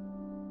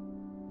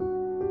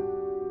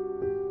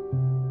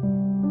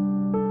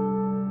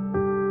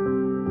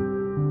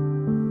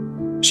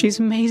 She's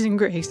amazing,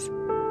 Grace.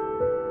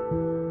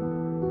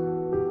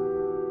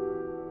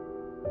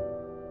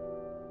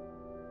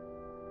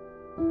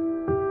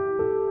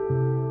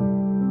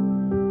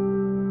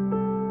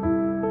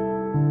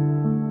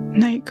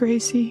 Night,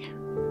 Gracie.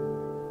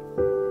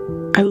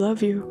 I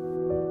love you.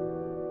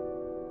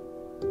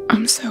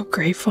 I'm so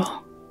grateful.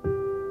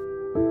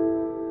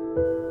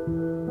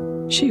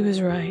 She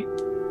was right.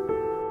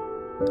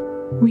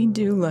 We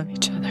do love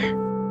each other.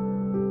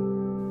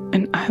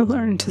 And I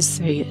learned to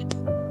say it.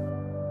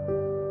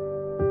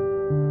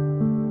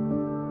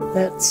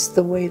 That's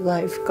the way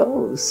life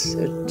goes.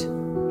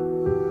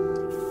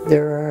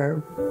 There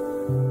are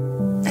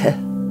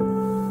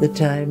the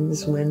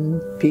times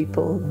when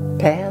people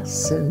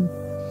pass and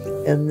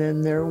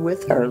then they're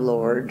with our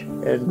Lord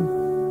and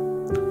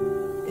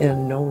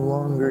no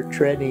longer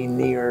treading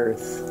the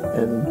earth.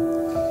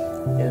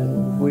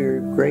 And we're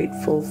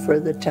grateful for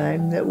the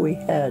time that we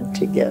had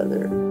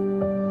together.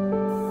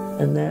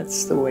 And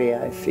that's the way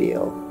I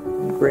feel.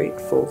 I'm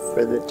grateful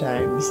for the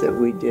times that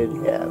we did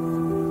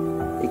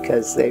have,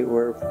 because they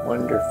were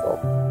wonderful.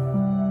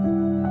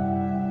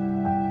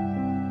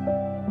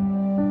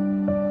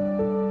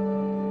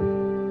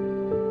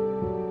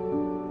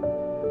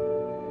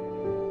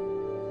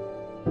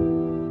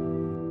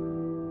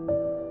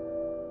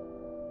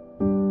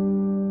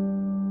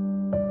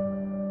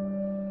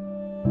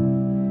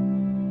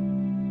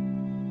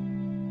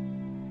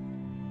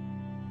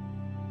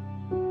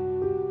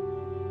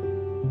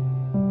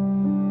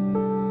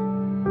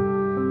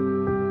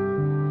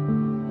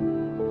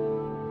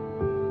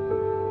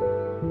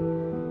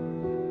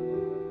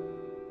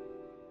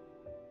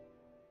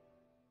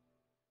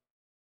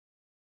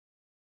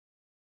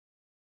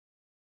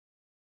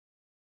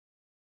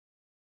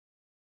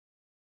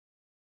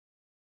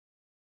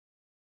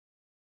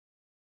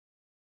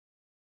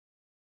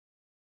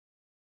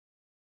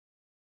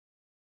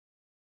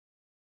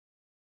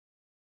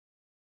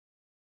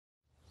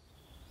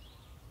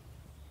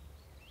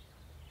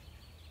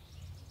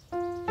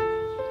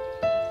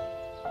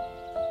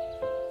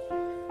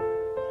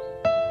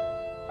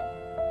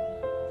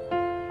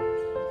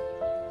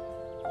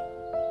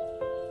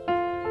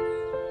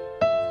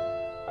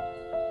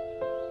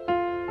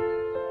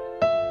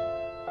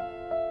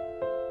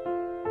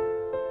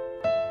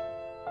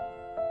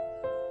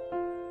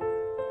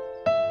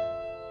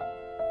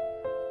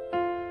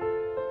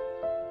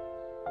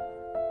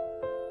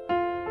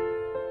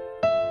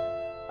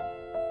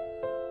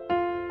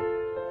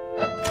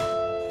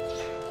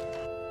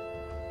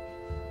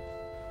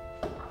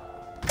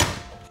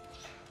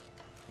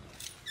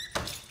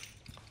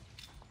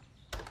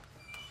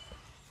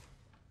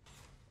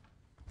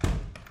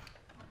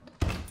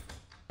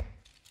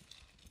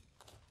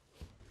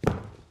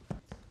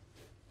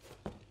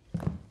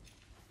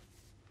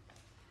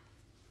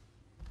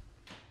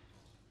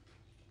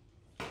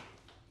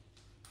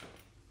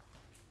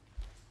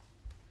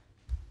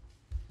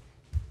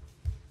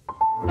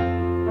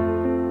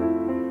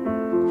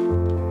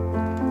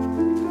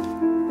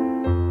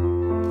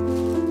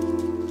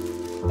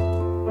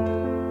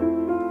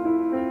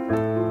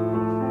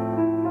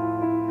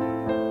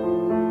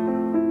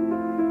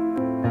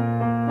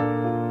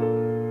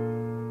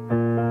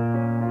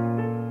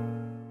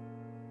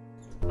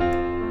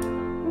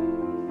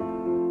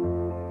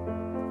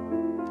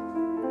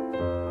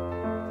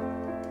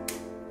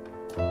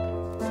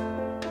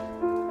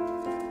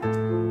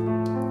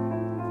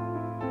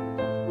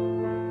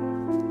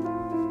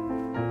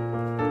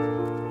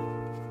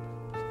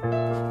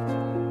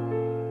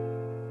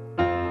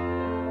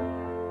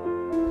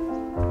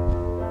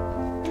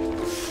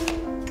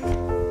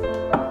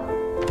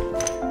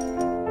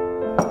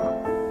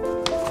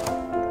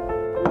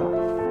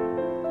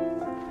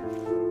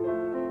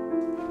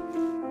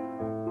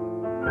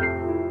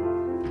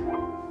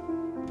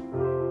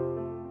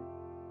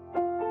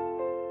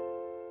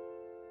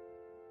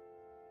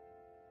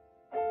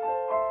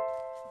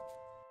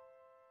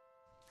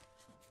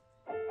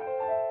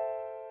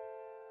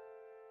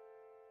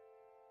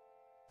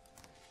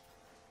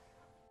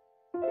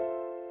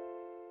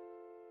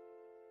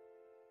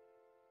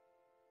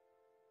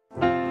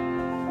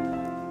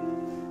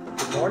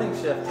 Good morning,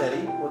 Chef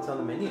Teddy. What's on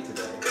the menu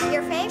today?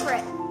 Your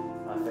favorite.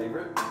 My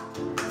favorite?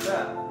 What's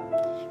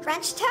that?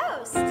 French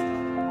toast. You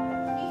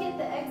get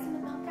the eggs and the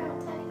milk out,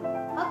 Teddy.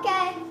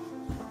 Okay.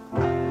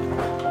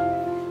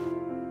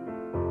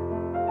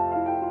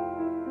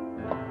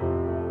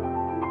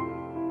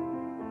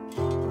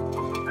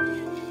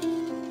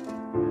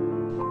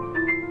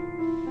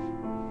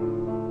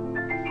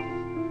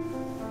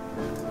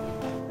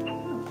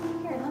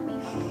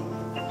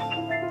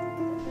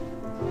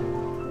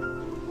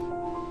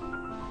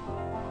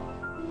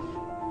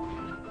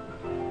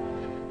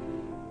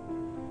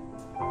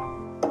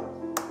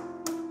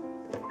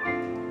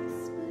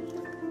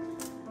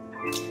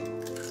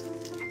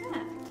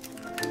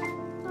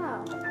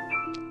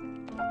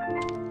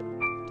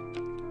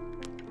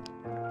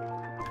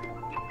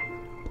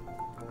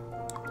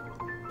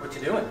 What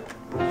you doing?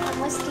 I'm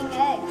whisking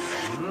eggs.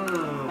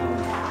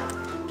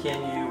 Can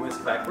you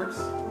whisk backwards?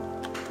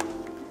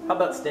 How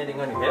about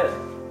standing on your head?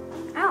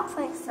 I don't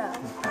think so.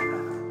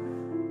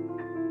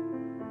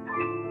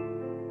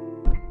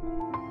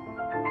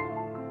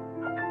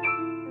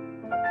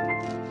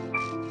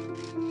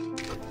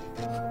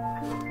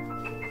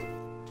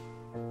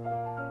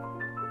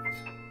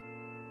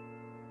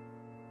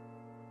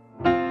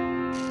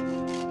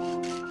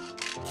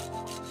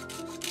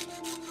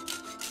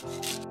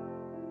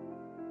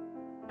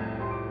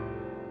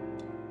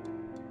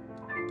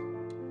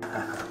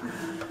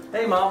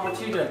 Hey, Mom, what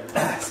you doing?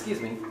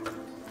 Excuse me.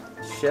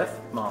 Chef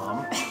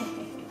Mom.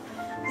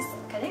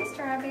 Just cutting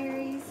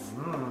strawberries.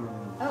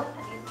 Oh,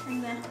 I need to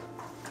turn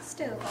the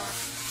stove on.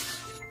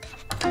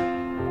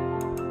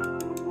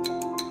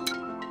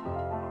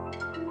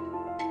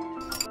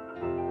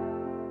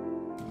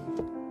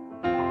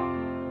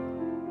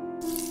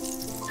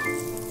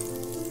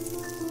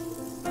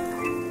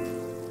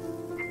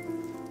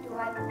 Do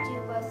I do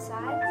both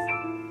sides?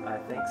 I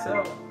think so.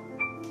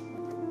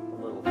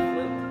 A little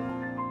flip.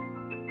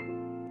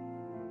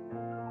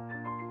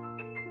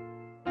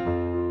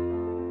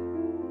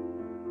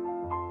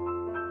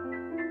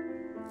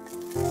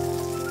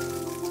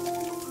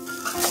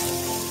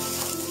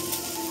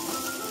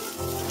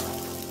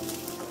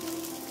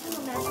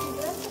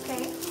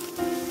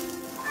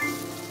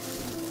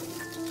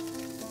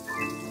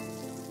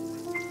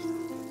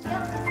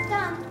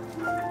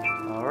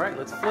 All right,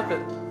 let's flip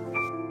it.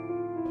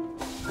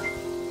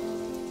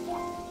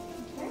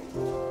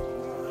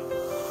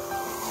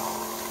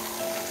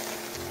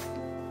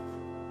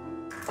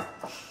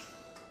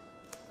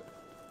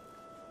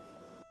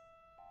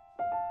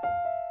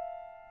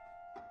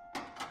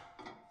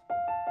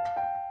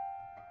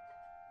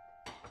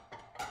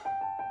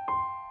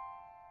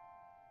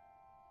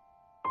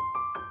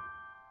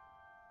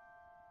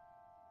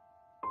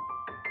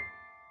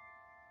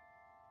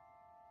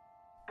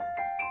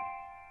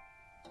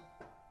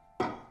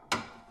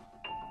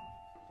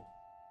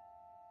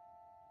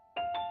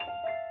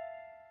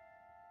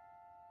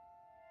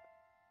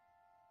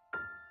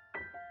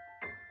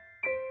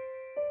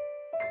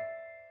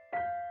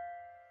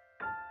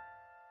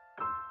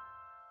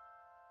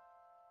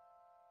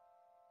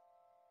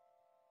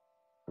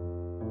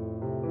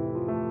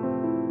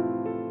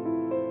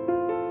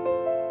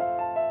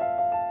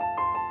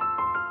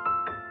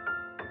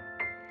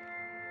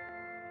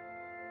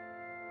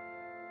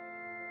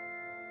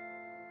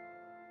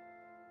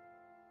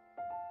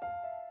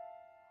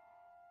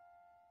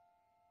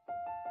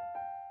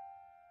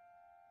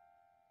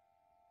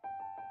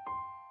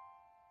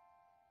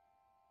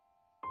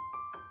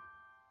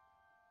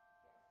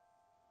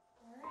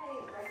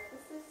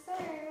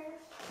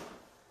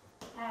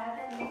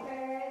 Happy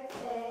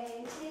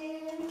birthday to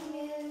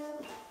you.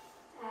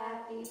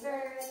 Happy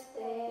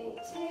birthday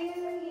to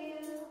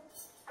you.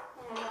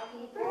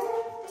 Happy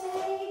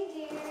birthday,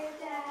 dear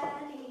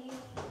Daddy.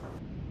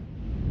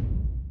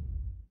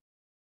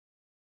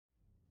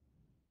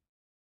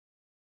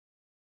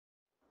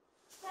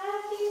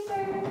 Happy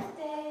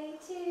birthday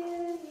to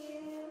you.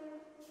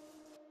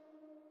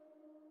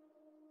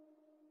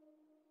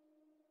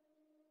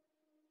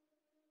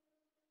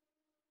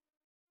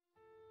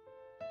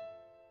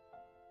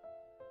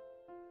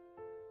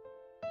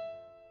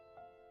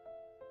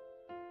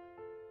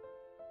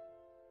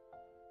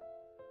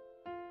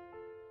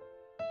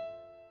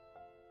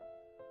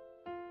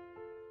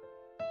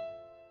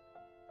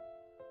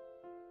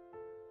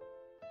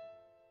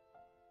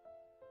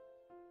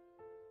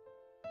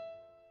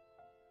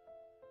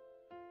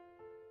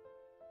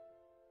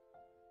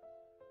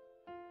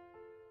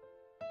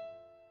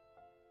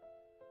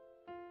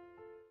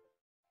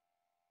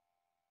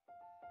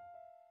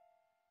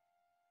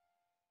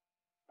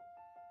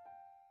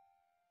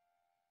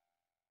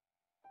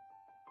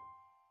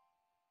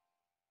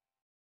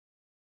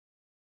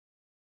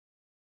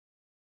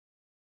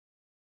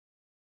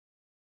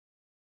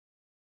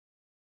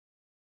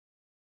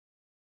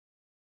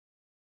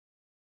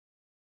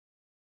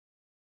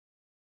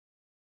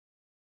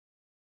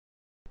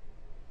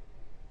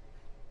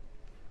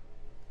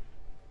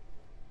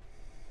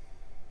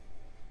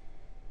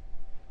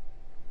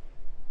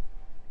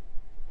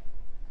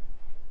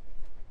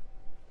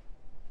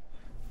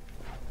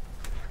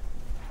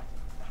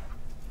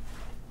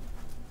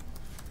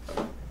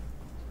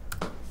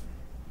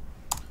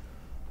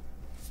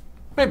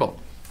 Mabel,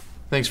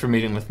 thanks for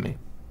meeting with me.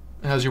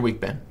 How's your week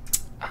been?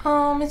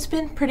 It's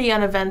been pretty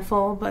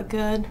uneventful, but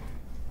good.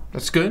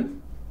 That's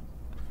good.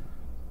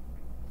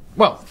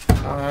 Well,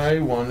 I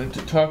wanted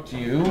to talk to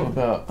you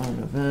about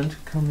an event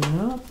coming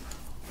up.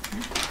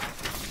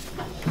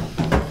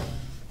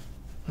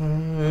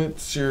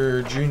 It's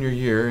your junior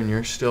year and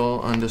you're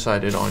still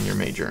undecided on your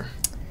major.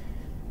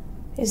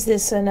 Is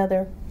this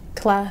another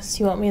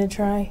class you want me to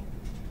try?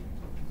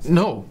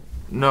 No,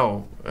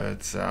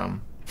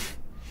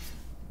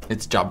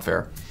 it's job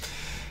fair.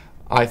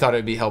 I thought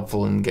it'd be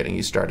helpful in getting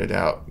you started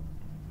out.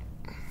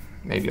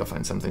 Maybe you'll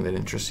find something that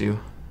interests you.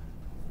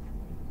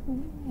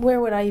 Where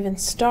would I even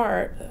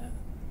start?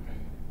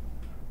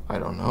 I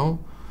don't know.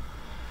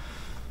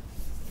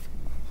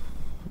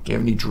 Do you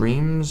have any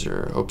dreams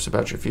or hopes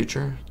about your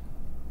future?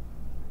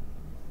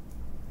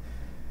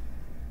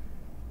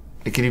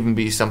 It could even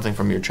be something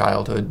from your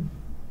childhood.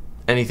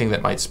 Anything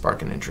that might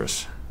spark an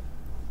interest.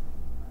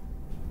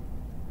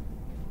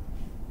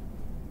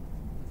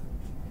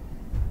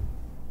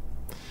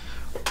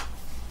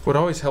 What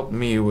always helped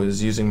me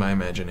was using my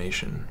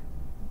imagination.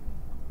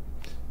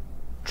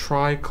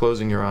 Try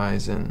closing your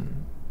eyes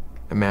and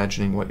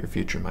imagining what your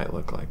future might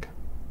look like.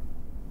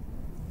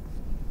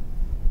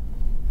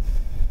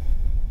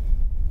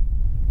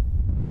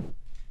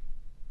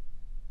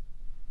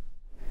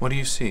 What do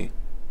you see?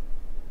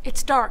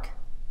 It's dark.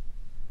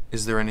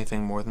 Is there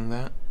anything more than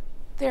that?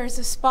 There's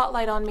a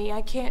spotlight on me.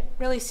 I can't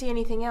really see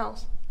anything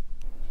else.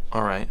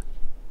 All right.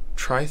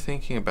 Try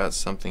thinking about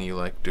something you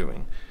like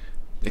doing.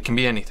 It can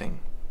be anything.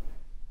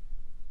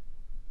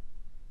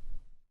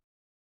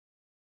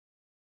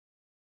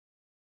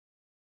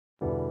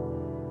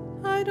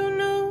 I don't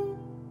know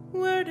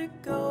where to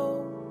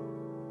go.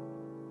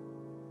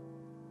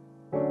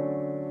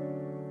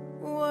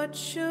 What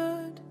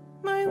should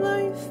my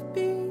life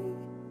be?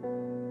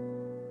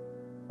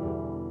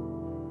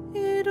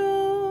 It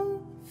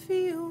all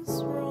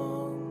feels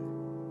wrong.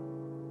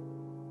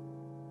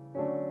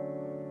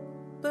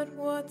 But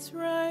what's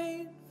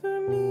right for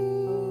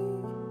me?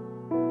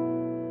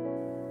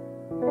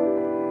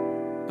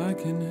 I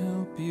can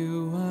help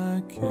you,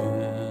 I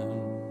can.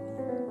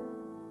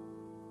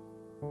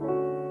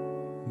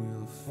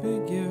 We'll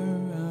figure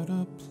out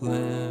a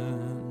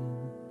plan.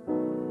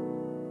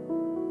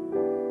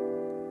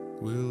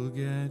 We'll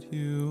get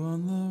you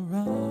on the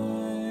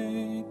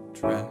right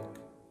track.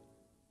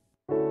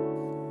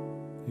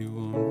 You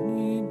won't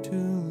need to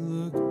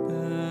look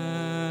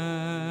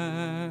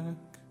back.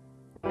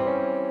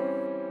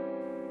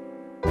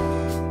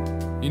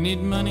 You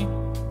need money?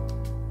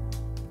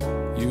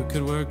 You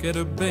could work at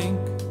a bank,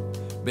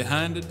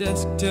 behind a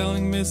desk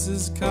telling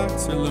Mrs.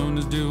 Cox her loan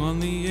is due on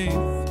the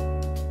 8th.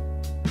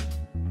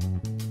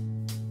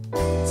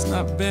 It's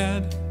not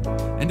bad,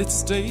 and it's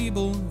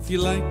stable. If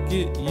you like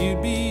it,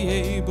 you'd be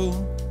able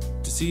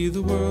to see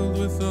the world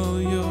with all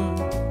your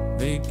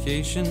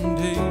vacation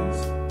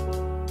days.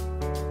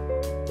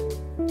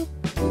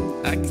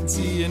 I can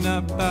see you're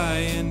not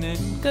buying it.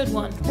 Good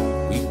one.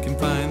 We can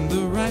find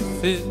the right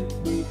fit.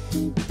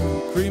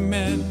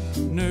 Pre-med,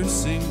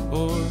 nursing,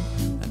 or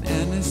an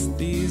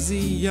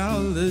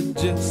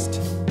anesthesiologist.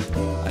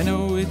 I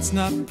know it's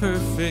not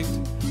perfect,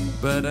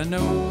 but I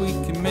know we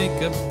can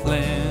make a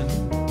plan.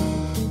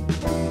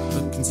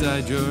 Look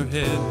inside your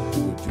head,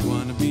 would you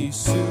want to be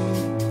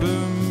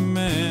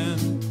Superman?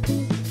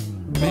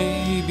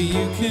 Maybe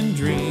you can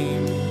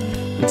dream.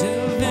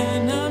 Until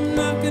then, I'm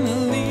not gonna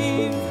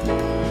leave.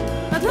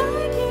 I'd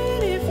like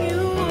it if you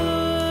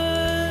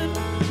would.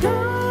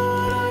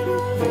 God, I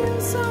don't feel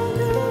so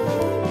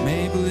good.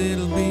 Maybe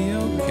it'll be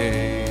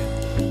okay.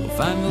 We'll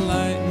find the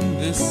light in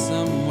this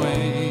some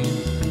way.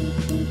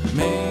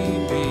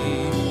 Maybe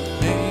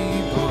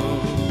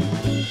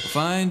we'll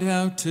find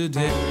out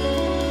today.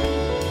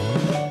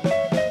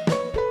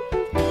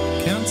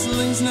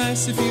 Counseling's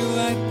nice if you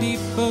like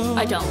people.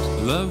 I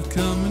don't. Love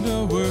coming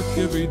to work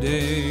every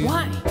day.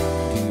 Why? Do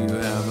you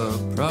have a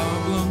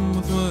problem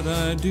with what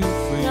I do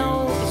for you?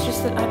 No, it's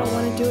just that I don't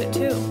want to do it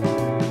too.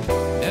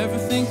 Ever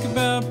think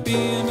about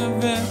being a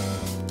vet?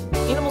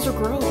 Animals are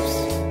gross.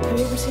 Have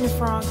you ever seen a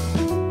frog?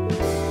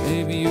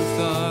 Maybe you've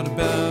thought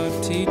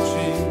about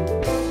teaching.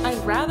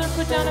 I'd rather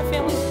put down a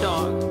family's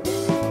dog.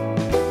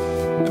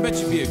 I bet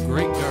you'd be a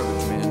great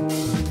garbage man.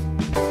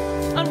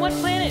 On what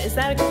planet is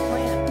that a good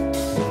plan?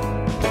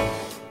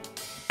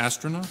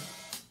 Astronaut?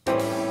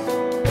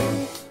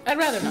 I'd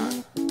rather not.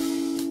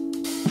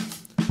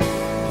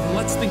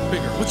 Let's think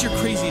bigger. What's your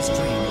craziest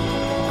dream?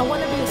 I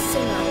want to be a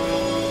singer.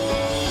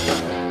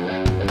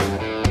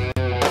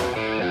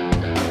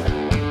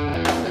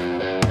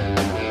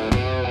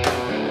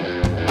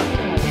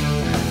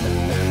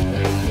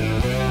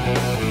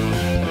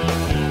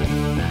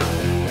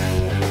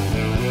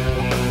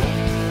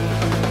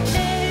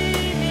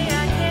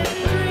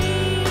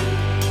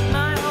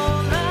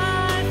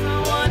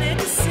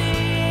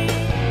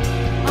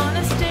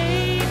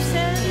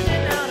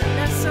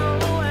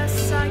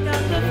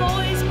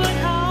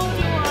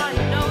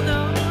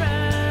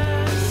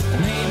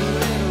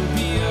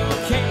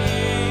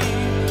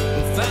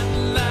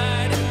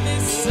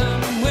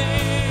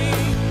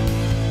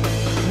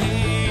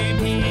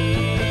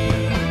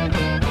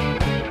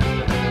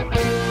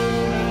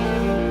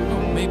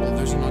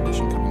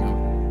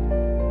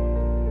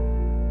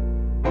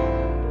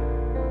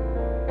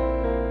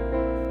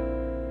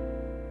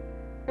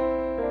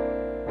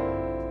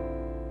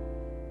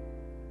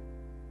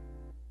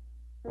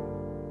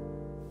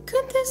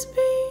 Could this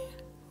be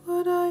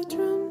what I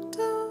dreamt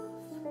of?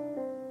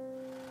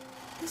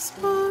 The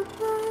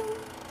spotlight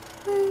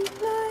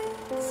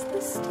ignites the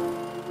stage.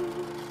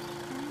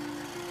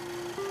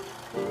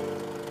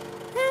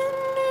 In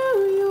New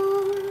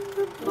York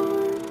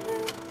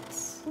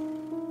apartments,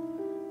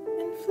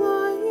 and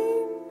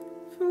flying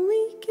for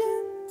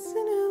weekends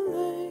in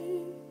LA.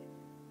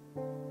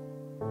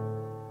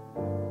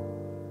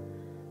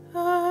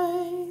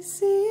 I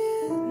see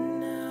it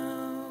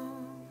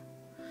now.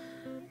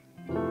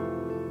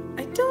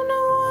 I don't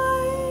know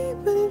why,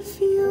 but it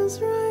feels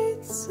right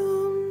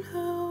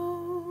somehow.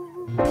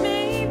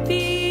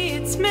 Maybe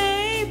it's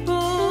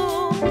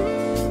Mabel.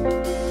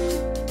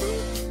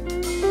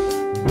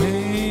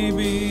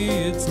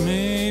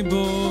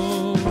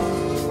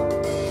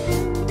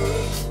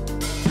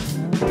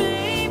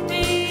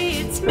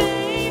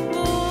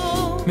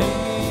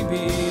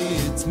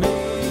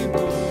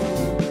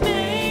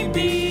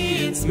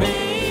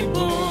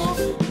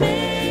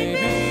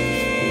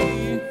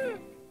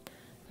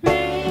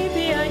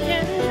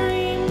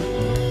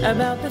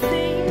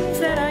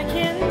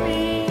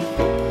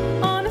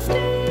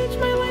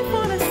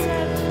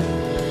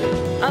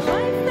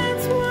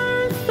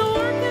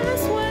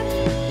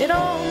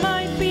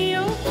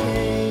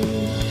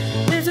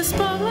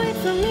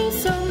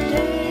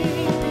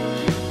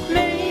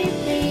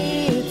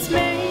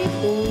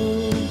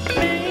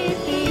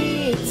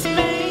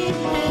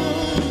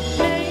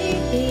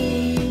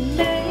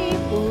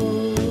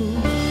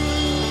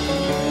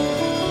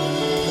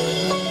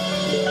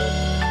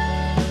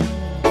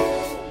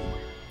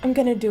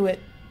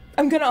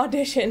 I'm gonna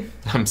audition.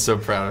 I'm so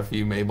proud of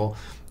you, Mabel.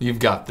 You've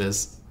got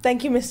this.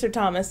 Thank you, Mr.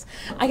 Thomas.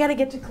 I gotta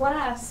get to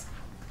class.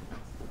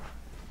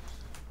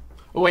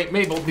 Oh, wait,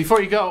 Mabel,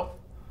 before you go.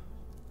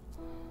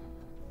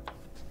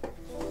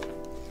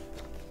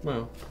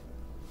 Well,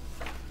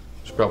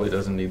 she probably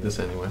doesn't need this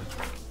anyway.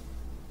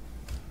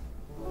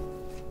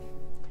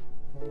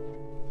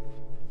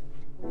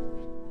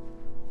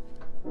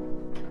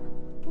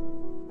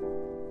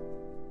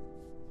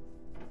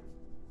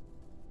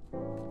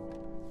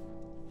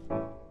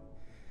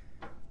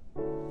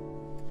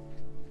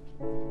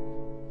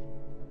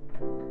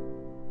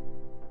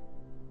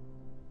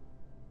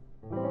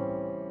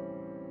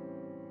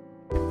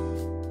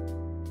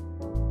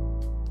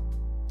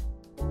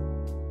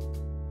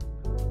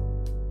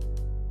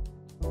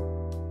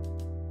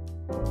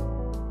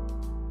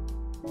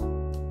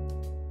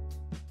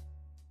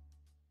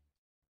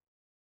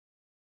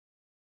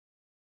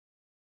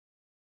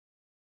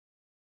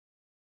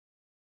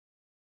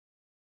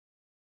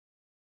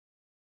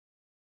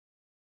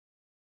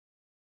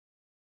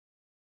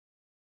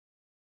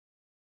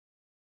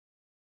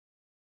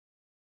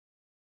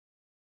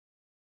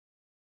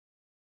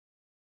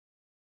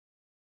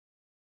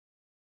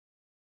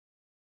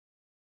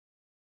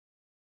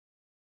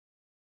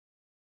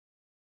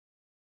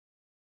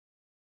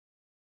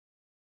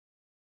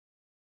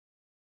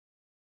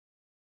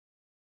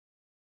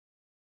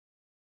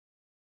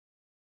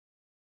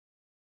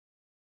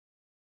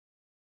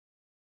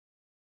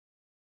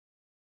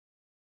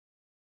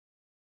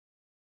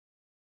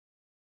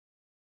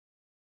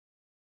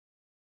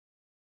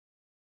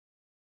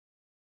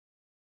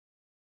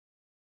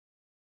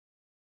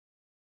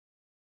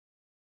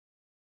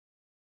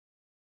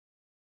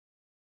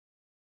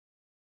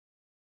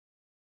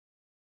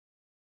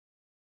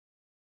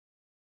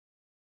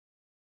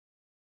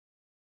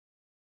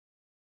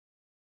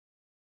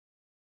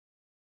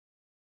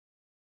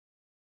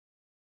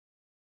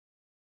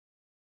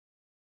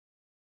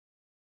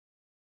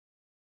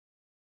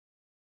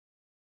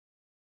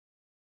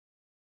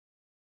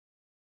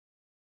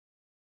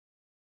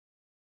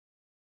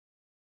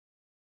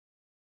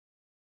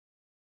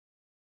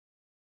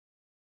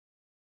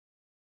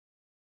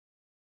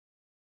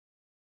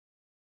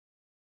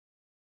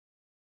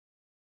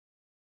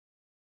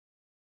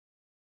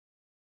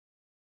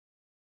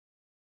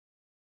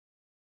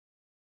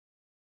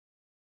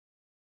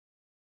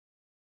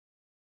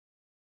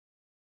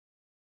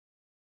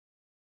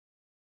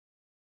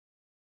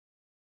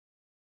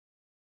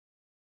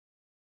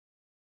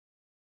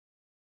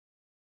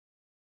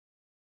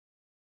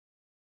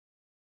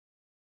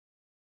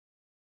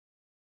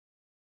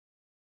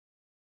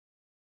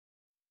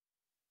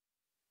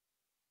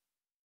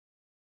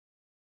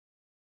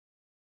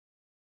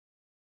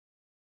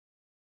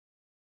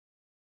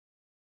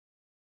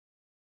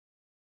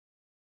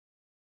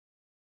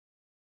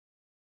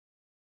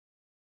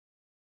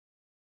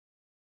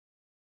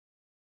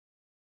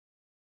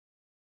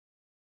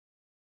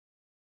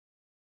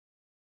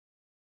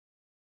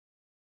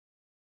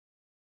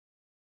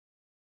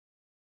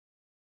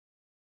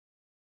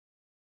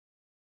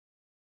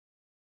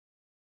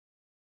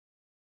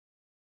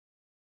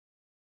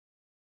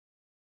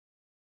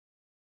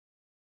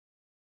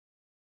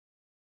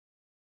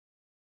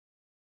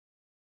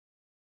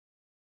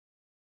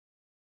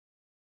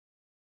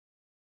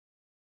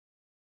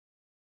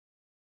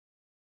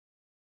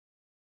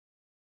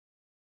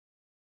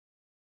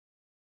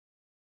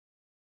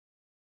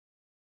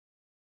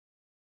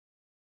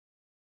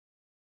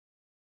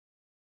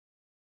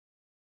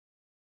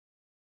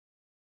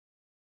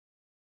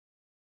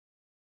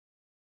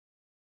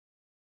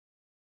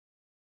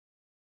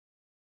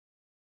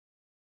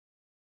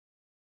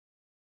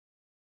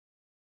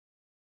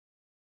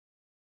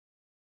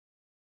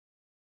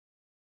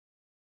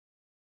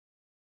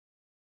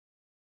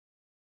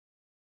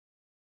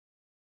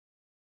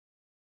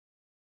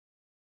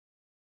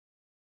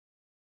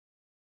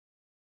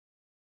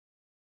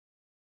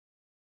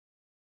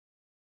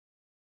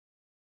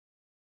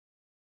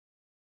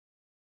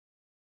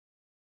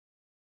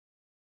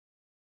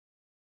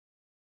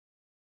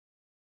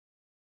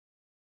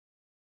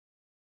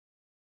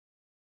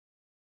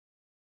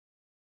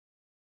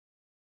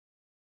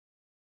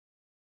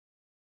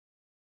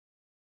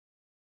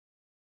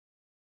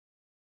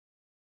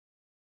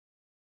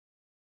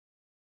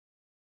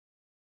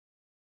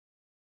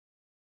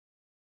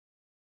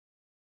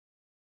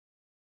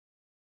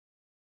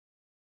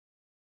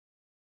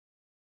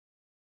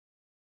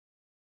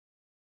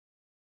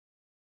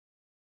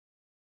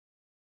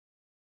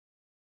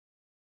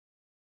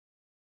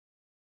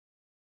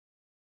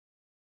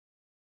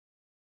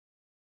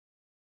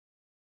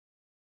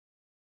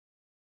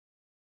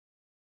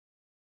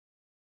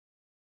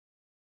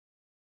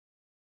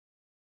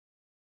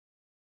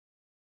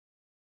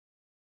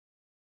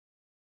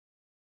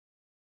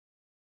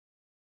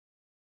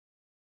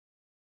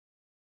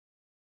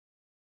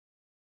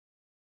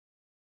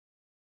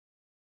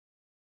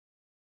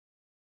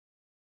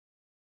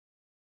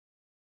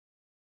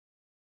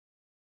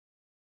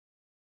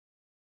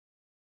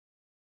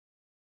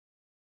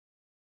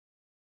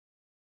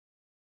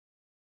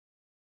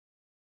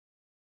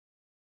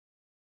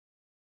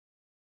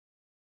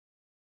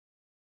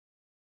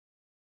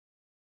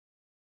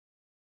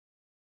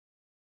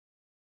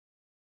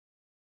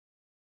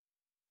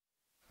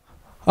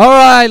 All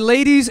right,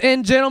 ladies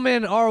and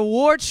gentlemen, our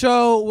award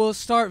show will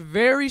start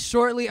very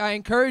shortly. I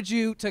encourage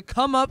you to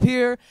come up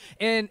here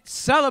and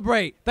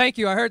celebrate. Thank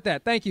you. I heard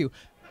that. Thank you.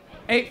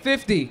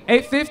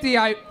 8:50.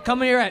 I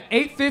come here at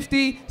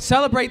 8:50.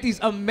 Celebrate these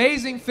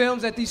amazing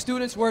films that these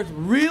students worked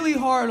really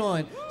hard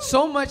on.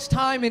 So much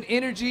time and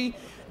energy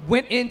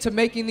went into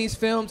making these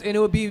films, and it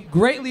would be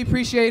greatly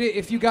appreciated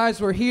if you guys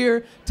were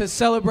here to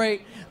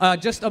celebrate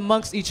just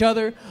amongst each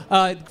other.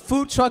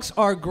 Food trucks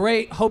are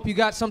great. Hope you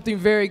got something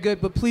very good,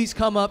 but please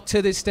come up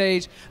to this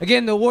stage.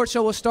 Again, the award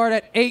show will start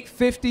at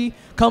 8:50.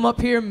 Come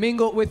up here,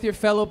 mingle with your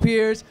fellow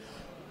peers,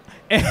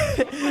 and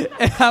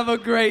have a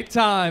great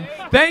time.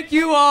 Thank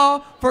you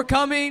all for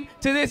coming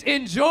to this.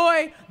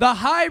 Enjoy the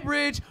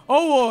Highbridge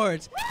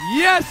Awards.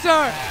 Yes,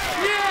 sir.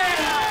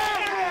 Yeah.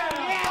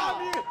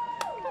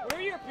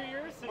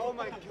 Oh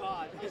my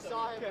God! I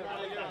saw him.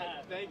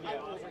 Thank you.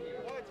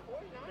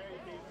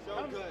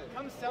 So good.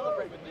 Come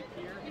celebrate with me,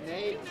 Pierre.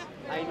 Nate,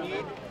 I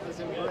need this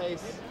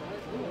embrace.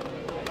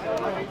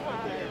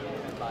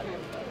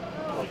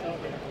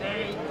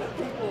 Nate,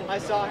 I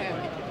saw him,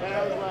 and I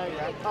was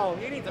like, oh,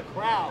 he needs a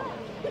crowd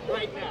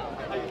right now.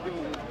 How you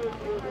doing?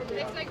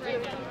 It's like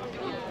right now.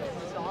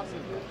 This is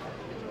awesome.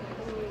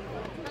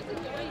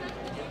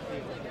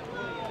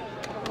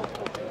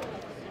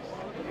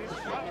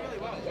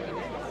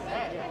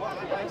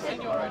 I've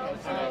seen you already.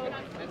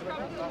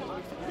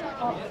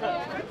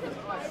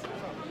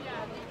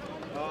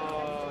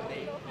 Oh,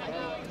 Nate.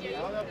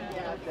 I don't know if you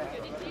had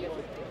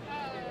that.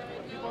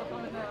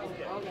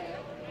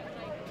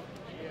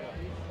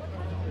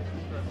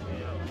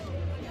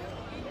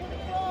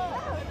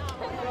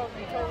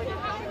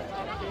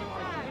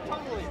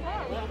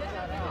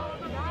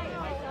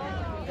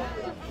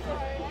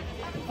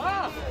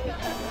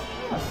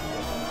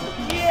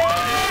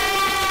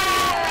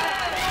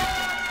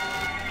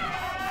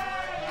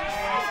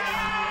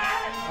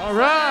 All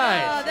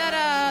right.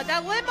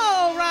 That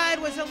limo ride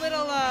was a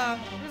little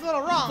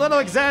wrong. A little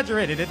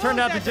exaggerated. It turned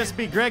out to just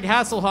be Greg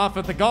Hasselhoff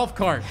at the golf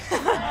cart. Yeah,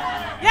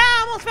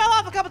 I almost fell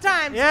off a couple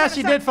times. Yeah,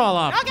 she did fall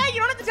off. Okay, you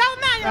don't have to tell them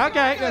that.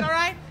 Okay. Good, all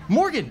right?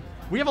 Morgan,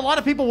 we have a lot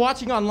of people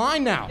watching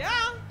online now. Yeah.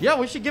 Yeah,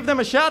 we should give them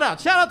a shout out.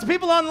 Shout out to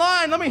people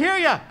online. Let me hear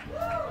you.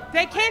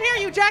 They can't hear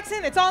you,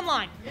 Jackson. It's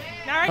online.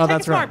 All right, Oh, take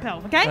that's a smart right.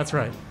 pill, okay? That's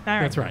right. All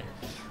right. That's right.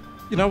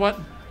 You know what?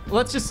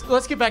 Let's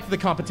get back to the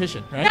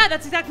competition, right? Yeah,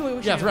 that's exactly what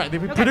we should Yeah, do. that's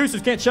right. The Okay.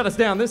 producers can't shut us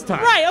down this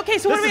time. Right, okay,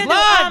 so what are we This gonna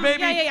is do? live,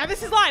 baby. Yeah,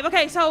 this is live.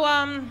 Okay, so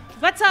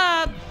let's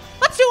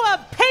do a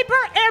paper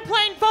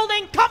airplane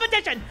folding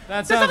competition.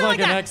 That So sounds something like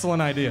an that.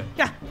 excellent idea.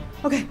 Yeah.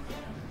 Okay.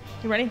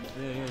 You ready?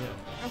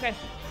 Yeah. Okay.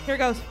 Here it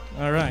goes.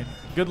 All right.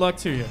 Good luck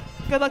to you.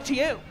 Good luck to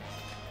you.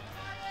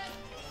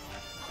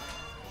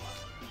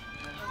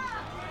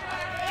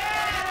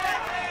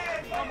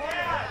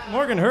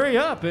 Morgan, hurry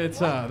up. It's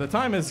the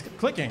time is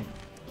clicking.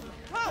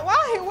 Oh,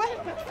 wow. What?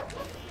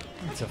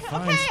 It's a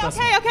fine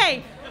specimen.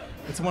 Okay.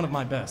 It's one of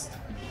my best.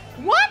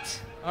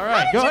 What? All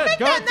right, How did go you ahead. make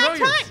Go that ahead. Throw in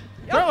yours. that time?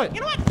 Throw it.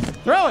 You know what?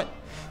 Throw it.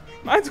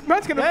 Mine's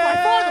gonna fly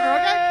farther,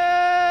 okay?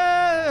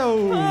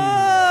 Oh.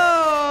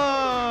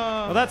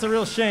 Oh. Well, that's a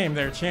real shame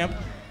there, champ.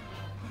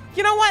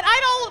 You know what? I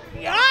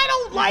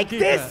don't like keep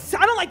this.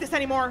 I don't like this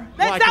anymore.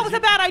 Why, That 'cause was a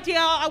bad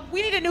idea.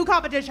 We need a new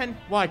competition.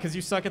 Why? Because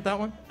you suck at that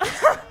one?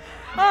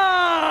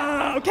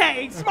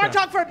 Okay. Smart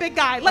talk for a big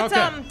guy. Let's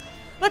Okay.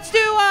 let's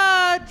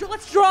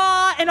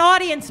draw an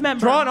audience member.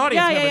 Draw an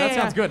audience member. Yeah, That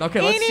sounds good.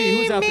 Okay, let's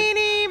see who's out there.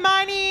 Meeny,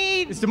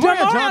 miny. Is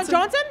Demarion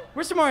Johnson?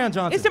 Where's Demarion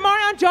Johnson? Is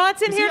Demarion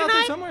Johnson Is here he out there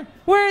tonight? somewhere?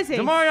 Where is he?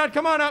 Demarion,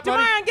 come on up,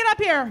 buddy. Demarion, get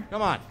up here.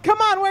 Come on. Come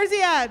on. Where's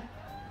he at?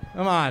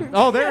 Come on.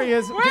 Oh, there he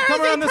is. Where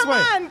Come is around he? this Come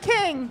way. on,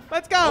 King.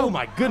 Let's go. Oh,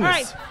 my goodness. All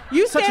right.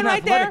 You Such stand an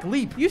right there. athletic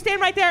leap. You stand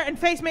right there and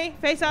face me.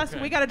 Face us.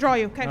 Okay. We got to draw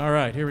you, okay? All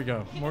right, here we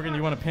go. Morgan,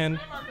 you want a pen?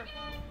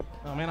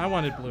 Oh, man, I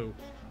wanted blue.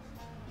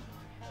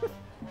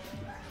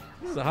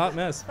 This is a hot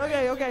mess.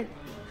 Okay. Oh,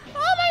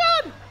 my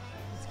God.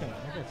 I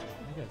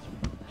got you.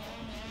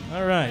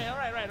 All right. Okay, all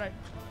right.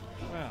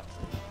 Wow.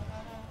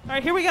 All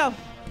right, here we go.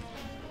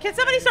 Can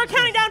somebody start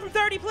counting down from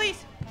 30,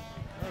 please?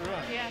 All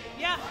right.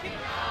 Yeah.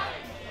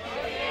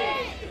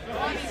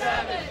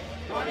 27,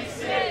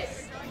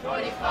 26,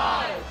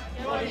 25,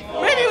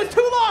 24. Maybe it was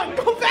too long.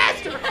 Go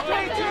faster. 22,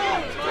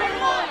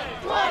 21,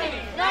 20,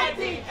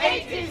 19,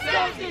 18,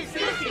 17,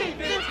 16,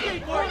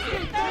 15,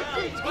 14,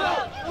 15,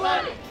 12,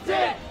 11,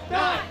 10,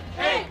 9,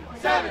 8,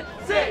 7,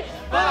 6,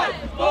 5,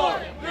 4,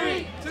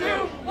 3, 2,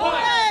 1.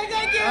 Hey,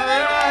 thank you. All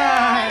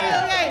right.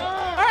 Okay.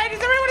 All right,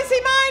 does everyone want to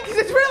see mine? Because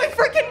it's really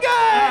freaking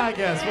good. Yeah, I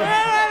guess.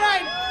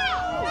 Right.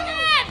 Look at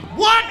that.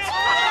 What?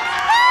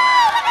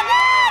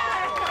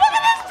 Look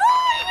at this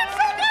drawing. It's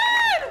so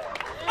good.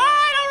 All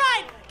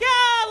right.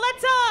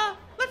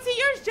 Let's see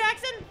yours,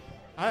 Jackson.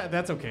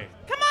 That's okay.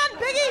 Come on,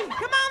 Biggie.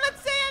 Come on,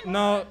 let's see it.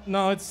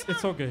 No,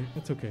 it's okay.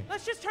 It's okay.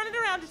 Let's just turn it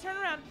around.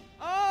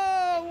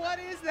 Oh, what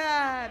is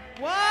that?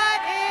 What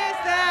is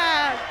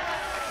that?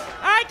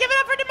 All right, give it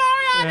up for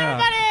Demarion,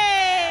 everybody.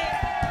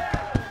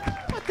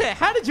 What the?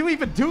 How did you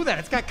even do that?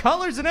 It's got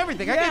colors and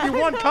everything. I gave you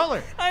one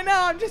color. I know.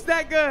 I'm just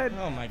that good.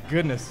 Oh my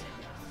goodness.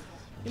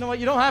 You know what?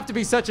 You don't have to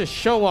be such a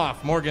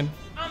show-off, Morgan.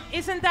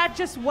 isn't that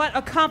just what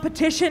a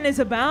competition is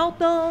about,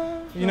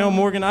 though? You know,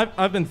 Morgan,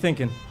 I've been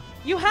thinking.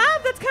 You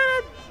have? That's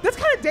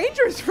kind of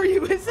dangerous for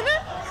you, isn't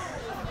it?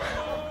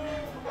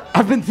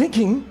 I've been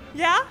thinking.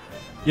 Yeah?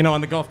 You know,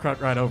 on the golf cart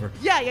ride over.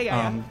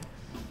 Yeah.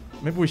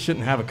 Maybe we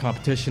shouldn't have a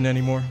competition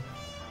anymore.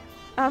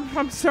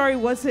 I'm sorry,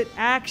 was it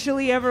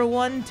actually ever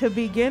one to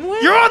begin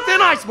with? You're on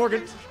thin ice,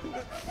 Morgan!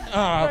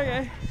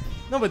 Okay.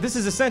 No, but this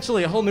is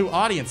essentially a whole new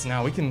audience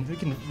now. We can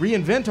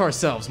reinvent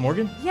ourselves,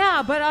 Morgan.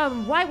 Yeah, but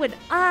why would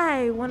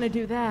I want to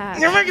do that?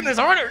 You're making this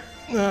harder!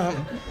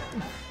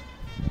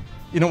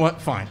 You know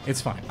what? Fine. It's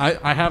fine.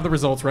 I have the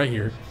results right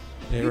here.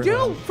 You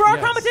do? For our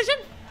competition?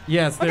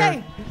 Yes,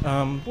 Okay.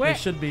 they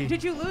should be.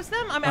 Did you lose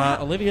them? I mean,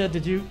 Olivia,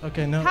 did you?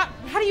 Okay, no.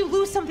 how do you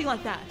lose something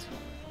like that?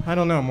 I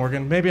don't know,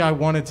 Morgan. Maybe I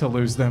wanted to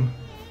lose them.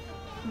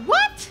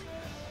 What?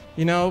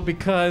 You know,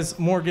 because,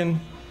 Morgan,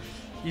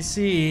 you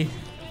see,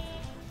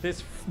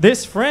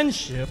 this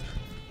friendship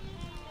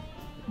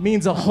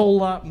means a whole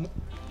lot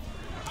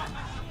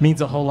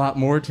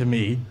more to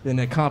me than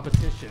a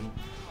competition.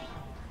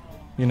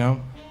 You know,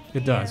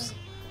 it does.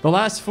 The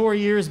last 4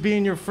 years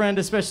being your friend,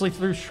 especially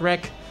through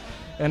Shrek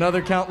and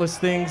other countless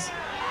things,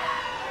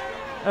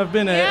 have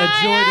been a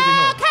joy to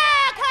behold.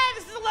 Okay,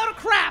 this is a load of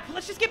crap.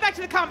 Let's just get back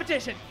to the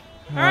competition.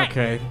 All right.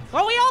 Okay.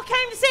 Well, we all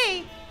came to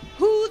see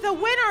who the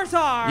winners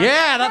are.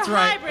 Yeah, that's for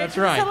right. Highbridge That's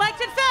right.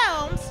 Selected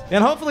films.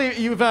 And hopefully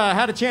you've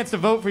had a chance to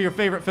vote for your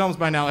favorite films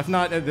by now. If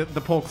not,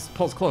 the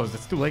poll's closed.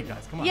 It's too late,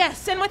 guys. Come on.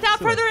 Yes, and without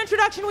further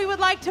introduction, we would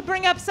like to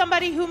bring up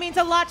somebody who means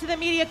a lot to the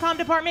media comm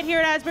department here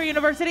at Asbury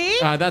University.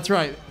 That's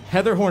right.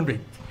 Heather Hornby.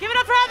 Give it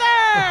up for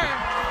Heather!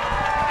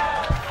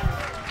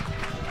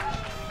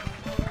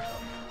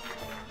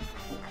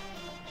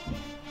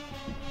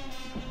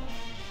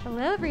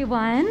 Hello,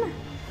 everyone.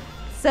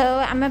 So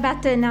I'm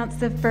about to announce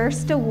the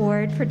first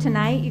award for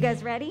tonight. You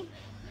guys ready?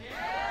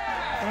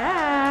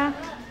 Yeah.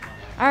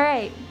 All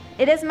right.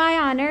 It is my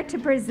honor to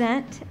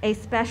present a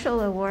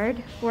special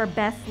award for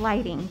Best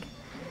Lighting.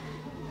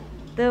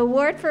 The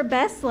award for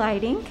Best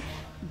Lighting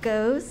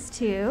goes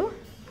to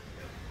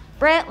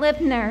Brett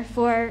Lipner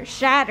for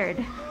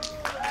Shattered.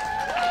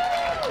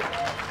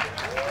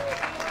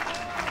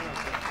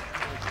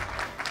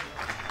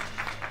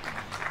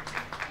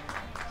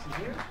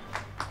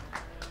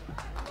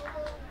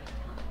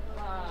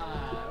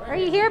 Are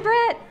you here,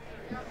 Brett?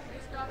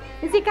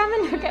 Is he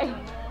coming? Okay.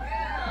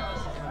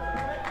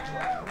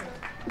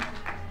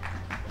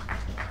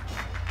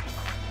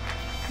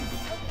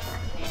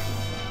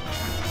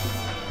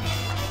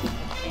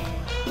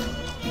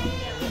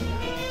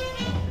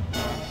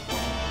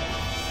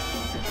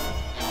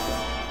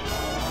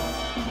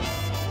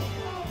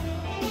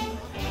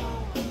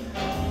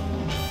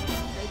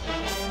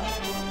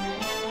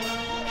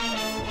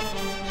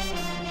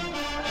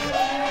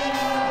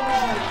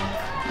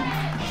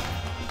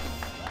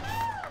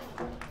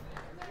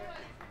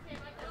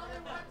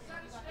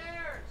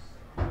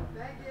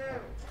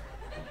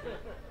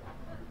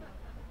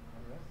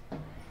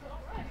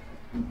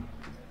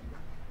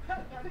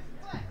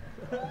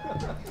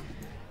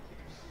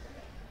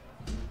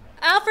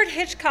 Alfred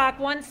Hitchcock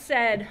once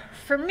said,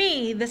 "For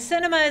me, the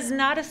cinema is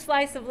not a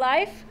slice of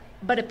life,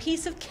 but a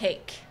piece of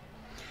cake."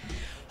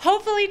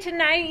 Hopefully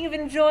tonight you've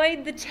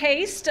enjoyed the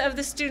taste of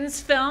the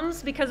students'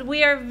 films because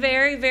we are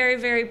very, very,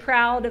 very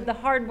proud of the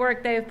hard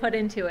work they have put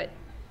into it.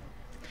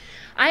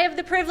 I have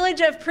the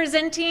privilege of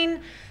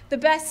presenting the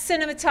Best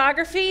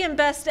Cinematography and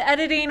Best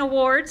Editing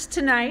Awards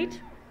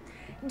tonight.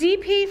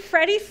 DP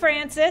Freddie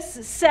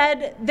Francis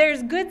said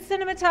there's good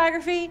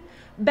cinematography,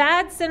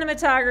 bad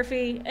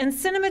cinematography, and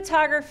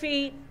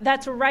cinematography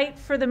that's right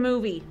for the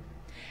movie.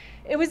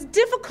 It was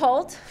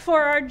difficult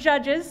for our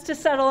judges to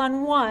settle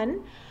on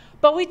one,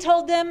 but we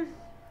told them,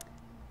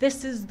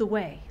 this is the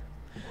way.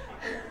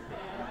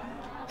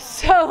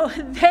 So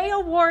they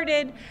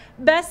awarded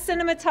Best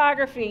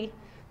Cinematography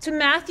to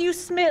Matthew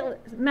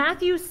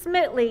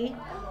Smitley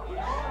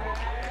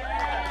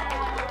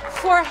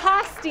for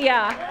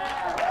Hostia.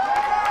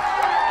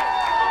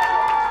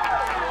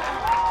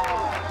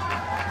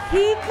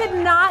 He could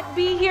not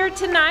be here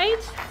tonight,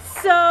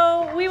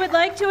 so we would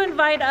like to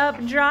invite up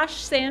Josh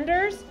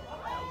Sanders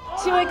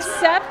to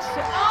accept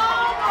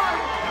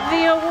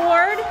the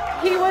award.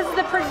 He was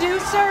the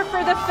producer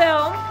for the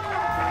film.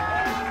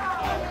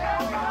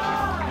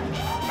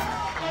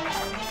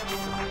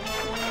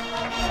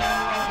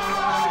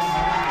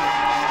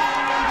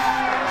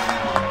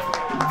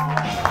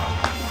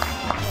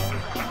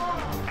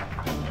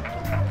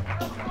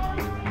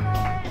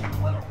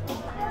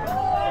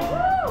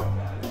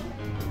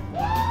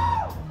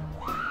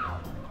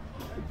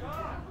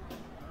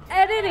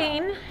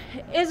 Editing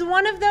is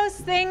one of those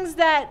things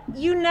that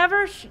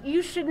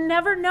you should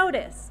never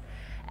notice.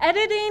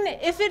 Editing,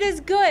 if it is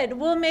good,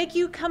 will make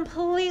you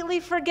completely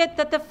forget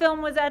that the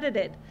film was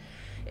edited.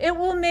 It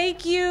will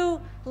make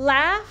you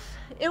laugh,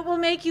 it will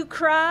make you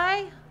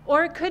cry,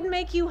 or it could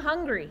make you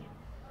hungry.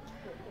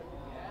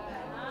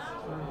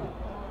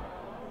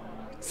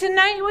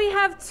 Tonight we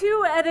have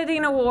 2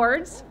 editing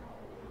awards,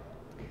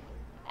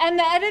 and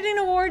the editing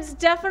awards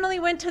definitely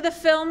went to the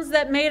films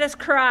that made us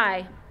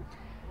cry.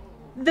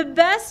 The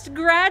best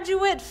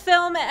graduate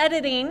film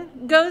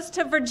editing goes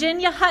to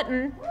Virginia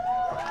Hutton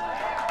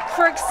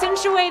for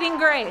accentuating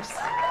grace.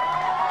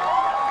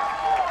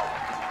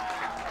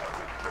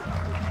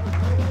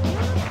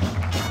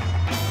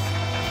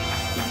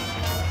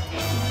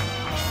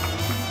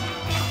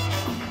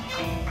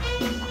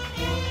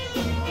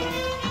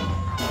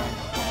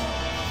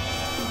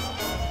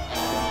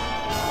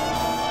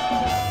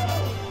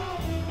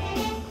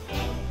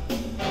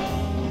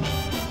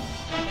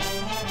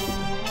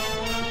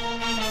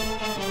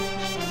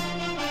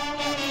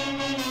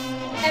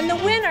 And the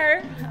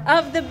winner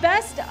of the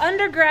best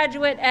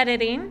undergraduate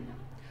editing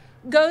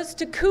goes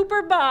to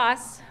Cooper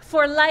Boss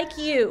for Like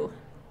You.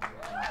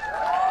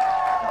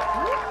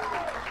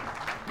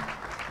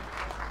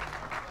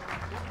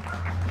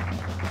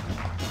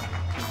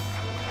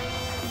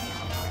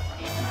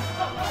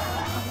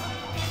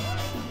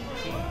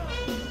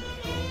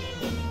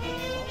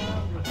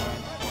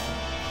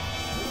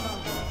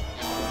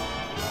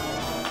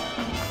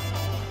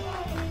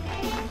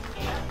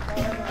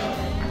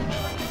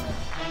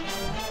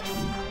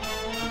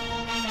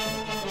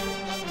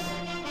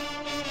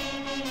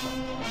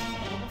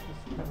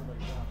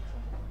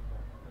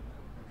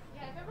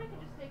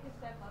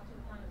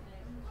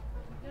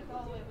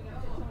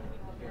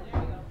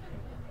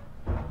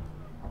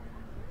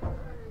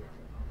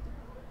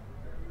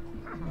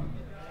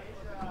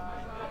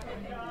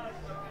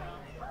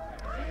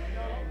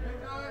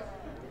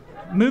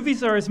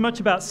 Movies are as much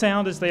about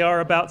sound as they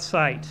are about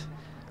sight.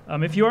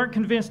 If you aren't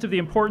convinced of the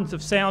importance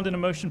of sound in a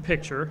motion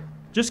picture,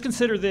 just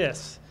consider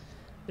this.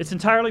 It's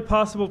entirely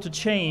possible to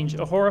change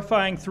a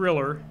horrifying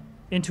thriller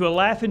into a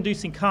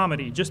laugh-inducing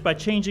comedy just by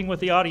changing what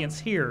the audience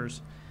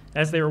hears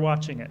as they are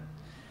watching it.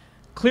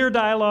 Clear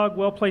dialogue,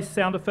 well-placed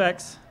sound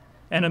effects,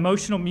 and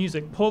emotional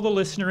music pull the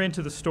listener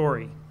into the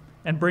story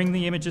and bring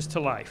the images to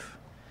life.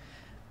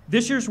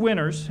 This year's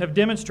winners have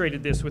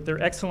demonstrated this with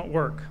their excellent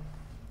work.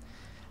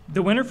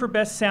 The winner for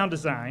Best Sound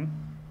Design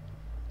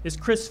is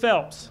Chris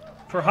Phelps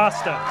for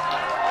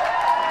Hosta.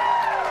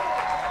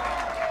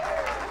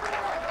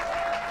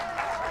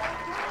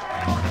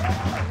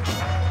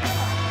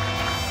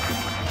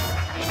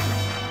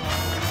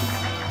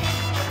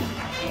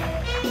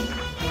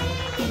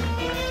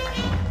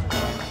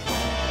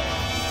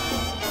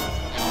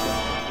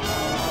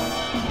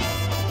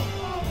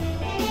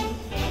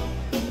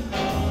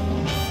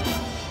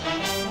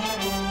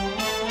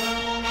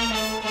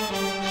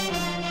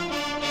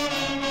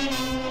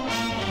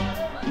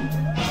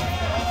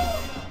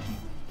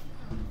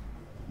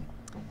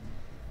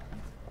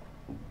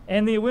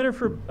 And the winner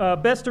for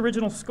Best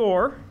Original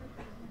Score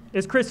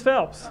is Chris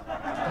Phelps,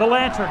 The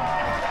Lantern.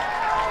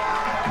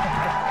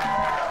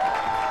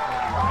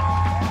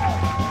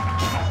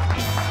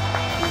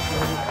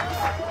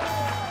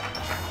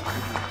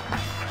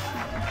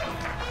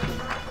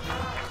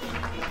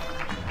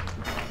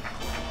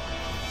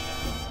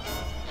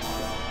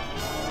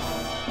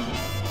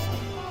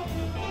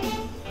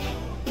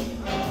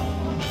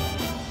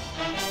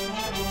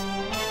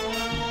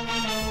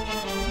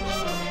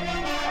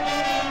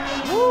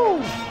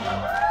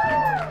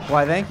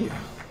 Why, thank you.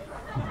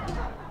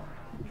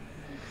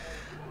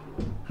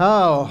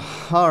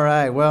 Oh, all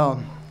right,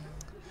 well,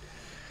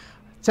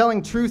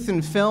 telling truth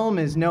in film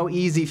is no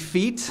easy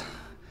feat.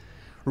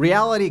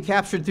 Reality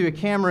captured through a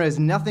camera is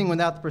nothing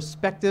without the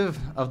perspective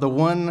of the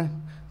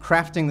one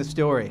crafting the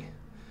story.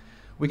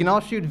 We can all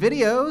shoot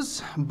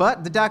videos,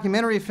 but the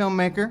documentary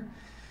filmmaker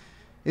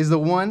is the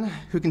one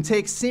who can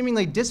take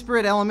seemingly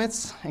disparate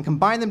elements and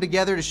combine them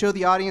together to show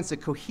the audience a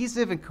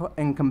cohesive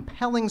and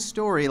compelling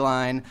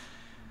storyline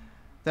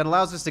that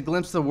allows us to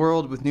glimpse the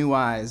world with new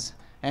eyes.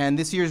 And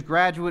this year's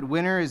graduate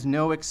winner is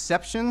no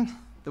exception.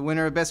 The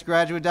winner of Best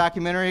Graduate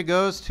Documentary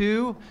goes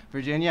to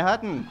Virginia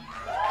Hutton.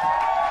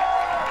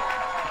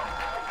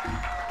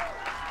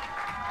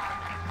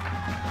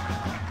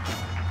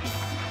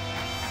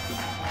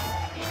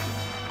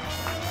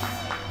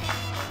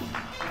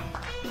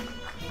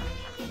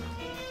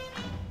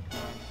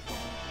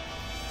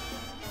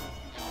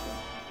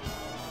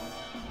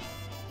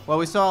 Well,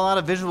 we saw a lot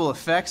of visual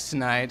effects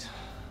tonight.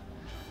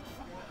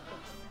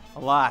 A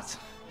lot.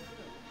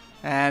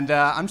 And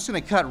I'm just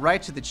going to cut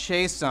right to the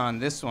chase on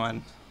this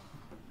one.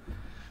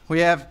 We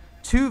have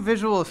 2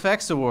 visual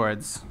effects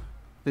awards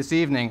this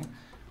evening.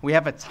 We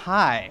have a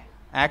tie,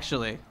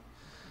 actually,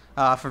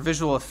 for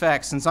visual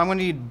effects. And so I'm going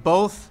to need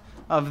both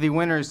of the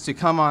winners to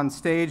come on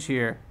stage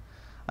here.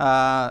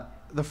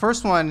 The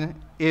first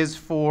one is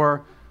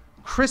for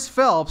Chris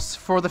Phelps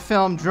for the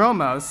film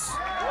Dromos.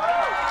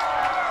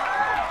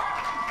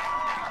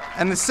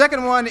 And the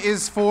second one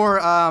is for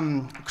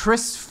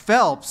Chris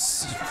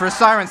Phelps for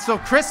Sirens. So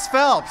Chris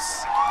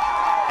Phelps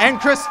and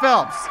Chris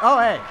Phelps. Oh,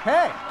 hey,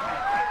 hey.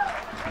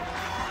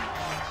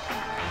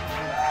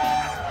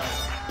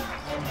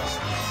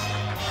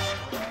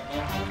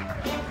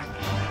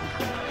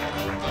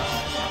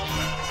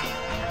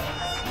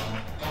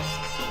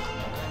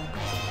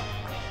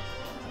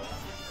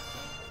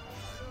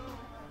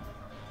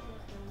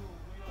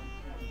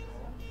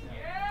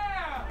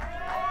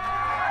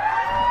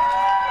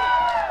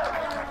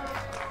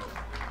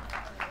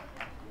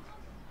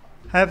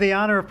 I have the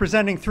honor of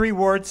presenting three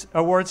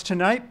awards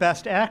tonight: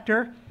 Best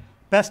Actor,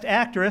 Best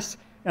Actress,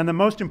 and the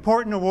most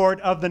important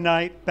award of the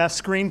night,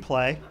 Best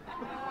Screenplay.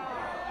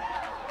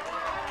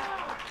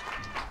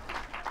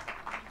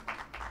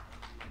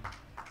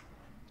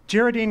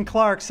 Geraldine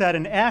Clark said,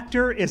 "An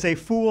actor is a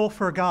fool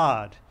for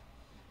God."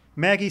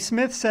 Maggie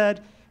Smith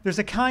said, "There's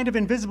a kind of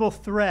invisible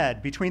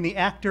thread between the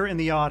actor and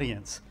the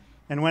audience,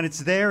 and when it's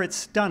there, it's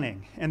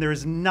stunning, and there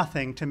is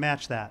nothing to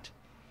match that."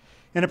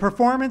 In a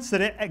performance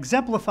that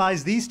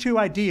exemplifies these two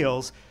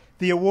ideals,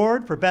 the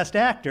award for Best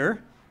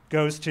Actor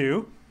goes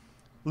to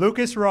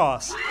Lucas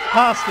Ross,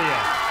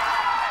 Hostia.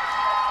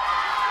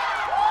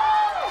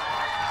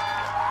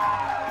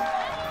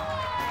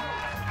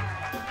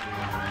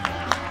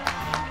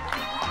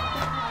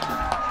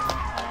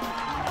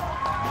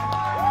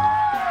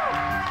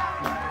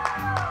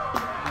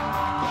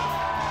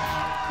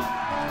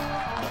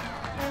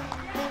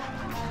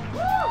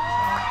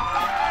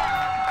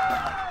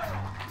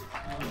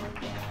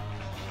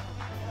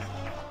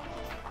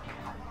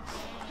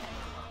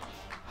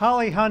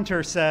 Holly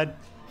Hunter said,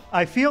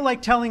 "I feel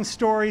like telling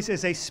stories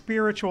is a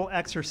spiritual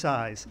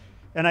exercise,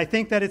 and I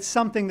think that it's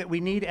something that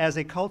we need as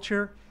a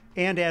culture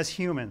and as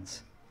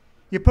humans.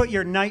 You put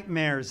your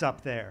nightmares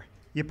up there,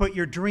 you put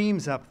your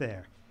dreams up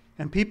there,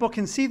 and people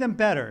can see them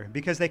better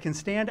because they can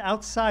stand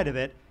outside of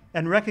it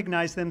and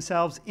recognize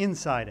themselves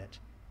inside it.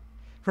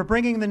 For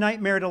bringing the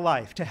nightmare to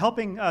life, to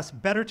helping us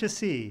better to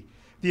see,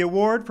 the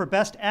award for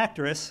Best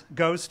Actress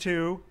goes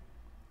to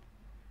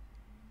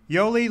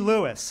Yoli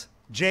Lewis,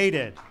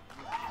 Jaded."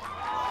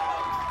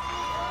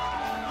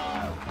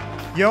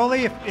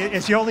 Yoli,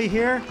 is Yoli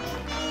here?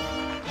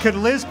 Could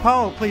Liz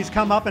Poe please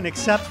come up and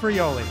accept for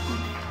Yoli?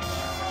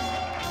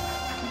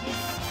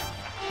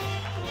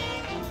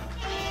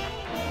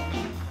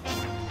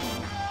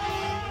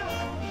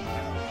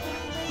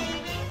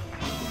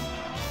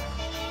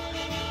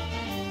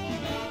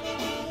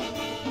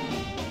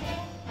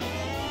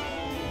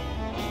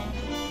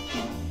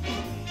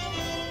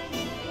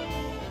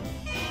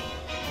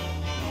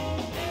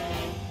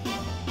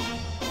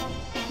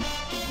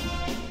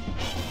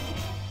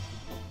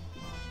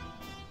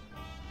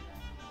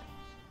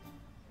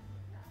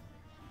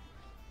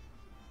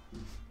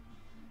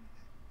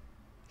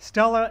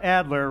 Stella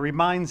Adler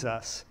reminds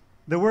us,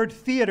 the word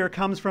theater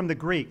comes from the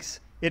Greeks.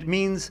 It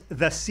means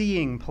the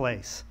seeing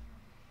place.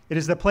 It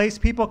is the place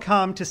people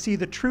come to see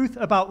the truth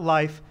about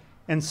life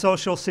and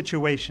social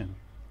situation.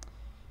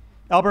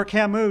 Albert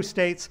Camus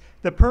states,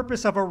 "The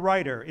purpose of a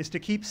writer is to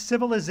keep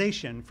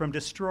civilization from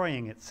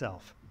destroying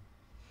itself."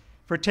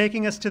 For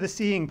taking us to the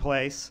seeing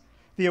place,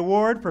 the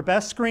award for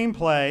Best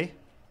Screenplay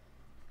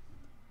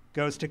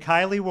goes to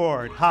Kylie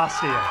Ward,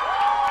 Hostia.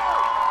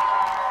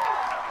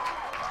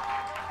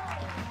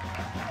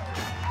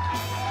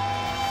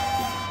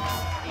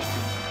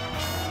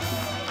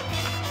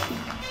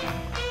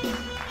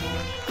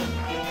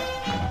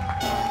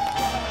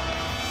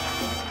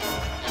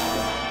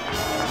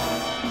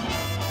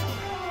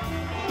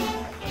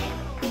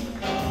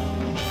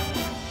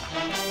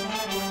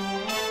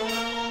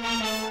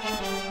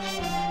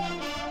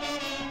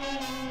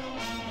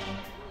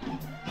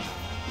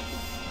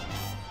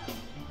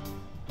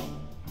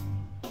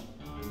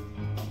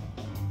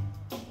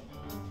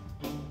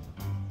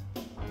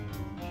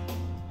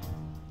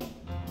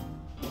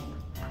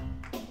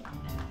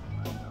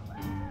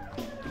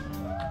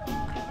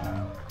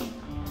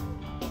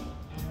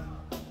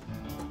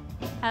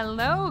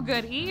 Hello,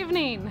 good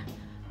evening.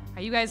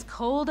 Are you guys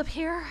cold up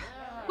here?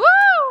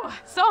 Woo!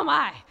 So am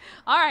I.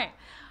 All right.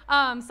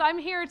 So I'm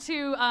here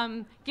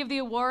to give the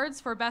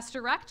awards for Best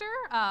Director,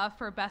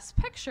 for Best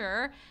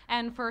Picture,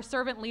 and for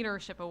Servant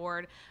Leadership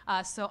Award.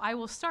 So I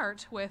will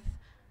start with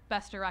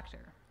Best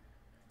Director.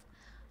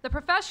 The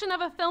profession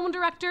of a film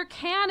director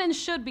can and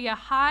should be a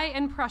high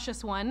and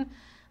precious one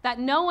that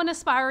no one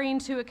aspiring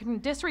to it can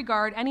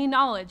disregard any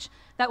knowledge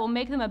that will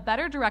make them a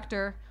better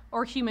director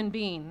or human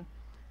being.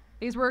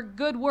 These were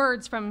good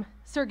words from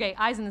Sergei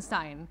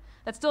Eisenstein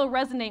that still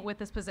resonate with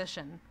this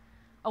position.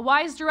 A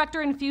wise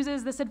director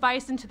infuses this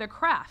advice into their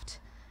craft.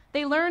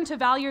 They learn to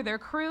value their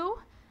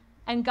crew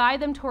and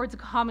guide them towards a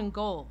common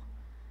goal.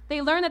 They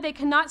learn that they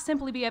cannot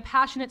simply be a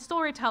passionate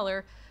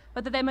storyteller,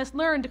 but that they must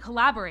learn to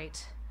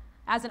collaborate.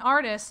 As an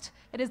artist,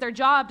 it is their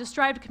job to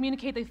strive to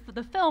communicate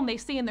the film they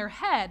see in their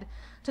head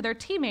to their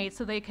teammates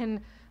so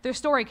their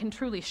story can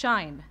truly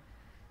shine.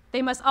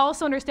 They must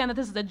also understand that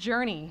this is a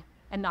journey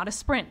and not a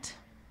sprint.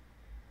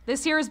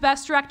 This year's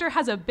Best Director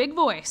has a big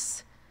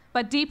voice,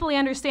 but deeply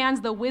understands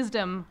the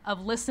wisdom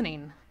of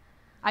listening.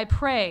 I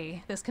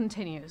pray this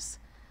continues.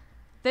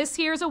 This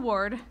year's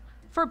award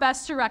for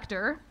Best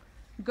Director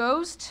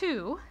goes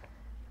to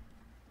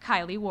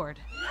Kylie Ward.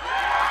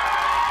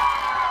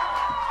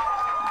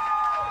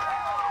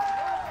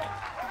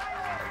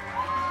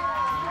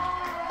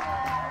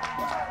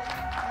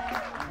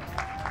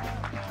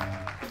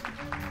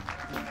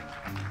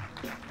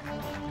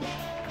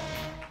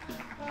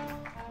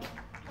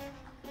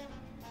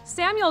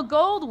 Samuel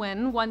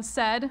Goldwyn once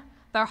said,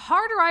 "The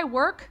harder I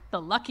work,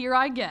 the luckier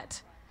I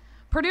get."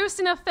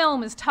 Producing a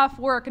film is tough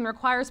work and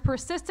requires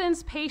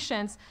persistence,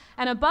 patience,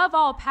 and above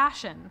all,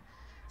 passion.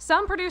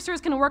 Some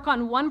producers can work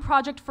on one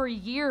project for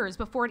years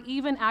before it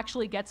even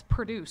actually gets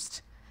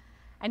produced.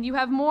 And you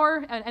have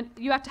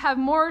to have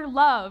more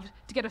love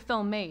to get a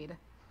film made.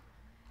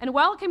 And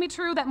while it can be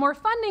true that more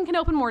funding can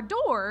open more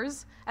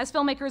doors, as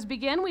filmmakers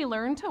begin, we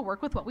learn to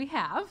work with what we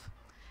have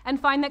and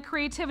find that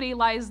creativity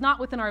lies not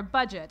within our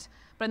budget,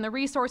 but in the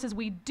resources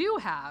we do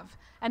have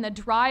and the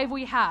drive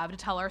we have to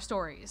tell our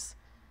stories.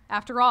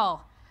 After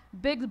all,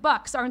 big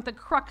bucks aren't the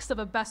crux of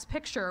a Best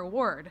Picture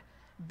award.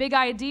 Big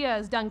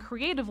ideas done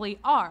creatively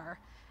are,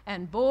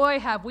 and boy,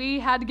 have we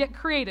had to get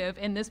creative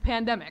in this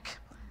pandemic.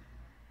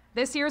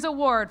 This year's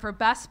award for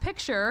Best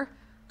Picture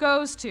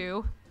goes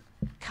to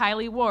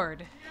Kylie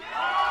Ward.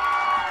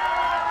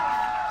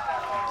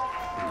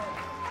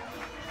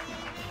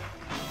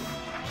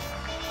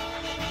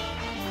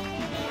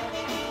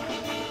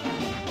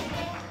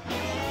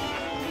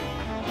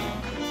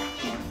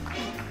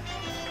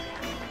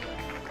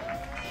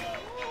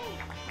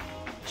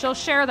 She'll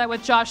share that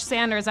with Josh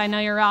Sanders. I know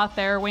you're out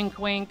there. Wink,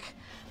 wink.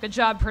 Good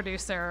job,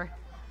 producer.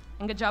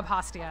 And good job,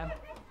 Hostia.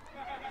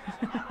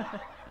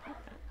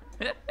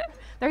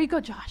 There you go,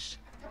 Josh.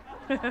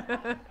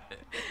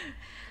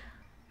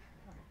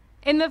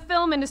 In the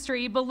film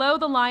industry, below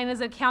the line is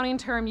an accounting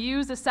term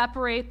used to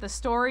separate the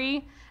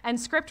story and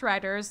script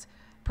writers,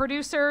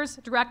 producers,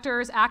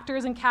 directors,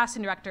 actors, and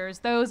casting directors,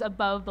 those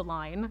above the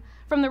line,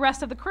 from the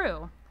rest of the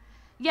crew.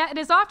 Yet it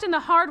is often the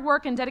hard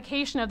work and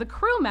dedication of the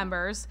crew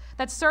members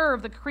that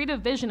serve the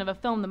creative vision of a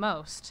film the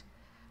most.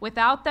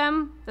 Without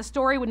them, the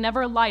story would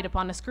never light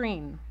upon a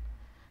screen.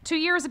 2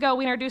 years ago,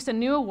 we introduced a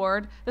new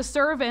award, the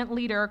Servant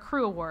Leader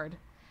Crew Award.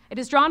 It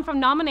is drawn from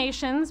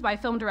nominations by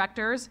film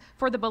directors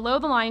for the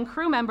below-the-line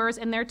crew members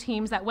and their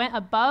teams that went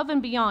above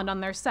and beyond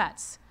on their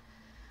sets.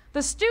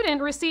 The student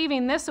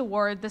receiving this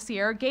award this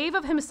year gave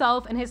of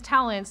himself and his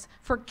talents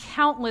for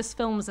countless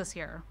films this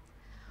year.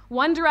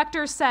 One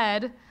director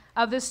said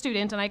of this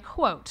student, and I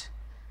quote,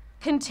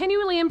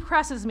 "Continually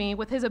impresses me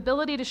with his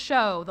ability to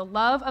show the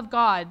love of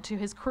God to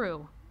his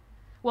crew."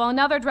 While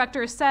another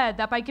director said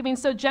that by giving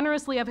so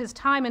generously of his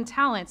time and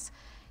talents,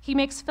 he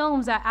makes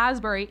films at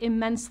Asbury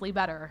immensely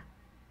better.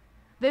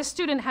 This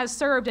student has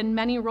served in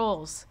many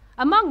roles,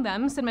 among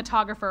them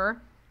cinematographer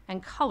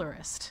and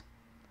colorist.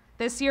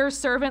 This year's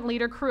Servant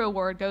Leader Crew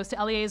Award goes to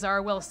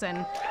Eleazar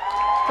Wilson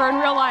for In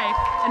Real Life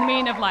and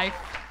Meaning of Life.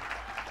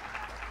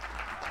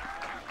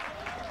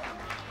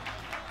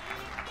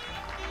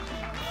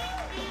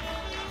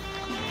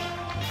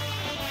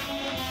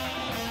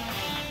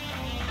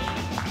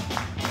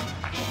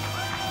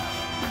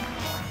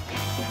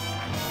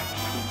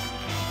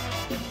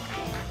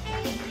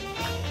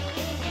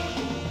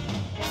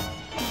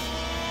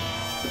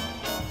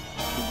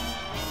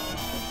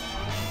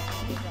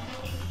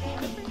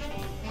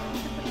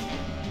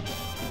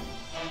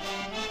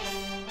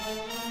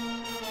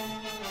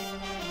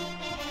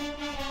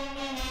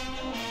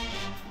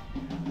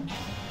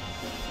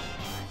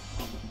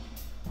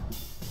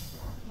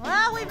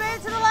 Well, we made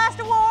it to the last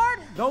award.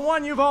 The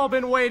one you've all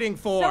been waiting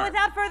for. So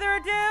without further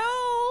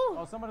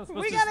ado, someone was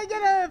supposed we to gotta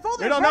get a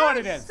folder. We don't know what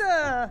it is.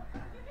 Olivia!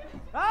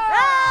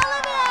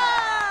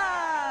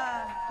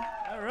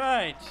 All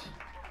right.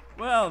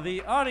 Well, the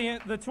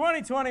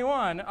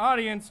 2021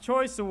 Audience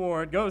Choice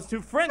Award goes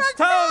to French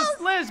Toast,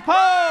 Liz Poe.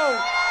 Come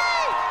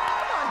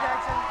on,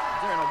 Jackson.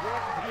 Is there an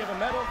award? Do you have a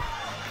medal?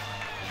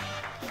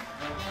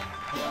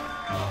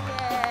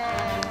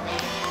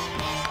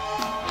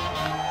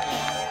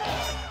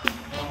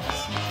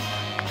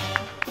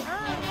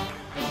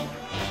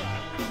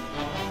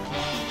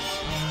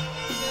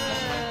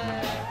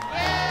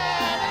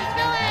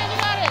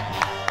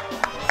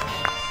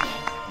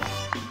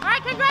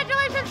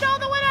 Congratulations to all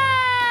the winners!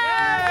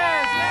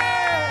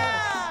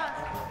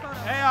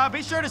 Hey,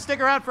 be sure to stick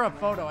around for a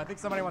photo. I think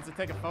somebody wants to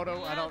take a photo.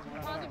 Yeah, I don't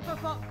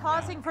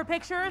pausing for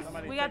pictures.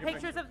 Somebody We got take a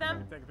pictures picture. of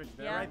them. Take a picture.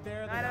 They're Yeah. right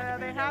there. I don't know.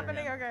 They're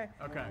happening. Okay.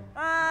 Okay.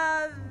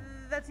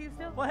 That's you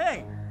still. Well,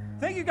 hey,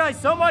 thank you guys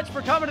so much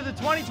for coming to the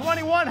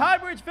 2021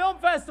 Highbridge Film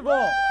Festival.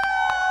 Woo!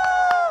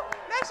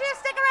 Make sure you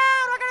stick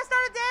around. We're gonna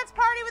start a dance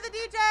party with a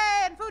DJ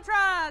and food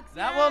trucks.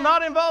 That will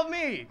not involve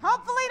me.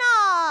 Hopefully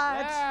not.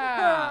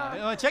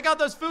 Yeah. Check out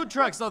those food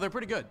trucks, though. They're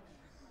pretty good.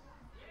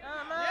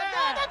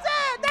 That's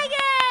it. Thank you.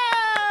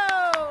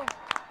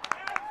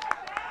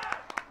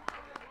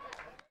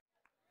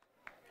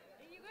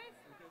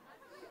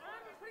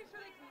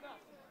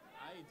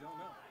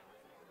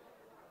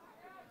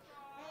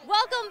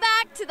 Welcome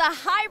back to the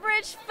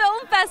Highbridge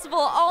Film Festival.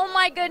 Oh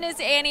my goodness,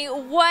 Annie,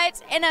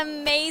 what an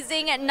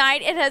amazing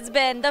night it has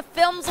been. The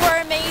films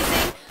were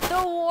amazing, the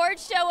award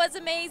show was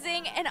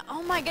amazing, and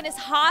oh my goodness,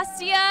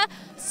 Hostia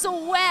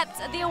swept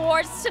the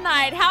awards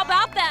tonight. How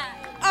about that?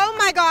 Oh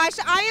my gosh,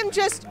 I am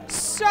just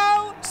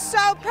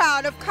so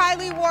proud of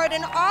Kylie Ward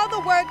and all the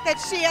work that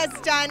she has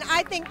done.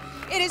 I think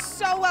it is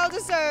so well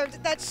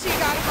deserved that she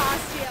got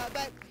Hostia,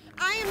 but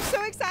I am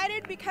so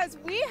excited because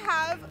we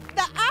have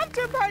the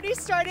after party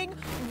starting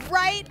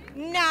right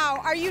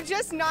now. Are you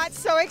just not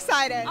so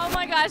excited? Oh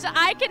my gosh,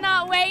 I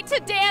cannot wait to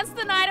dance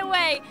the night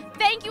away.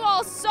 Thank you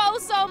all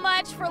so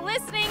much for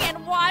listening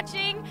and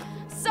watching.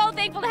 So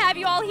thankful to have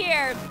you all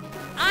here.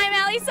 I'm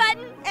Allie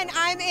Sutton. And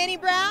I'm Annie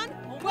Brown.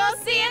 We'll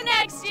see you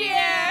next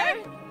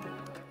year.